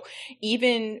 So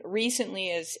even recently,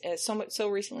 as so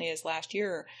recently as last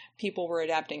year, people were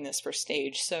adapting this for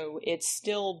stage. So it's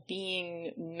still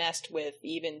being messed with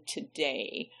even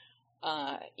today,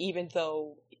 even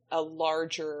though a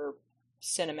larger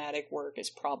cinematic work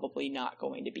is probably not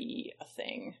going to be a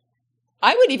thing.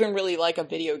 I would even really like a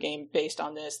video game based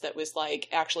on this that was like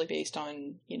actually based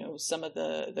on, some of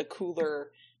the cooler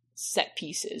set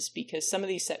pieces, because some of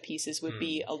these set pieces would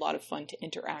be a lot of fun to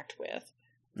interact with.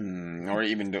 Or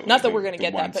even not that we're going to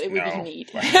get that, but it would be neat.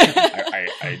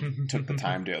 I took the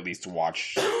time to at least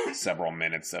watch several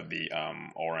minutes of the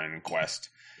Orin quest.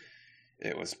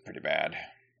 It was pretty bad.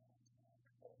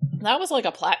 That was like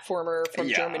a platformer from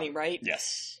Germany, right?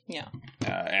 Yes. Yeah.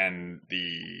 And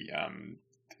the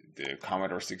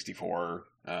Commodore 64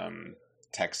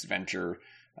 text venture,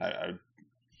 I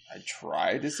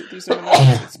tried to do some of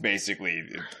that. It's basically,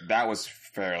 that was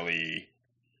fairly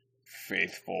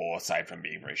faithful aside from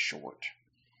being very short.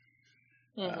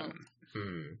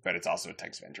 But it's also a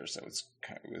text venture, so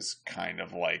it was kind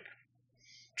of like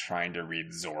trying to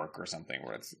read Zork or something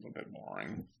where it's a little bit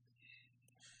boring.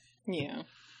 Yeah.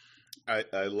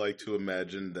 I like to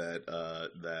imagine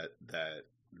that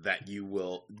that you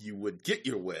would get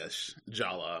your wish,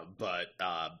 Jala, but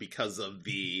because of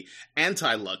the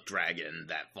anti-luck dragon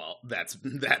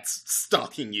that's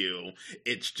stalking you,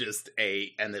 it's just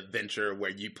an adventure where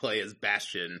you play as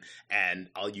Bastion, and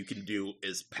all you can do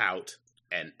is pout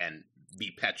and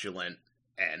be petulant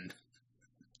and.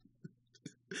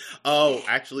 Oh,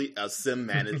 actually, a sim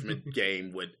management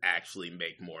game would actually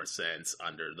make more sense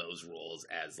under those rules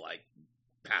as like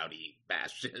pouty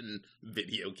Bastion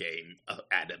video game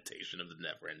adaptation of the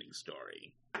Neverending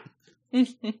Story.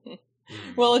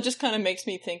 Well, it just kind of makes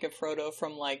me think of Frodo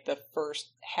from like the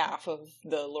first half of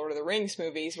the Lord of the Rings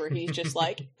movies, where he's just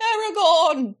like,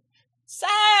 Aragorn,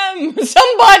 Sam,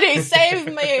 somebody save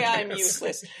me, I'm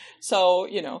useless. So,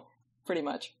 pretty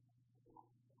much.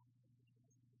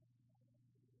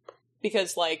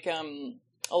 Because, like,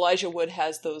 Elijah Wood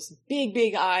has those big,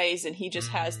 big eyes, and he just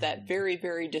has that very,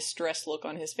 very distressed look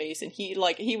on his face, and he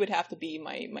would have to be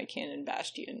my canon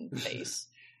Bastion face.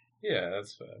 Yeah,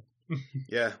 that's fair.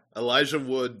 Yeah, Elijah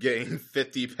Wood gained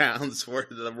 50 pounds for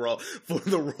the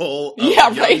role of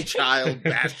young child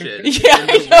Bastion in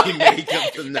the remake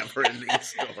of the Neverending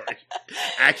Story.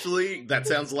 Actually, that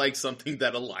sounds like something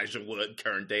that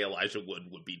current day Elijah Wood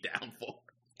would be down for.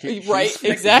 Right,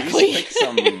 exactly.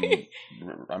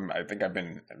 I think I've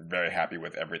been very happy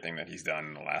with everything that he's done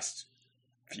in the last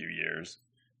few years.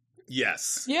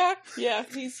 Yes. Yeah.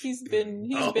 He's been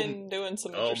doing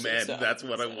some interesting stuff. That's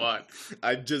what I want.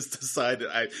 I've just decided.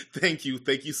 Thank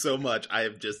you so much. I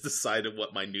have just decided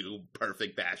what my new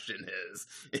perfect Bastion is.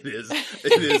 It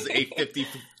is a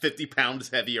 50 pounds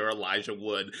heavier Elijah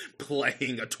Wood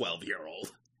playing a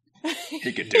 12-year-old.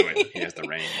 He could do it. He has the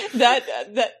range.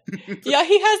 Yeah,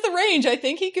 he has the range. I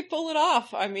think he could pull it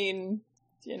off. I mean,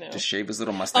 just shave his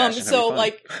little mustache.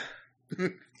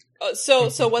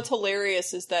 So what's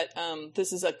hilarious is that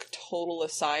this is a total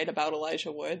aside about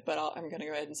Elijah Wood, but I'm going to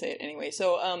go ahead and say it anyway.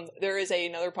 So there is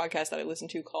another podcast that I listen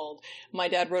to called My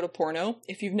Dad Wrote a Porno.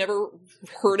 If you've never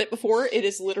heard it before, it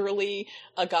is literally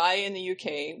a guy in the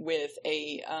UK with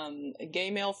a gay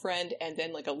male friend and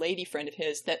then like a lady friend of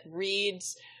his that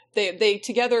reads. They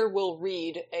together will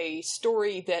read a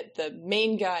story that the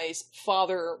main guy's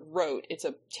father wrote. It's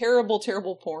a terrible,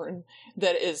 terrible porn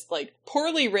that is like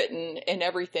poorly written and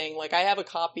everything. Like I have a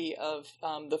copy of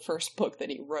the first book that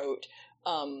he wrote.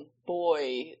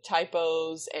 Boy,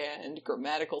 typos and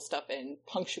grammatical stuff and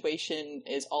punctuation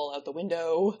is all out the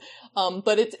window.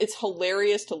 But it's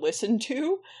hilarious to listen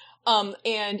to.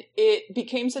 And it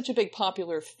became such a big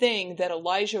popular thing that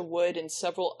Elijah Wood and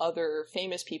several other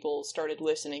famous people started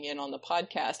listening in on the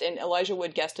podcast. And Elijah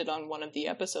Wood guested on one of the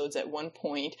episodes at one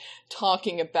point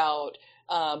talking about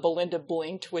Belinda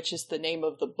Blinked, which is the name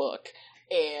of the book,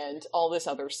 and all this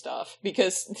other stuff.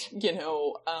 Because,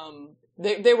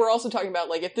 they were also talking about,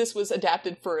 like, if this was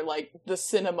adapted for, like, the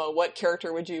cinema, what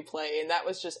character would you play? And that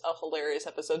was just a hilarious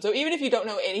episode. So even if you don't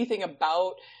know anything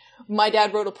about My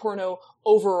Dad Wrote a Porno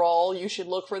overall, you should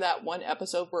look for that one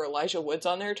episode where Elijah Wood's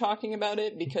on there talking about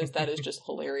it, because that is just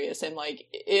hilarious. And like,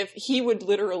 if he would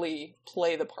literally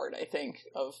play the part, I think,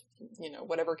 of,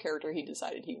 whatever character he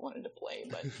decided he wanted to play.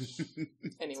 But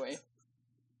anyway.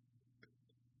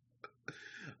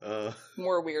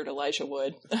 More weird Elijah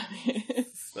Wood.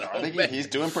 I think he's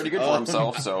doing pretty good for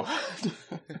himself, so.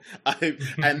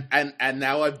 And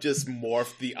now I've just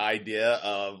morphed the idea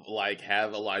of like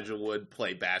have Elijah Wood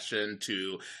play Bastion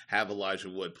to have Elijah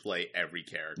Wood play every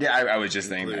character. Yeah, I was just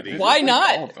saying that. Why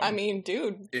not? I mean,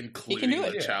 dude, including he can do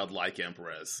it. The childlike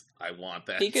Empress. I want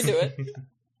that. He could do it.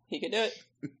 He could do it.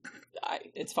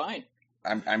 It's fine.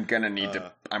 I'm gonna need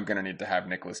to have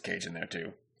Nicolas Cage in there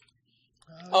too.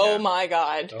 Oh my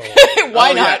God!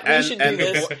 Why not? Yeah. We should do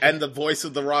this. And the voice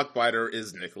of the Rockbiter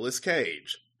is Nicolas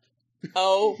Cage.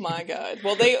 Oh my God!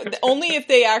 Well, they only if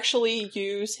they actually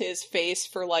use his face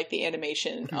for like the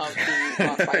animation of the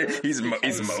Rockbiter. He's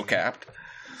mocapped.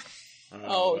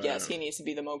 Oh yes, he needs to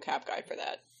be the mocap guy for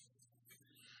that.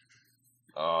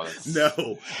 Oh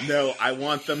no! I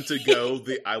want them to go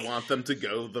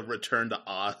the Return to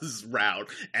Oz route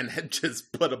and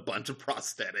just put a bunch of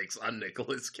prosthetics on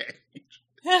Nicolas Cage.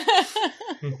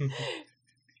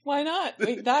 Why not?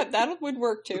 That would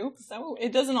work too.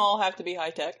 It doesn't all have to be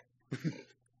high tech.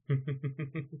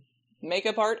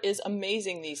 Makeup art is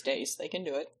amazing these days. They can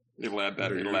do it. It'll add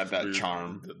that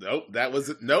charm. Nope, that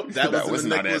wasn't a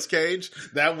Nicolas Cage.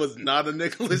 That was not a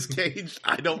Nicolas Cage.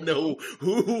 I don't know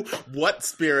what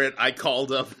spirit I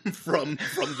called up from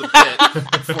the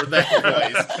pit for that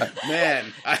voice.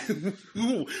 Man,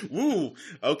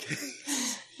 okay.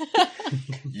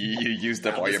 You used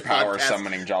up all your power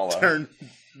summoning Jala.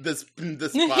 This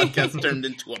podcast turned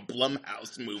into a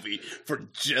Blumhouse movie for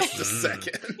just a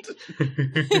second.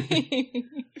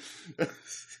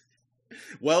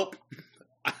 Well,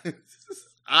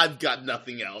 I've got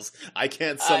nothing else. I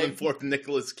can't summon forth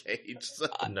Nicolas Cage. So.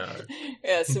 No.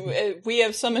 Yes, we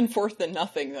have summoned forth the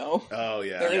nothing, though. Oh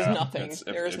yeah, there is nothing.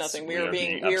 There is nothing. We are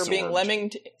being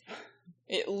lemminged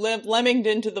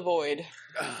into the void.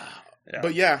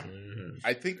 But yeah,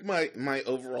 I think my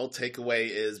overall takeaway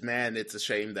is, man, it's a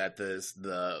shame that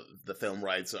the film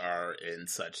rights are in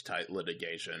such tight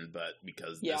litigation, but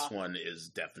because this one is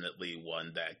definitely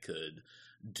one that could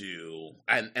do,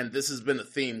 and this has been a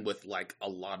theme with like a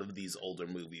lot of these older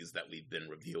movies that we've been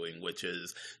reviewing, which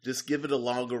is just give it a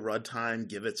longer runtime,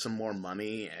 give it some more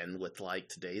money, and with like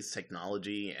today's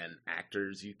technology and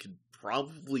actors, you could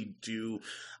probably do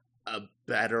a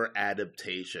better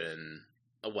adaptation.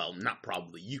 Well, not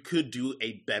probably. You could do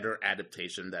a better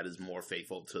adaptation that is more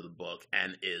faithful to the book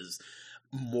and is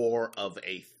more of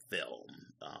a film.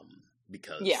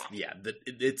 Because,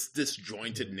 its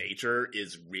disjointed nature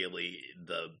is really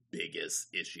the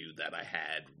biggest issue that I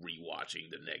had rewatching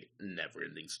the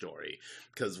Neverending Story.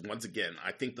 Because, once again,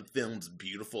 I think the film's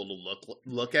beautiful to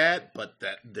look at, but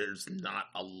that there's not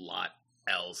a lot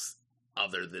else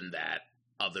other than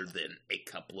a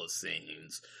couple of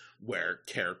scenes where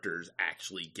characters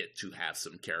actually get to have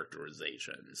some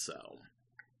characterization, so...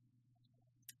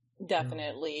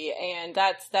 Definitely, and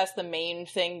that's the main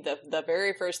thing. The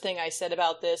very first thing I said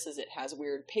about this is it has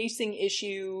weird pacing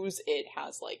issues. It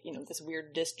has like, this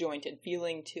weird disjointed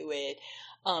feeling to it.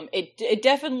 It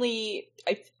definitely,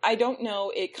 I don't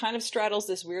know, it kind of straddles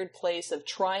this weird place of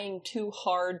trying too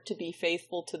hard to be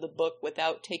faithful to the book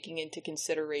without taking into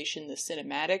consideration the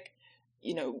cinematic,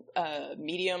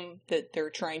 medium that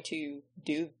they're trying to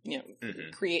do,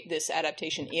 create this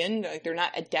adaptation in. Like, they're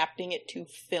not adapting it to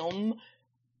film.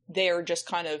 They're just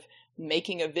kind of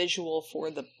making a visual for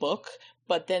the book,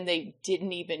 but then they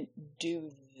didn't even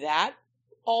do that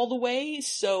all the way.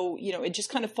 So, it just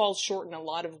kind of falls short in a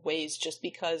lot of ways just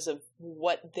because of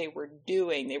what they were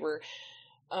doing. They were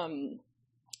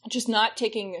just not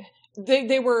taking...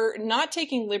 They were not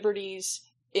taking liberties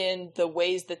in the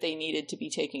ways that they needed to be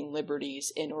taking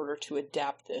liberties in order to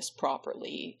adapt this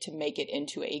properly, to make it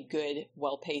into a good,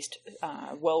 well-paced,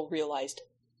 well-realized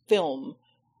film.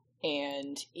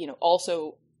 And,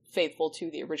 also faithful to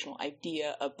the original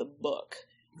idea of the book.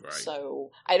 Right.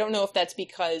 So I don't know if that's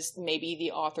because maybe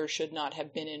the author should not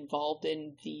have been involved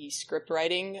in the script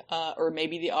writing, or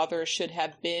maybe the author should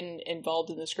have been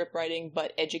involved in the script writing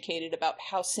but educated about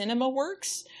how cinema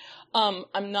works. I'm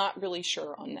not really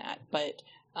sure on that, but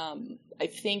I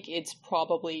think it's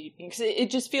probably because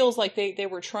it just feels like they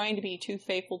were trying to be too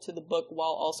faithful to the book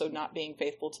while also not being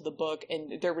faithful to the book,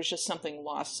 and there was just something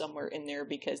lost somewhere in there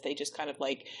because they just kind of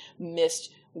like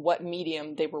missed what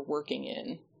medium they were working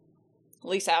in. At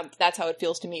least that's how it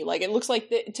feels to me. Like, it looks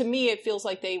like to me it feels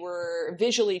like they were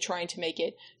visually trying to make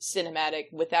it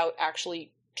cinematic without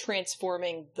actually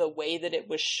transforming the way that it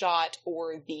was shot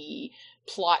or the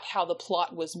plot, how the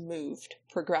plot was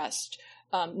progressed.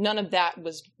 None of that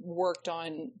was worked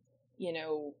on, in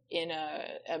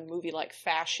a movie-like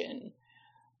fashion.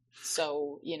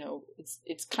 So,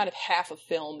 it's kind of half a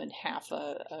film and half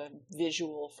a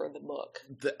visual for the book.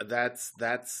 That's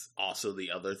also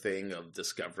the other thing of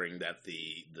discovering that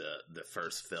the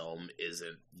first film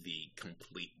isn't the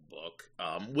complete book,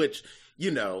 which,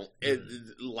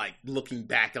 like looking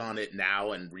back on it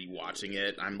now and rewatching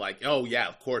it, I'm like, oh yeah,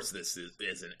 of course this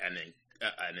isn't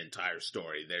an entire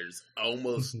story. There's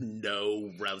almost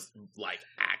no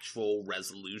actual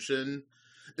resolution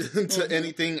to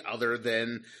anything other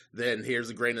than here's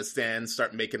a grain of sand,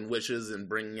 start making wishes and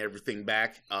bringing everything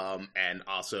back, and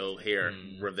also here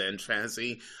revenge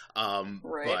fantasy,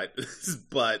 right.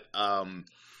 but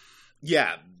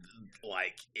yeah,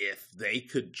 like if they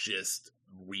could just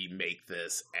remake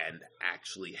this and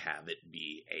actually have it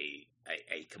be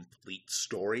a complete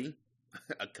story,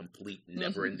 a complete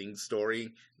never-ending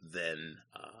story, then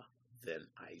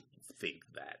I think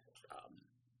that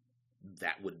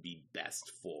that would be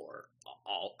best for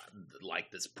all, like,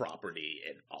 this property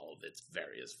in all of its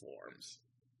various forms.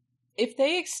 If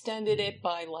they extended it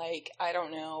by, like, I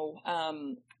don't know,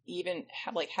 even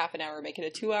have like half an hour, make it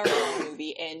a 2-hour long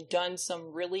movie, and done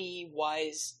some really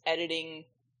wise editing,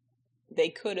 they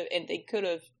could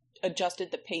have adjusted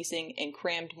the pacing and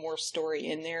crammed more story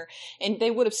in there, and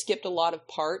they would have skipped a lot of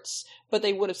parts, but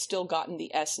they would have still gotten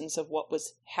the essence of what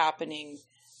was happening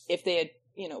if they had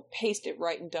paced it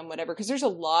right and done whatever, because there's a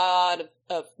lot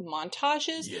of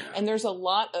montages, and there's a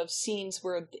lot of scenes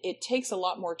where it takes a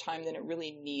lot more time than it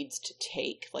really needs to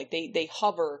take. Like they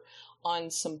hover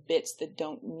on some bits that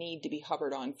don't need to be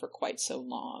hovered on for quite so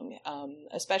long.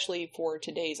 Especially for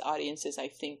today's audiences, I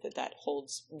think that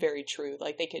holds very true.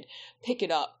 Like they could pick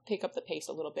up the pace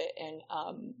a little bit and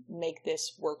make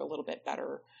this work a little bit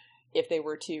better if they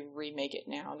were to remake it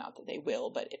now. Not that they will,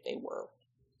 but if they were.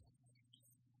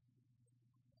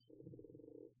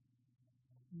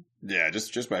 Yeah,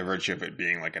 just by virtue of it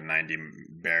being like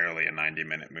barely a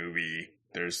 90-minute movie,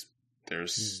 there's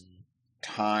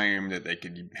time that they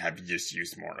could have just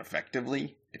used more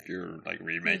effectively if you're like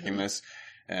remaking this.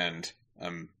 And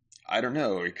I don't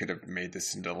know, it could have made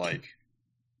this into like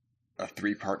a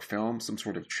 3-part film, some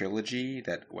sort of trilogy.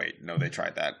 They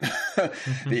tried that.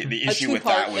 the issue with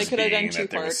that was being that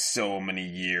there was so many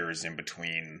years in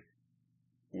between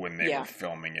when they were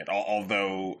filming it.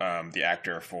 Although the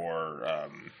actor for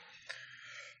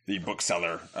the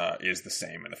bookseller is the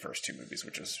same in the first 2 movies,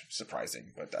 which is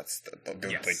surprising, but that's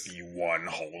the one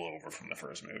holdover from the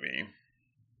first movie.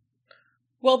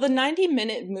 Well, the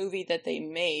 90-minute movie that they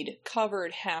made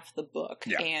covered half the book,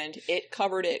 and it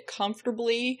covered it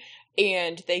comfortably,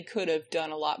 and they could have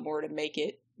done a lot more to make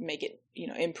it,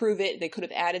 improve it. They could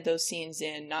have added those scenes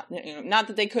in, not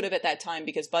that they could have at that time,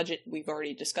 because budget, we've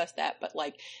already discussed that, but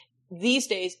like these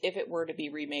days, if it were to be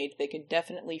remade, they could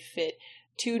definitely fit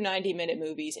 2 90-minute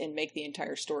movies and make the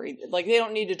entire story. Like, they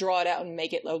don't need to draw it out and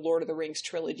make it a Lord of the Rings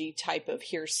trilogy type of,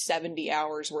 here's 70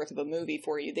 hours worth of a movie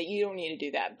for you. That you don't need to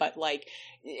do that. But, like,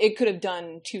 it could have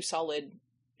done 2 solid,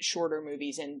 shorter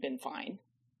movies and been fine.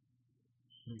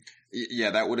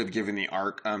 Yeah, that would have given the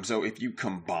arc. So if you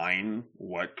combine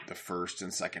what the first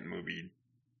and second movie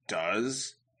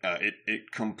does,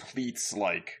 it completes,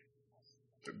 like,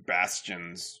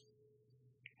 Bastion's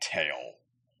tale.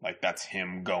 Like, that's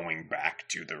him going back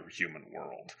to the human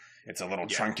world. It's a little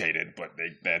truncated, but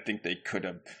I think they could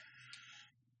have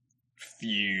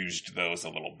fused those a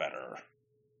little better.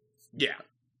 Yeah.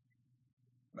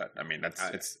 But, I mean,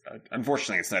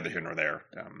 unfortunately, it's neither here nor there.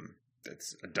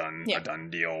 It's a done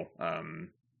deal.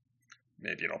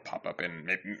 Maybe it'll pop up in,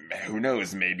 who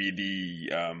knows, maybe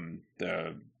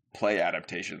the play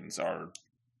adaptations are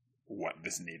what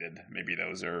this needed. Maybe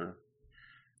those are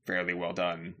fairly well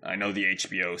done. I know the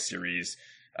HBO series,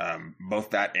 both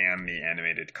that and the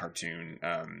animated cartoon,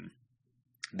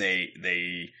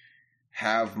 they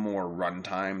have more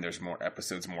runtime. There's more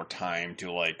episodes, more time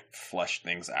to like flesh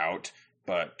things out.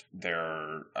 But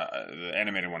the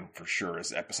animated one for sure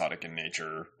is episodic in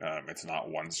nature. It's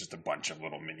not one; it's just a bunch of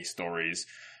little mini stories,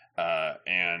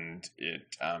 and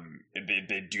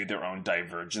they do their own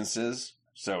divergences.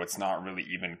 So it's not really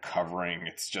even covering.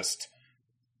 It's just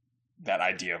that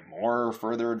idea of more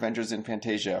further adventures in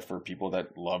Fantasia for people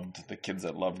that loved the kids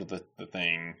that loved the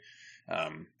thing.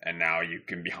 And now you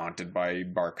can be haunted by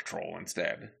Bark Troll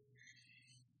instead.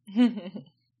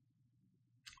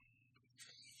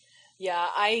 Yeah,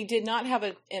 I did not have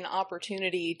an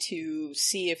opportunity to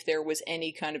see if there was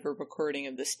any kind of a recording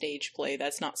of the stage play.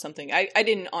 That's not something I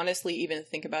didn't honestly even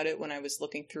think about it when I was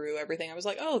looking through everything. I was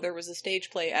like, oh, there was a stage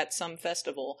play at some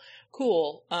festival.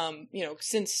 Cool.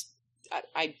 Since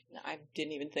I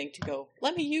didn't even think to go,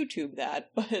 let me YouTube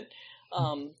that, but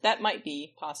that might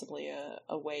be possibly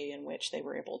a way in which they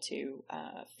were able to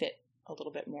fit a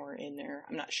little bit more in there.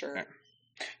 I'm not sure.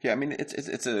 Yeah, I mean,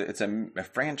 it's a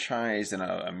franchise and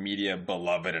a media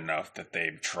beloved enough that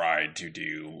they've tried to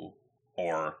do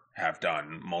or have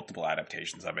done multiple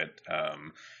adaptations of it.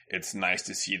 It's nice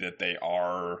to see that they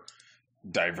are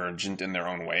divergent in their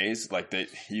own ways. Like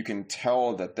you can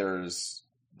tell that there's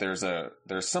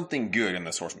something good in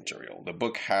the source material. The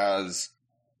book has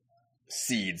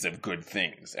seeds of good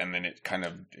things, and then it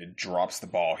drops the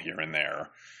ball here and there.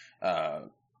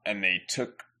 And they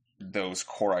took those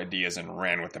core ideas and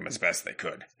ran with them as best they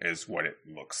could, is what it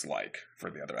looks like for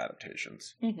the other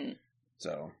adaptations. Mm-hmm.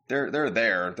 So they're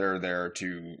there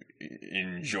to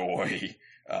enjoy,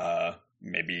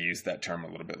 maybe use that term a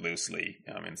little bit loosely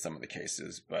in some of the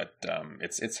cases, but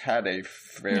it's had a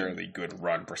fairly good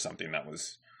run for something that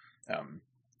was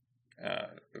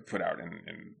put out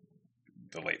in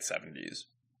the late 70s.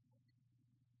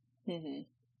 Mm-hmm.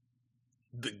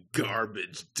 The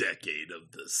garbage decade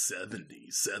of the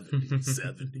 70s.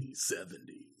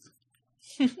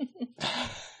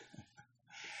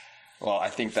 Well, I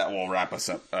think that will wrap us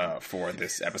up for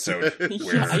this episode.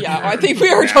 I think we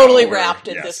are totally wrapped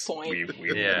at this point.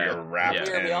 We are wrapped.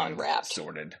 We are beyond wrapped.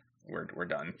 Sorted. We're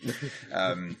done.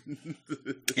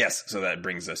 Yes, so that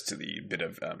brings us to the bit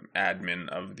of admin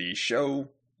of the show.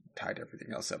 tied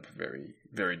everything else up very,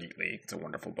 very neatly. It's a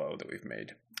wonderful bow that we've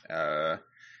made.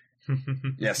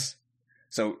 Yes.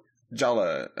 So,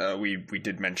 Jala, we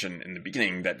did mention in the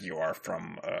beginning that you are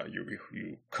from,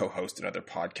 you co-host another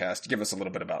podcast. Give us a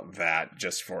little bit about that,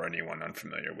 just for anyone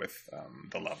unfamiliar with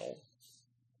The Level.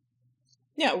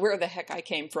 Yeah, where the heck I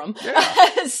came from.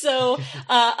 Yeah. So,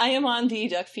 I am on the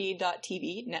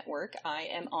duckfeed.tv network. I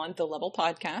am on The Level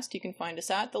Podcast. You can find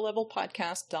us at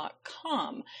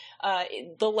thelevelpodcast.com.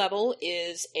 The Level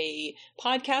is a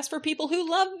podcast for people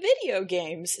who love video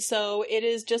games. So it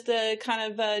is just a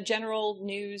kind of general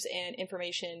news and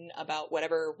information about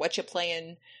what you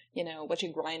playing, what you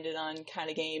grinding on kind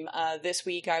of game. This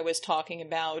week I was talking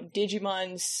about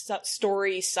Digimon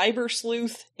Story Cyber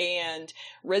Sleuth and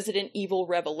Resident Evil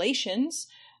Revelations.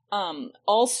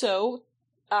 Also,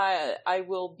 I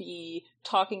will be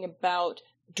talking about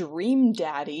Dream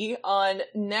Daddy on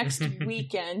next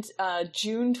weekend,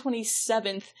 June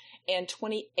 27th and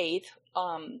 28th.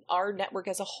 Our network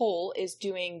as a whole is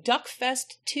doing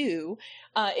Duckfest 2.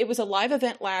 It was a live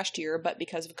event last year, but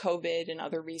because of COVID and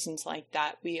other reasons like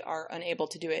that, we are unable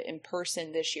to do it in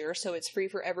person this year. So it's free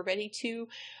for everybody to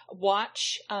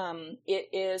watch. It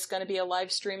is going to be a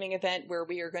live streaming event where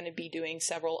we are going to be doing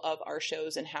several of our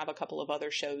shows and have a couple of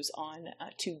other shows on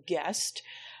to guest.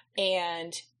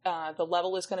 And The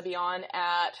Level is going to be on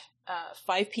at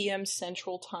 5 p.m.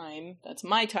 Central Time. That's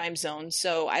my time zone,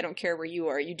 so I don't care where you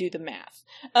are. You do the math.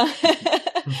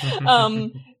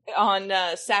 On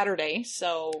Saturday,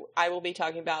 so I will be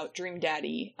talking about Dream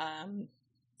Daddy.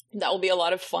 That will be a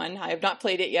lot of fun. I have not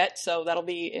played it yet, so that'll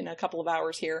be in a couple of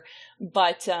hours here.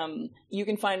 But you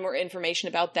can find more information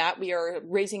about that. We are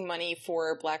raising money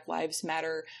for Black Lives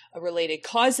Matter related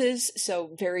causes, so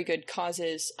very good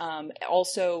causes.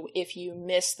 Also, if you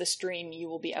miss the stream, you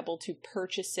will be able to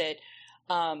purchase it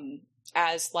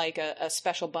as like a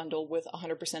special bundle with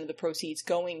 100% of the proceeds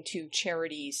going to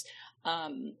charities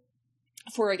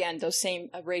for, again, those same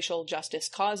racial justice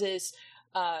causes.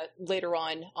 Later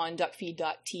on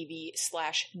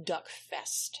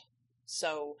duckfeed.tv/duckfest.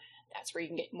 So that's where you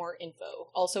can get more info.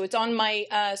 Also, it's on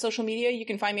my social media. You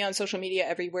can find me on social media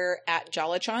everywhere at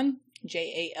Jalachan,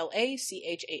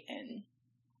 Jalachan.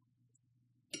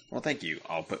 Well, thank you.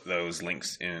 I'll put those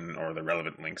links in, or the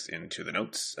relevant links, into the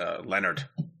notes. Leonard,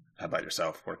 how about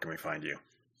yourself? Where can we find you?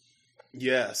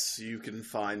 Yes, you can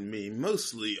find me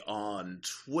mostly on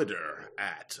Twitter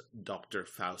at Dr.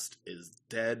 Faust is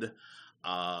Dead.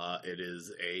 It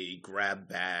is a grab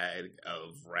bag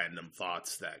of random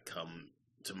thoughts that come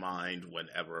to mind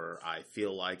whenever I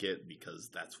feel like it, because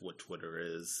that's what Twitter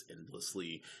is,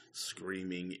 endlessly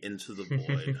screaming into the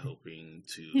void, hoping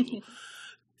to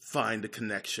find a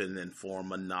connection and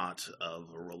form a knot of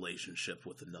a relationship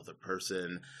with another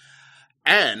person.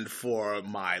 And for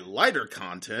my lighter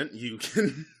content, you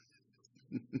can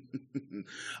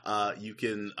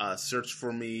search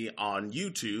for me on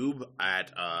YouTube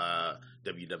at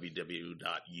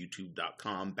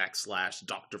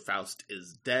www.youtube.com/Dr. Faust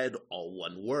is Dead, all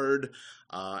one word,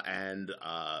 and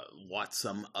watch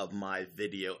some of my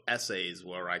video essays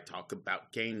where I talk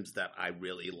about games that I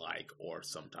really like, or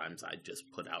sometimes I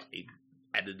just put out a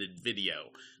edited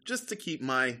video just to keep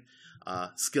my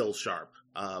skills sharp.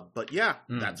 But yeah,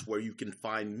 that's where you can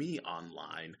find me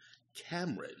online.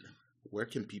 Cameron, where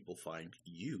can people find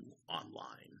you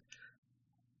online?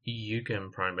 You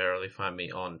can primarily find me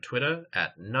on Twitter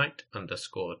at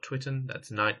knight_twitten.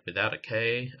 That's Knight without a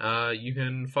K. You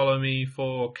can follow me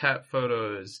for cat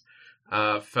photos,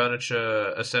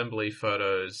 furniture assembly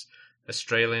photos,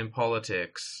 Australian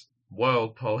politics,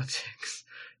 world politics,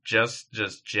 just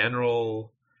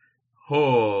general.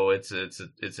 Oh, it's a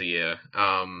year.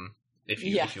 If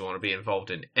you want to be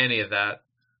involved in any of that,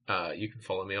 you can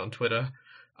follow me on Twitter.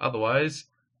 Otherwise,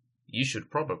 you should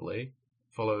probably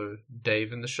follow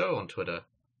Dave and the show on Twitter.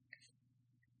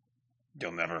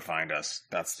 You'll never find us.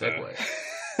 That's Segue.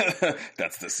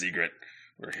 That's the secret.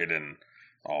 We're hidden,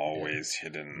 always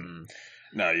hidden.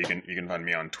 No, you can find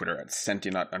me on Twitter at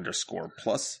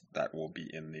Sentinut_plus. That will be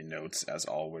in the notes as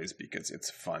always because it's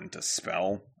fun to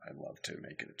spell. I love to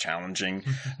make it challenging.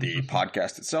 The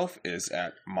podcast itself is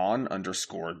at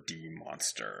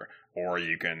mon_dmonster. Or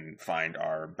you can find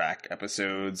our back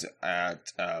episodes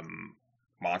at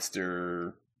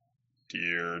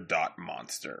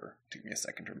monsterdeer.monster. Took me a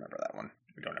second to remember that one.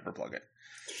 We don't ever plug it.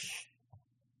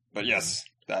 But yes,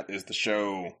 that is the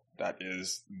show. That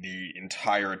is the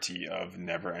entirety of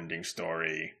Neverending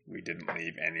Story. We didn't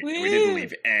leave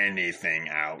anything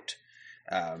out.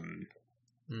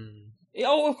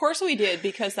 Oh, of course we did,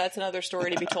 because that's another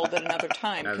story to be told at another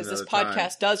time, At because this another time.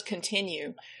 podcast does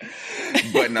continue.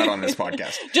 But not on this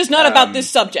podcast. Just not about this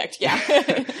subject, yeah.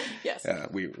 Yes.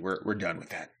 We're done with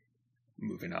that.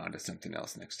 Moving on to something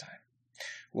else next time.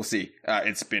 We'll see.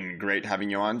 It's been great having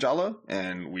you on, Jalo,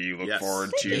 and we look Yes.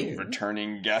 forward Thank to you.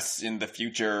 returning guests in the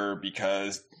future,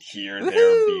 because here Woohoo!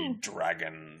 there be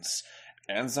dragons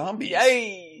and zombies.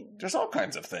 Yay! There's all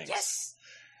kinds of things. Yes!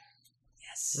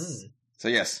 Yes. Mm. So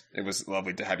yes, it was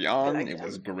lovely to have you on. Good It idea.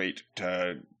 was great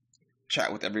to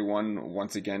chat with everyone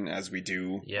once again, as we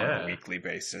do on Yeah. a weekly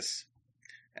basis.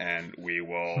 And we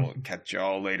will catch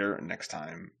y'all later next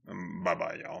time.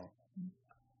 Bye-bye, y'all.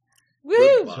 Woo!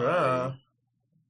 Goodbye. Ta-ra.